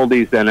couple more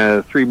oldies,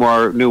 then three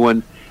more new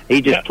ones.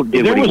 He just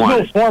did what he wanted. There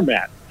was no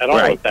format at all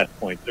at that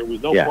point. There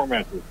was no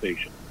format to the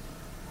station.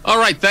 All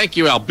right, thank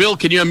you, Al. Bill,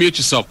 can you unmute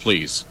yourself,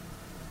 please?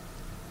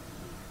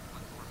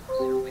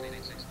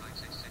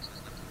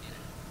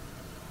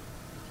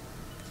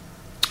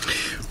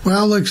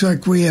 Well, looks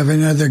like we have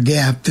another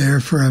gap there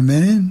for a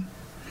minute.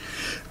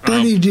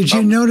 Bernie, did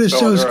you notice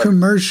those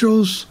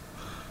commercials?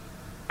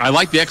 I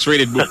like the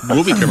X-rated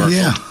movie commercial.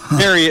 Yeah.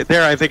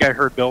 There, I think I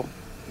heard Bill.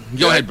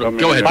 Go ahead, Bill.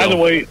 By the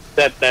way,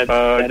 that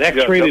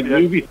X-rated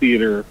movie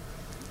theater,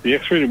 the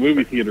X-rated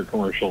movie theater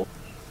commercial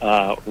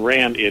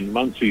ran in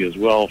Muncie as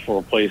well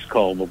for a place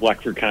called the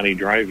Blackford County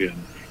Drive-In.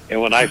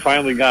 And when I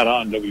finally got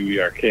on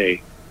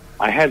WERK,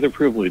 I had the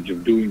privilege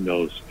of doing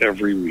those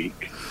every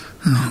week.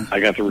 I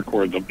got to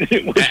record them.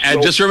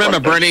 And just remember,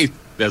 Bernie,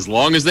 as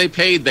long as they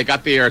paid, they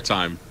got the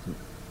airtime.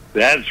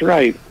 That's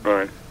right.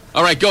 Right.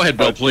 All right, go ahead,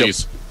 Bill,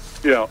 please.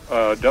 Yeah,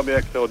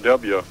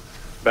 WXLW,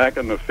 back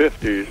in the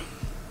 50s,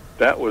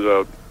 that was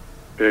a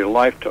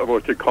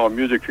what they call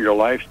music for your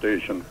life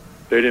station.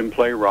 They didn't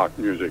play rock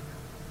music.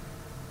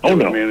 Oh,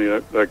 no. Mainly all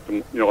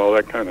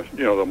that kind of,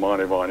 the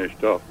Monty Vonnie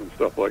stuff and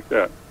stuff like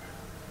that.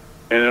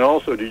 And then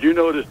also, did you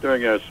notice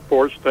during a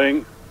sports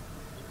thing,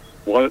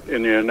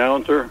 in the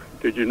announcer,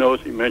 did you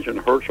notice he mentioned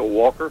Herschel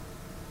Walker?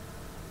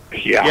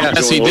 Yeah.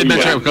 Yes, he did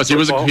mention him because he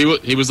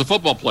was a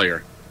football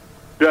player.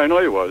 Yeah, I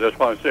know he was. That's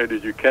why I say,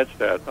 did you catch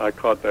that? I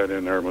caught that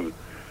in there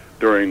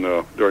during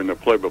the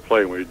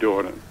play-by-play when we were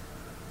doing it,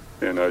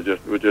 and I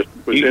just was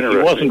interesting. He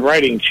wasn't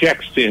writing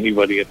checks to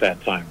anybody at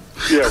that time.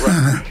 Yeah,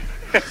 right.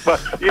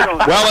 But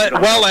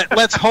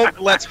let's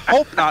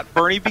hope not,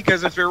 Bernie,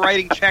 because if you're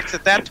writing checks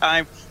at that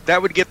time, that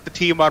would get the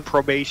team on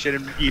probation,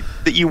 and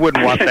you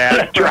wouldn't want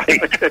that. Right.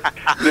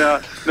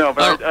 No,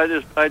 but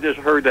I just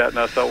heard that, and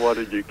I thought, well,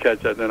 did you catch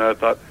that? And then I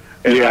thought,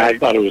 I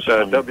thought it was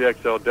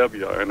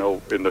WXLW. I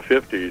know in the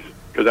 50s,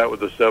 because that was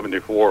the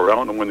 74. I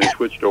don't know when they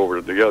switched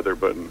over together,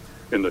 but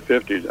in the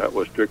 50s, that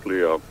was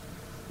strictly a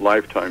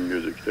Lifetime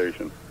music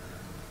station.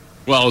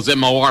 Well, it was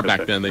MOR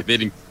back then. They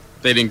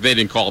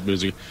didn't call it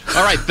music.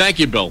 All right, thank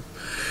you, Bill.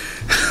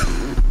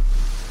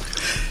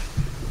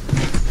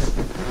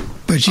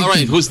 All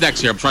right, who's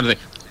next here? I'm trying to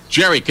think.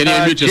 Jerry, can you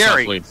unmute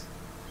yourself, please?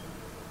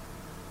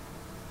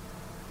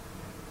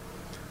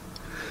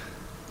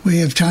 We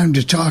have time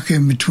to talk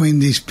in between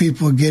these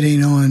people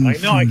getting on. I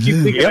know. I keep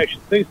thinking I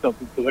should say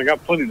something because I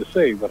got plenty to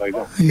say, but I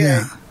don't.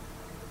 Yeah.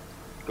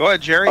 Go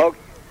ahead, Jerry.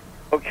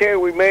 Okay,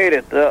 we made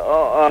it.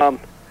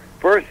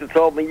 First, it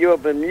told me you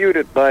have been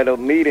muted by the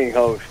meeting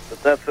host,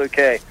 but that's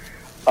okay.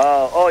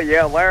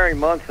 Larry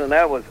Munson,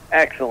 that was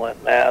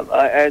excellent, man.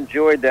 I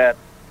enjoyed that.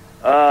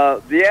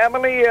 Do you have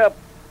any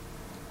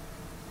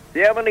Do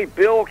you have any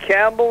Bill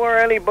Campbell or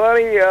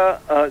anybody,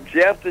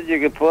 Jeff, that you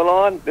could put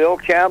on? Bill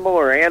Campbell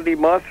or Andy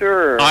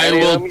Musser? Or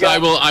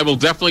I will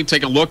definitely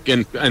take a look,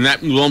 and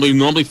that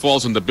normally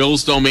falls in the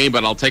Bill's domain.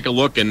 But I'll take a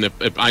look, and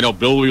if I know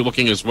Bill will be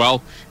looking as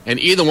well. And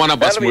either one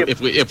of us,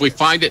 if we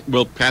find it,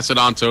 we'll pass it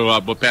on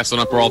to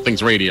for All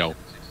Things Radio.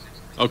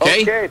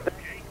 Okay. Okay. Thank you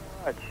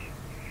so much.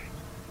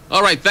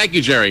 All right. Thank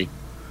you, Jerry.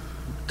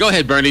 Go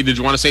ahead, Bernie. Did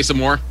you want to say some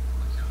more?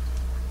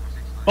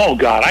 Oh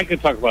God, I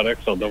could talk about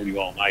XLW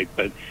all night,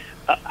 but.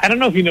 I don't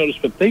know if you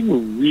noticed, but they were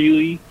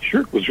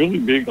Shirk was really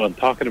big on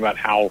talking about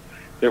how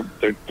they're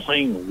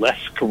playing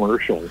less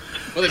commercials.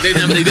 Well, they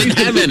didn't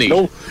have any.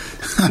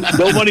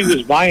 Nobody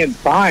was buying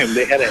Prime.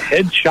 They had a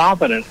head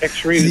shop and an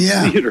X-rated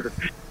theater,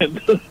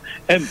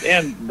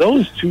 and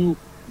those two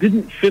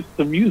didn't fit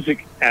the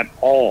music at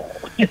all.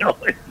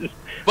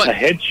 But a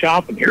head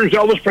shop, and here's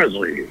Elvis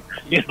Presley.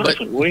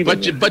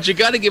 But you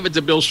got to give it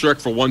to Bill Shirk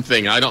for one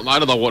thing. I don't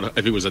know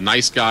if he was a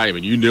nice guy. I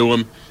mean, you knew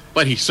him,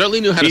 but he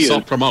certainly knew how to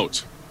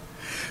self-promote.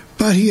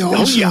 But he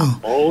also...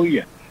 Oh,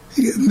 yeah.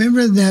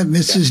 Remember that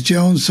Mrs.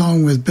 Jones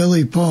song with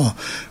Billy Paul?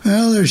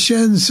 Well, they're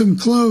shedding some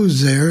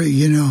clothes there, He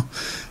did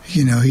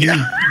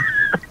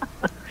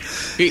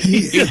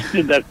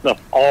that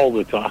stuff all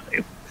the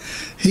time.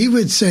 He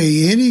would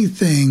say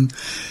anything,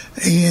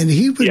 and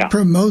he would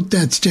promote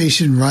that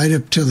station right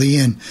up to the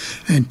end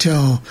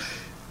until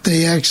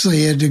they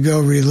actually had to go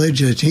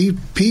religious. He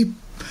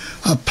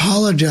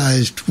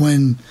apologized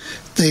when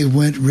they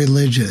went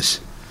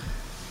religious.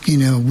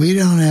 We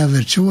don't have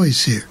a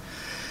choice here.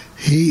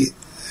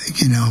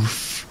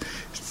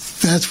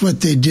 That's what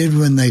they did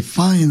when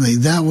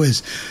that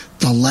was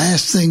the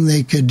last thing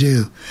they could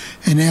do.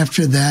 And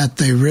after that,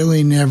 they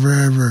really never,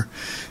 ever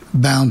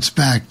bounced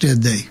back,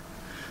 did they?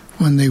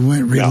 When they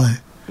went religious.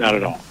 No, not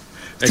at all.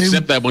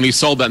 Except that when he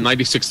sold that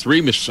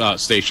 96.3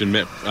 station,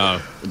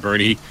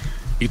 Bernie,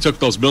 he took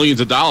those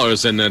millions of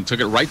dollars and then took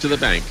it right to the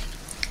bank.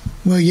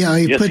 Well, yeah,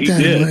 he put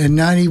that in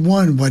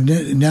 91, wasn't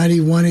it?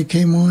 91 it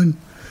came on?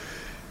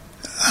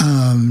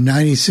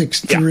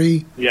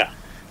 96.3. Yeah.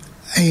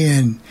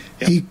 And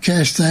he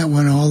cashed that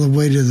one all the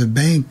way to the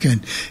bank,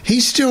 and he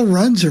still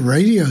runs a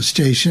radio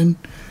station.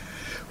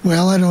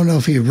 Well, I don't know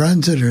if he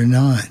runs it or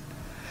not.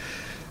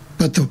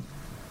 But the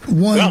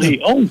one... Well,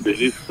 he owns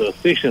it. It's a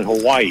station in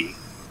Hawaii.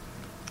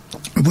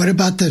 What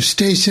about the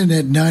station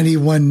at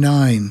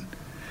 91.9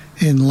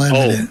 in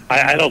Lebanon? Oh,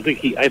 I don't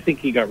think I think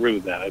he got rid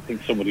of that. I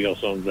think somebody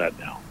else owns that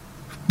now.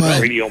 But,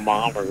 Radio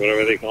Mom or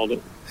whatever they called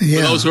it.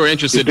 Yeah. For those who are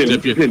interested...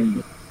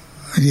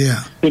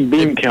 in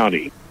Boone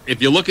County.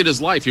 If you look at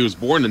his life, he was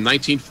born in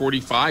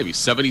 1945. He's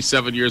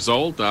 77 years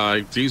old.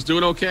 He's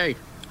doing okay.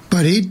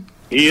 But he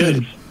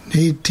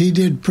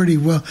did pretty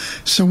well.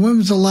 So when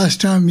was the last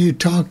time you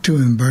talked to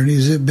him, Bernie?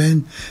 Has it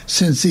been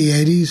since the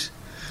 80s?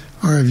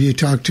 Or have you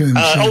talked to him?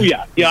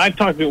 Yeah, I've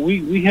talked to him.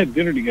 We had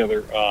dinner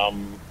together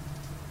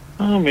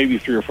maybe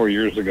 3 or 4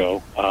 years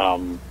ago.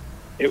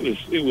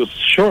 It was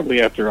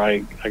shortly after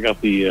I got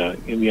the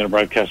Indiana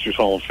Broadcasters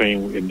Hall of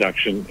Fame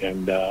induction,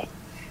 and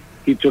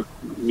he took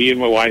me and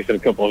my wife and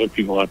a couple other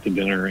people out to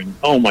dinner, and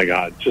oh my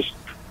God, just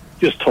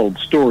told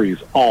stories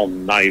all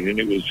night, and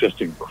it was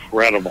just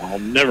incredible. I'll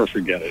never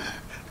forget it.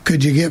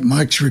 Could you get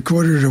Mike's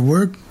recorder to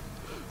work?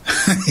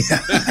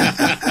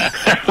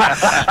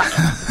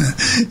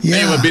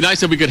 It would be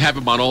nice if we could have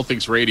him on All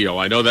Things Radio.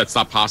 I know that's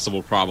not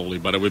possible probably,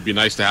 but it would be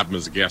nice to have him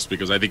as a guest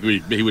because I think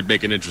he would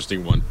make an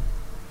interesting one.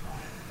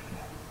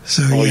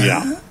 So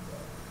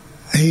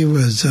he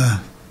was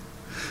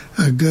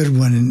a good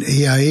one, and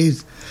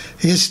his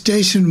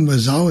station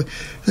was always,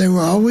 they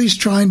were always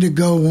trying to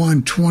go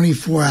on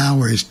 24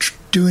 hours,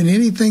 doing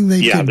anything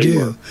they could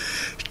do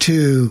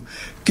to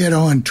get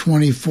on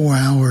 24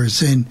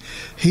 hours, and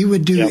he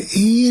would do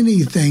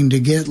anything to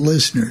get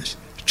listeners.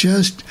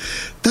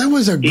 That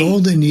was a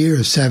golden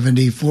year,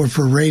 74,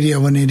 for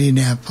radio in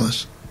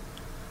Indianapolis.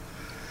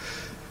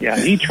 Yeah,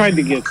 he tried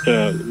to get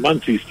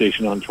Muncie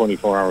Station on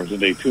 24 hours a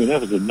day, too, and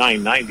that was at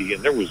 990,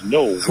 and there was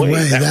no way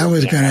that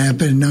was going to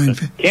happen at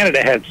 950.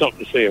 Canada had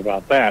something to say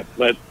about that,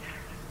 but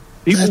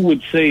people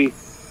would say,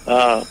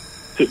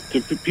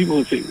 people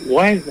would say,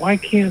 why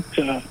can't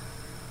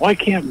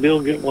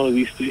Bill get one of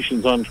these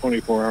stations on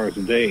 24 hours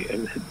a day?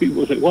 And people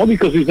would say, well,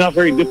 because he's not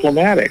very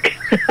diplomatic.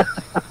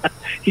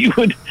 He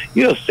would,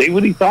 say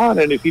what he thought,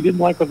 and if he didn't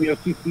like what the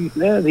FCC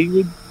said, he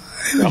would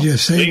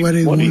just say what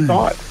he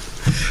thought.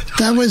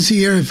 That was the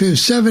year, if it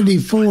was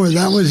 74,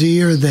 that was the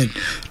year that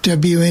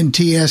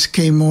WNTS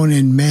came on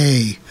in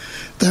May.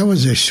 That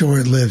was a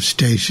short-lived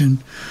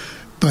station.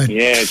 But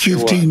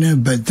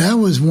but that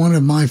was one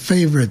of my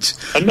favorites.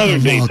 Another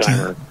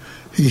daytimer.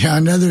 Yeah,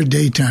 another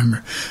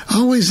daytimer. I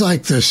always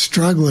liked the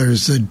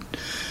strugglers, the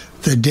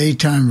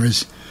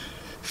daytimers,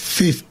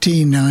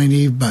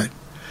 1590, but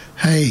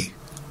hey,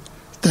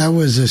 that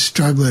was a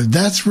struggler.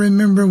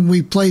 Remember when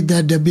we played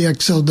that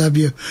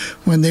WXLW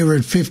when they were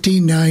at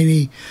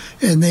 1590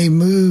 and they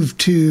moved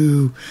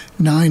to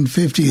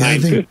 950. I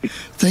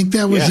think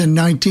that was in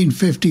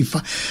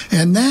 1955.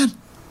 And that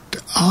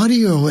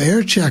audio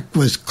air check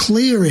was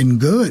clear and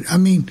good. I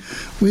mean,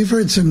 we've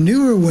heard some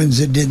newer ones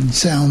that didn't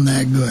sound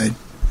that good.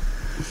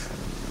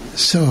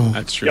 So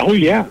that's true. Oh,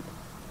 yeah.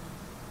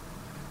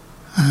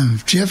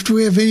 Jeff, do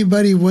we have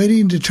anybody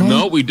waiting to talk?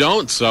 No, we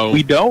don't. So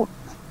we don't.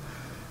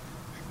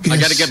 I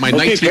got to get my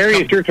 19th. Perry,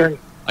 it's your turn.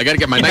 I got to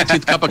get my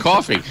 19th cup of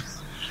coffee.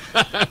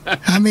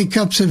 How many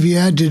cups have you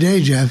had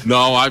today, Jeff?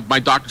 No, my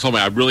doctor told me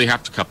I really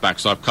have to cut back,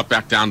 so I've cut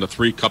back down to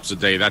 3 cups a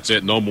day. That's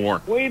it, no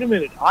more. Wait a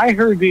minute. I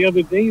heard the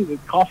other day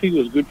that coffee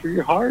was good for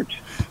your heart.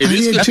 It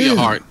is good for your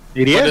heart.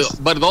 It is.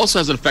 But it also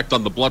has an effect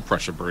on the blood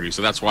pressure, Bernie,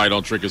 so that's why I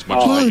don't drink as much.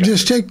 Well,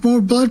 just take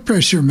more blood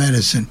pressure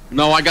medicine.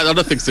 No, I got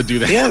other things to do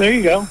that. Yeah, there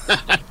you go.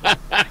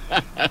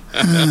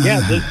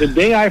 The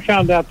day I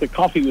found out that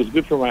coffee was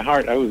good for my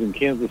heart, I was in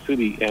Kansas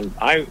City, and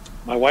my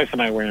wife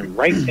and I ran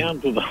right down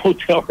to the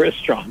hotel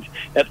restaurant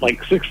at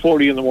like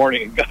 6:40 in the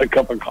morning and got a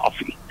cup of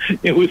coffee.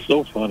 It was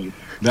so funny.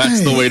 That's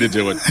the way to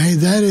do it. Hey,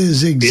 that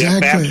is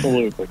exactly. Yeah,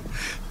 absolutely.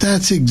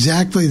 That's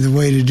exactly the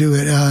way to do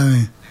it.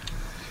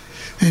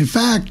 In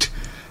fact,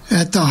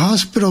 at the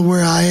hospital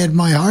where I had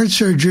my heart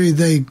surgery,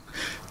 they've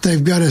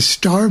got a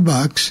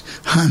Starbucks.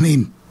 I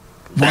mean,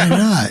 why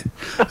not?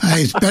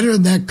 It's better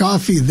than that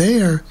coffee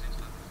there.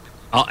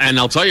 And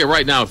I'll tell you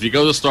right now, if you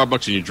go to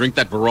Starbucks and you drink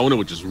that Verona,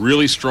 which is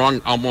really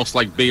strong, almost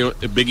like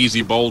Big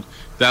Easy Bold,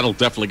 that'll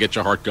definitely get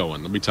your heart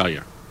going. Let me tell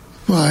you.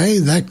 Well, hey,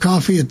 that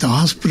coffee at the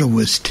hospital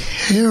was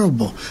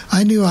terrible.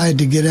 I knew I had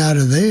to get out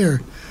of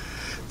there.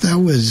 That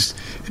was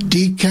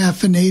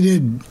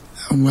decaffeinated.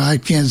 Well, I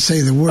can't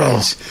say the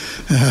words.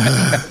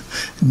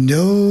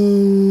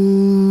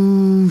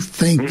 No,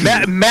 thank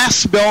you.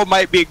 Mess, Bill,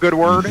 might be a good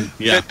word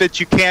that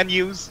you can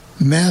use.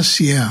 Mess,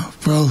 yeah.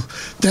 Well,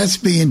 that's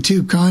being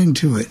too kind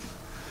to it.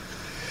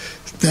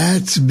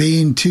 That's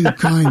being too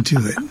kind to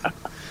it.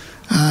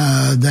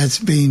 That's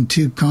being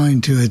too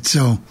kind to it.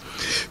 So,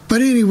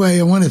 but anyway,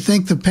 I want to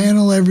thank the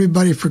panel,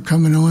 everybody, for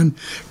coming on.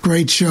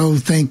 Great show.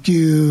 Thank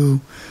you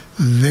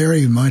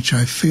very much.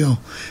 I feel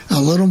a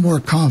little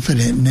more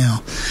confident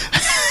now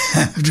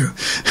after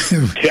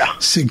a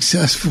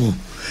successful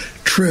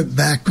trip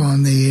back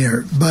on the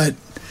air. But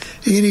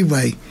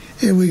anyway,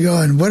 here we go.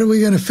 And what are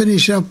we going to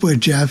finish up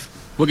with, Jeff?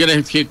 We're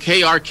going to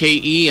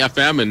KRKE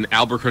FM in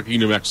Albuquerque,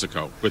 New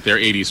Mexico with their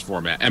 80s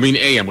format. I mean,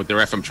 AM with their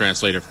FM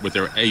translator with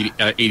their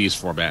 80s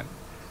format.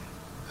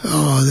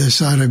 Oh,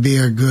 this ought to be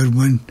a good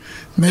one.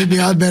 Maybe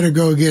I better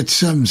go get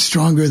something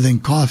stronger than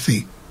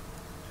coffee.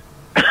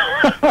 You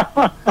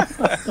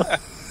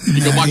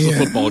can watch the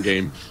football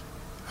game.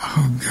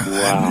 Oh, God.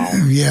 Wow.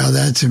 Yeah,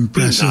 that's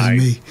impresses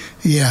me.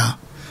 Yeah.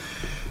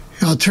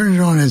 I'll turn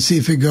it on and see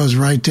if it goes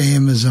right to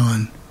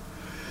Amazon.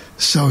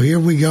 So here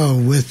we go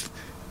with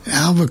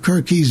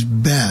Albuquerque's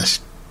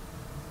best.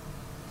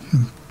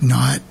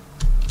 Not.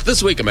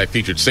 This week in my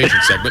featured station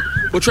segment,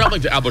 we're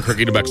traveling to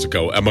Albuquerque, New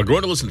Mexico, and we're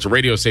going to listen to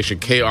radio station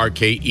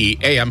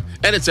KRKE AM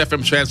and its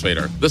FM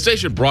translator. The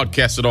station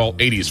broadcasts in all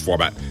 80s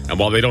format, and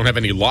while they don't have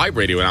any live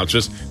radio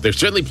announcers, they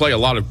certainly play a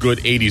lot of good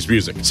 80s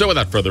music. So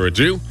without further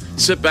ado,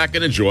 sit back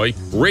and enjoy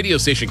radio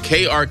station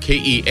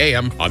KRKE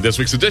AM on this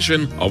week's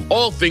edition of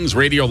All Things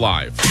Radio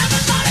Live.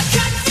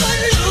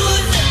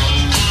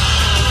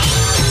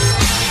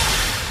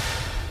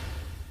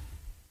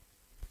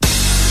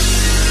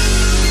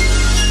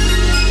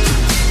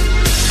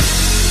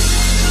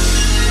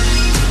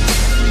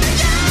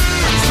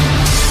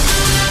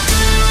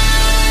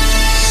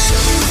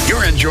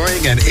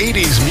 Enjoying an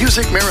 80s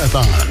music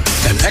marathon,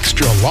 an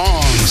extra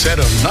long set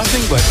of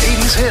nothing but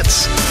 80s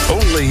hits,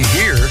 only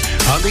here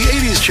on the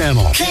 80s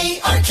channel.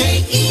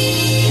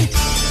 KRKE.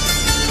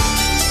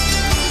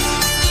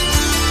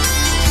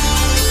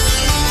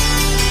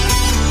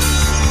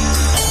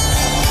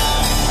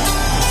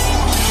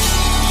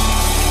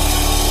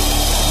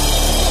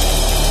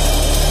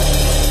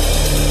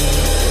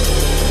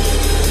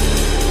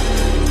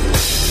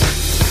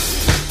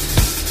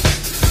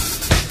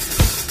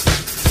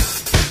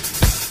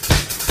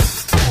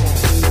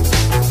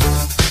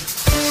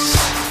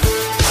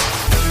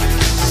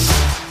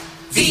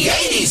 The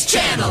 80s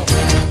channel.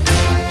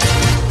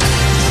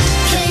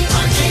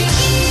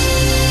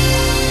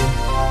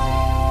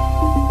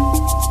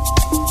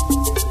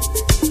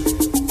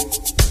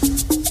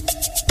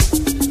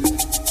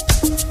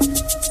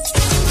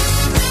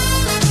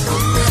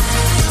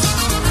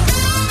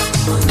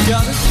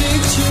 Got a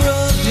picture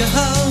of your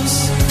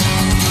house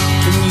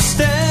and you're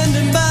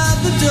standing by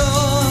the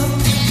door.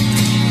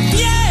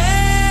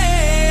 Yeah.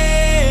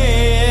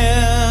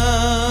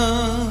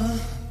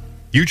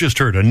 You just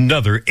heard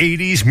another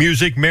 80s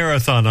music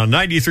marathon on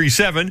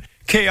 93.7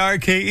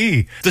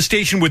 KRKE, the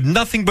station with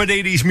nothing but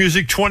 80s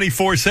music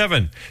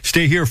 24/7.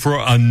 Stay here for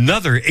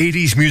another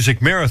 80s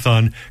music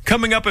marathon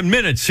coming up in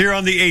minutes here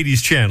on the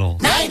 80s channel.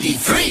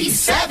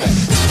 93.7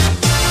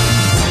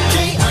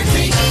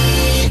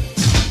 KRKE.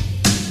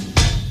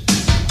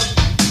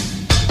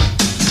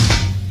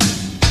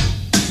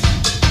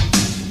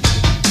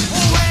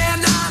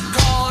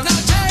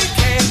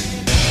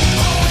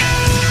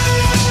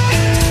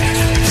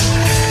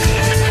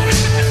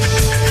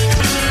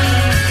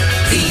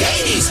 The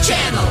 80s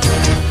channel.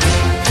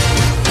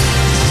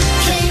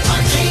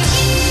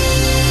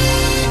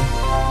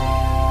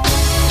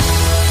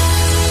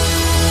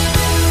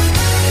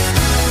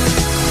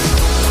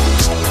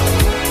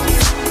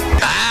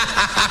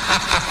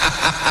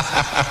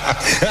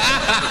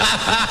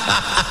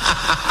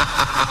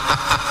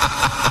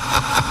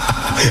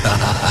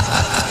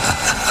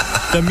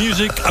 The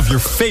music of your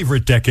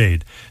favorite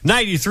decade.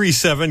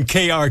 93.7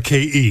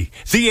 KRKE,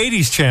 the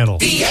 80s channel.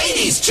 The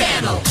 80s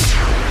channel.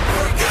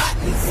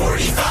 Forgotten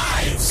 45.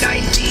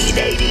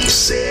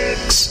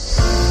 1986.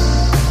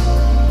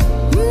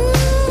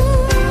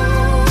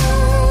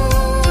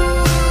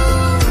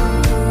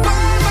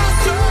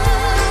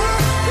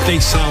 They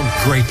sound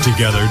great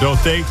together,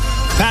 don't they?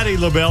 Patti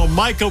LaBelle,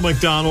 Michael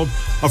McDonald,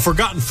 a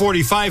Forgotten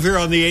 45 here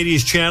on the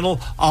 80s channel,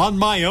 On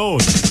My Own.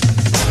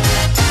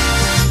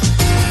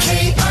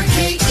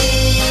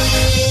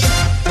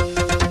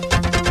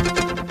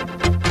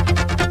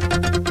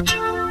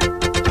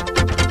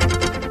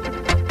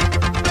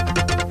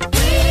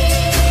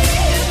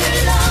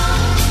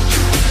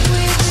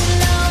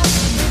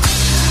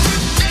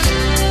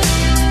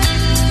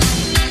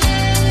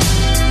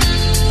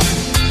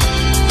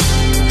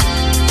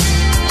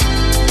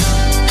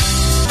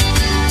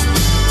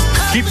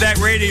 Keep that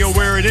radio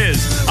where it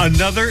is.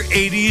 Another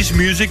 80s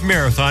music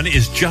marathon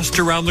is just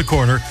around the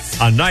corner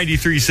on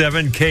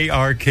 93.7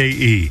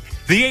 KRKE,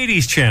 the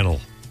 80s channel.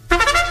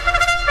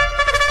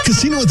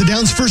 Casino at the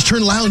Downs First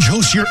Turn Lounge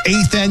hosts your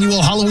 8th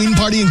annual Halloween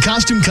party and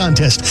costume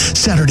contest.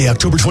 Saturday,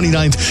 October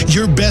 29th,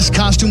 your best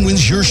costume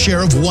wins your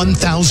share of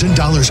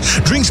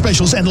 $1,000. Drink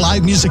specials and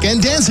live music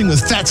and dancing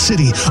with Fat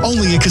City,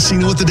 only at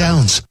Casino at the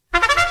Downs.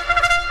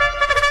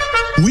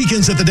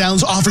 Weekends at the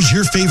Downs offers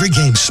your favorite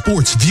games,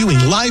 sports, viewing,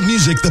 live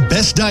music, the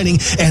best dining,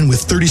 and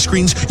with 30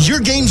 screens, your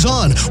game's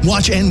on.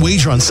 Watch and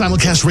wager on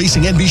simulcast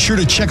racing, and be sure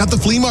to check out the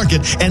flea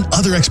market and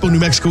other Expo New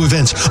Mexico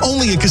events,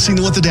 only at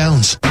Casino at the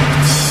Downs.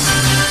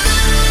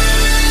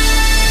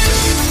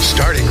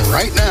 Starting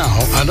right now,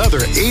 another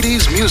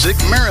 80s music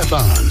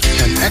marathon.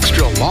 An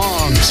extra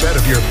long set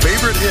of your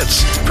favorite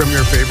hits from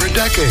your favorite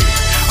decade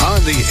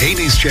on the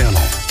 80s channel.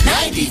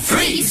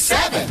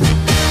 93.7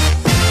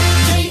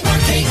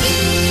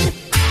 KRKE.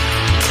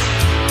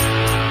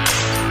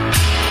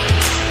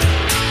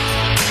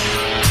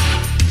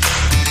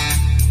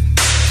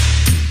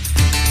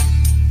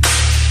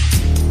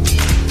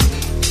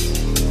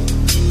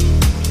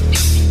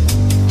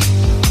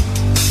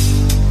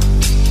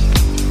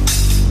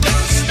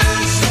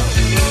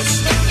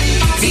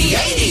 The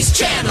 80s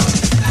channel.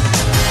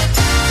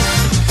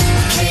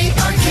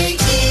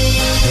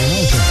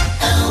 KRKE.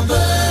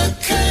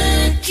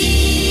 Albuquerque.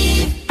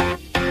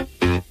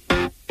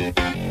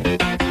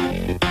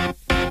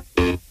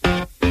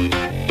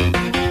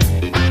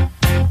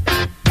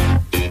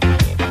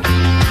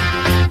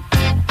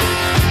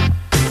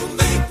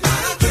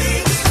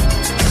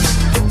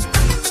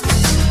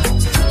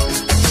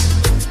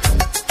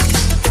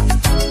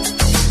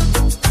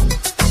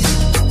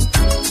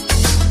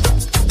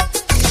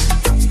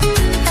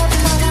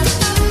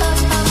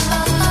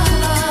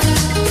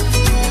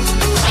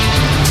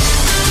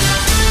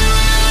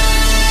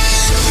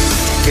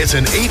 It's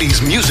an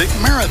 80s music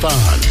marathon.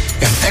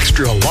 An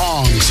extra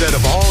long set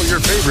of all your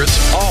favorites,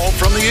 all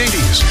from the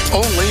 80s.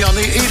 Only on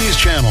the 80s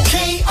channel.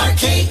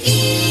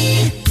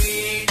 KRKE.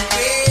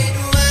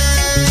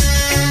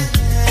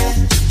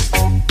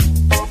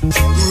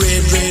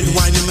 Red, red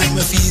wine, you make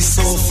me feel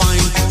so fine.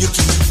 You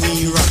keep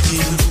me rocking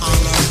all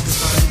of the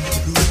time.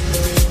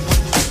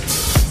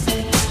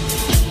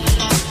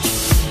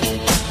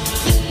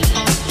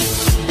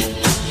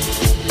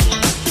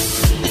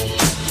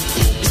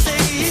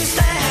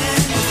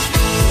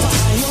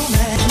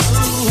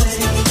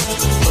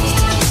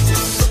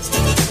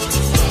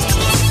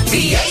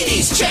 The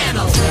 80s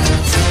channel.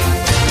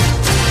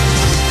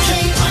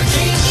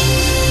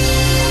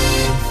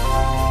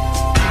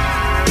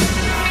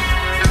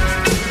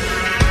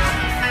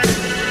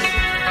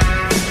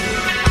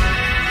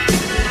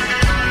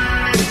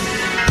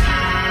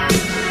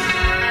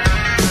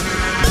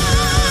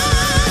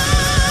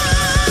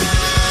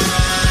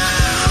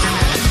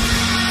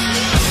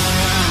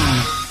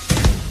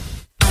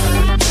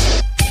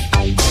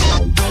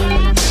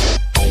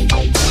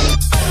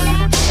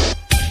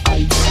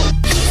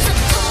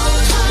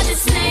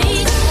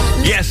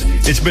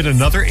 It's been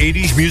another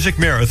 80s music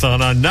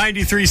marathon on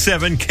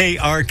 93.7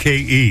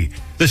 KRKE,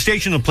 the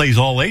station that plays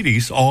all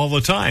 80s all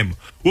the time.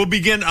 We'll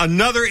begin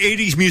another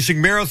 80s music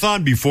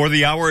marathon before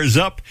the hour is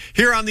up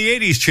here on the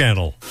 80s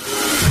channel.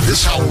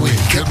 This Halloween,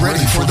 get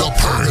ready for the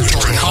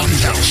Purgatory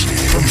Haunted House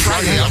from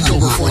Friday,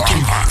 October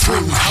 14th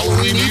through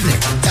Halloween evening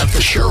at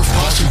the Sheriff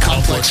Posse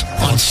Complex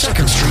on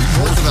 2nd Street,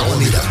 north of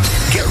Alameda.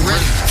 Get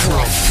ready for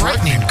a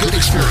frightening good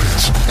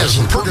experience as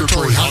the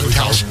Purgatory Haunted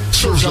House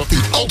serves up the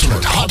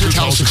ultimate haunted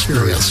house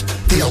experience.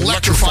 The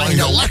electrifying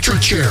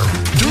electric chair,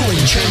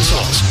 dueling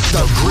chainsaws,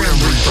 the Grim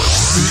Reaper,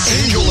 the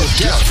Angel of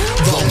Death,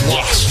 the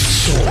Lost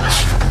Souls.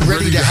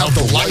 Ready to have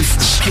the life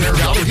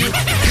scared out of you?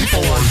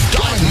 People are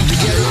dying to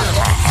get in.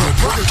 The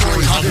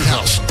Purgatory Haunted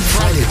House,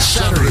 Friday,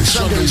 Saturday,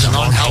 Sundays, and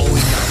on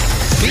Halloween.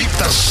 Beat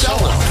the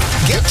sellout.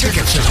 Get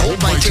tickets at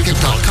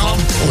holdmyticket.com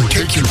or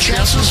take your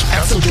chances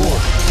at the door.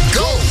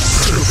 Go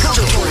to the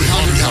Purgatory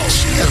Haunted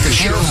House at the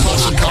Sheriff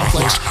Posse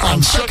Complex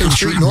on 2nd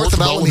Street, north of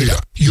Alameda.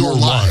 Your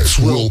lives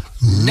will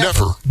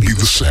never be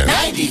the same.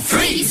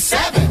 93.7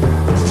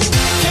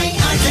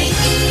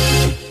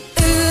 KRKE.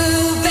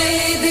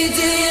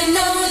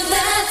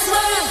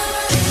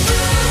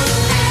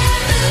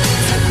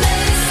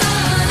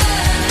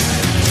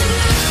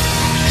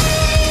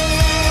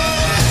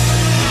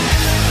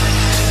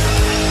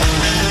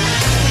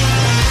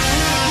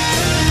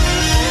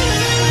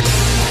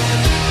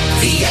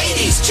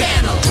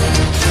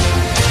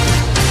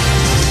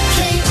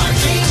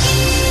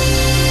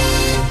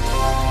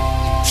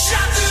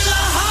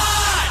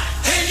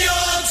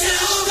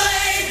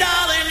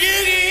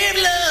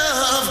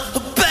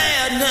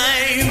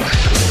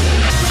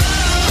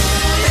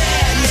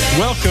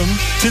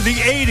 to the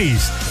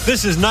 80s.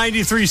 This is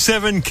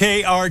 93.7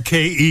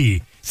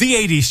 KRKE, the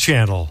 80s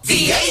channel.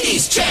 The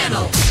 80s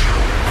channel.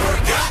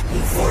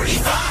 Forgotten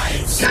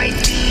 45s.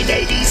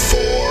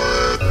 1984.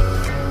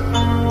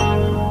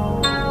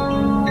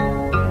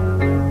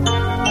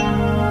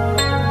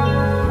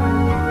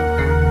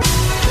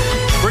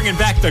 Bringing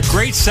back the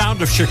great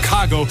sound of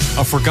Chicago,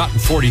 a forgotten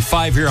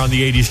 45 here on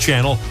the 80s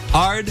channel.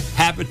 Hard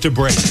Habit to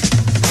Break.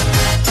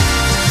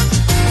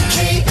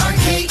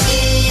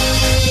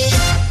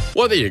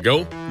 Well, there you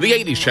go. The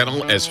 80s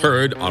channel as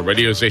heard on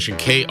radio station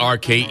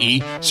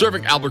KRKE,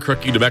 serving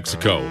Albuquerque, New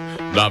Mexico.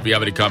 Now, if you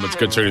have any comments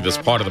concerning this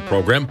part of the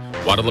program,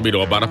 why don't let me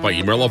know about it by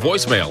email or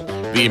voicemail.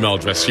 The email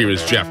address here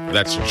is Jeff.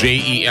 That's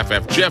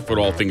JEFF Jeff at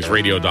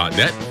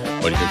allthingsradio.net.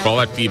 But you can call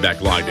that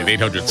feedback line at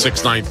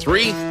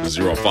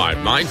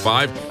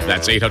 800-693-0595.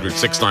 That's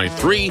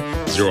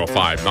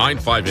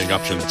 800-693-0595, being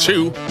option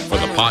 2 for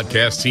the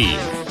podcast team.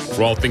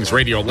 For All Things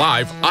Radio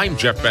Live, I'm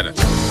Jeff Bennett.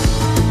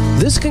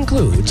 This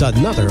concludes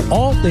another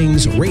All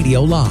Things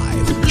Radio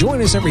Live.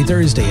 Join us every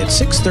Thursday at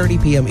 6:30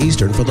 p.m.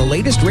 Eastern for the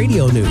latest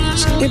radio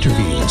news,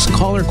 interviews,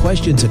 caller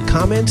questions and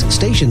comments,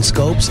 station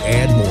scopes,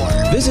 and more.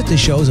 Visit the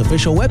show's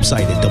official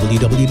website at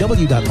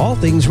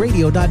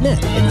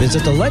www.allthingsradio.net and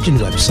visit the Legend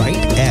website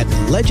at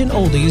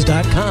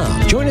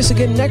legendoldies.com. Join us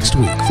again next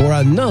week for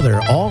another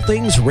All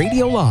Things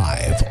Radio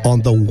Live on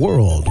the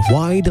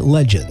Worldwide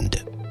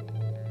Legend.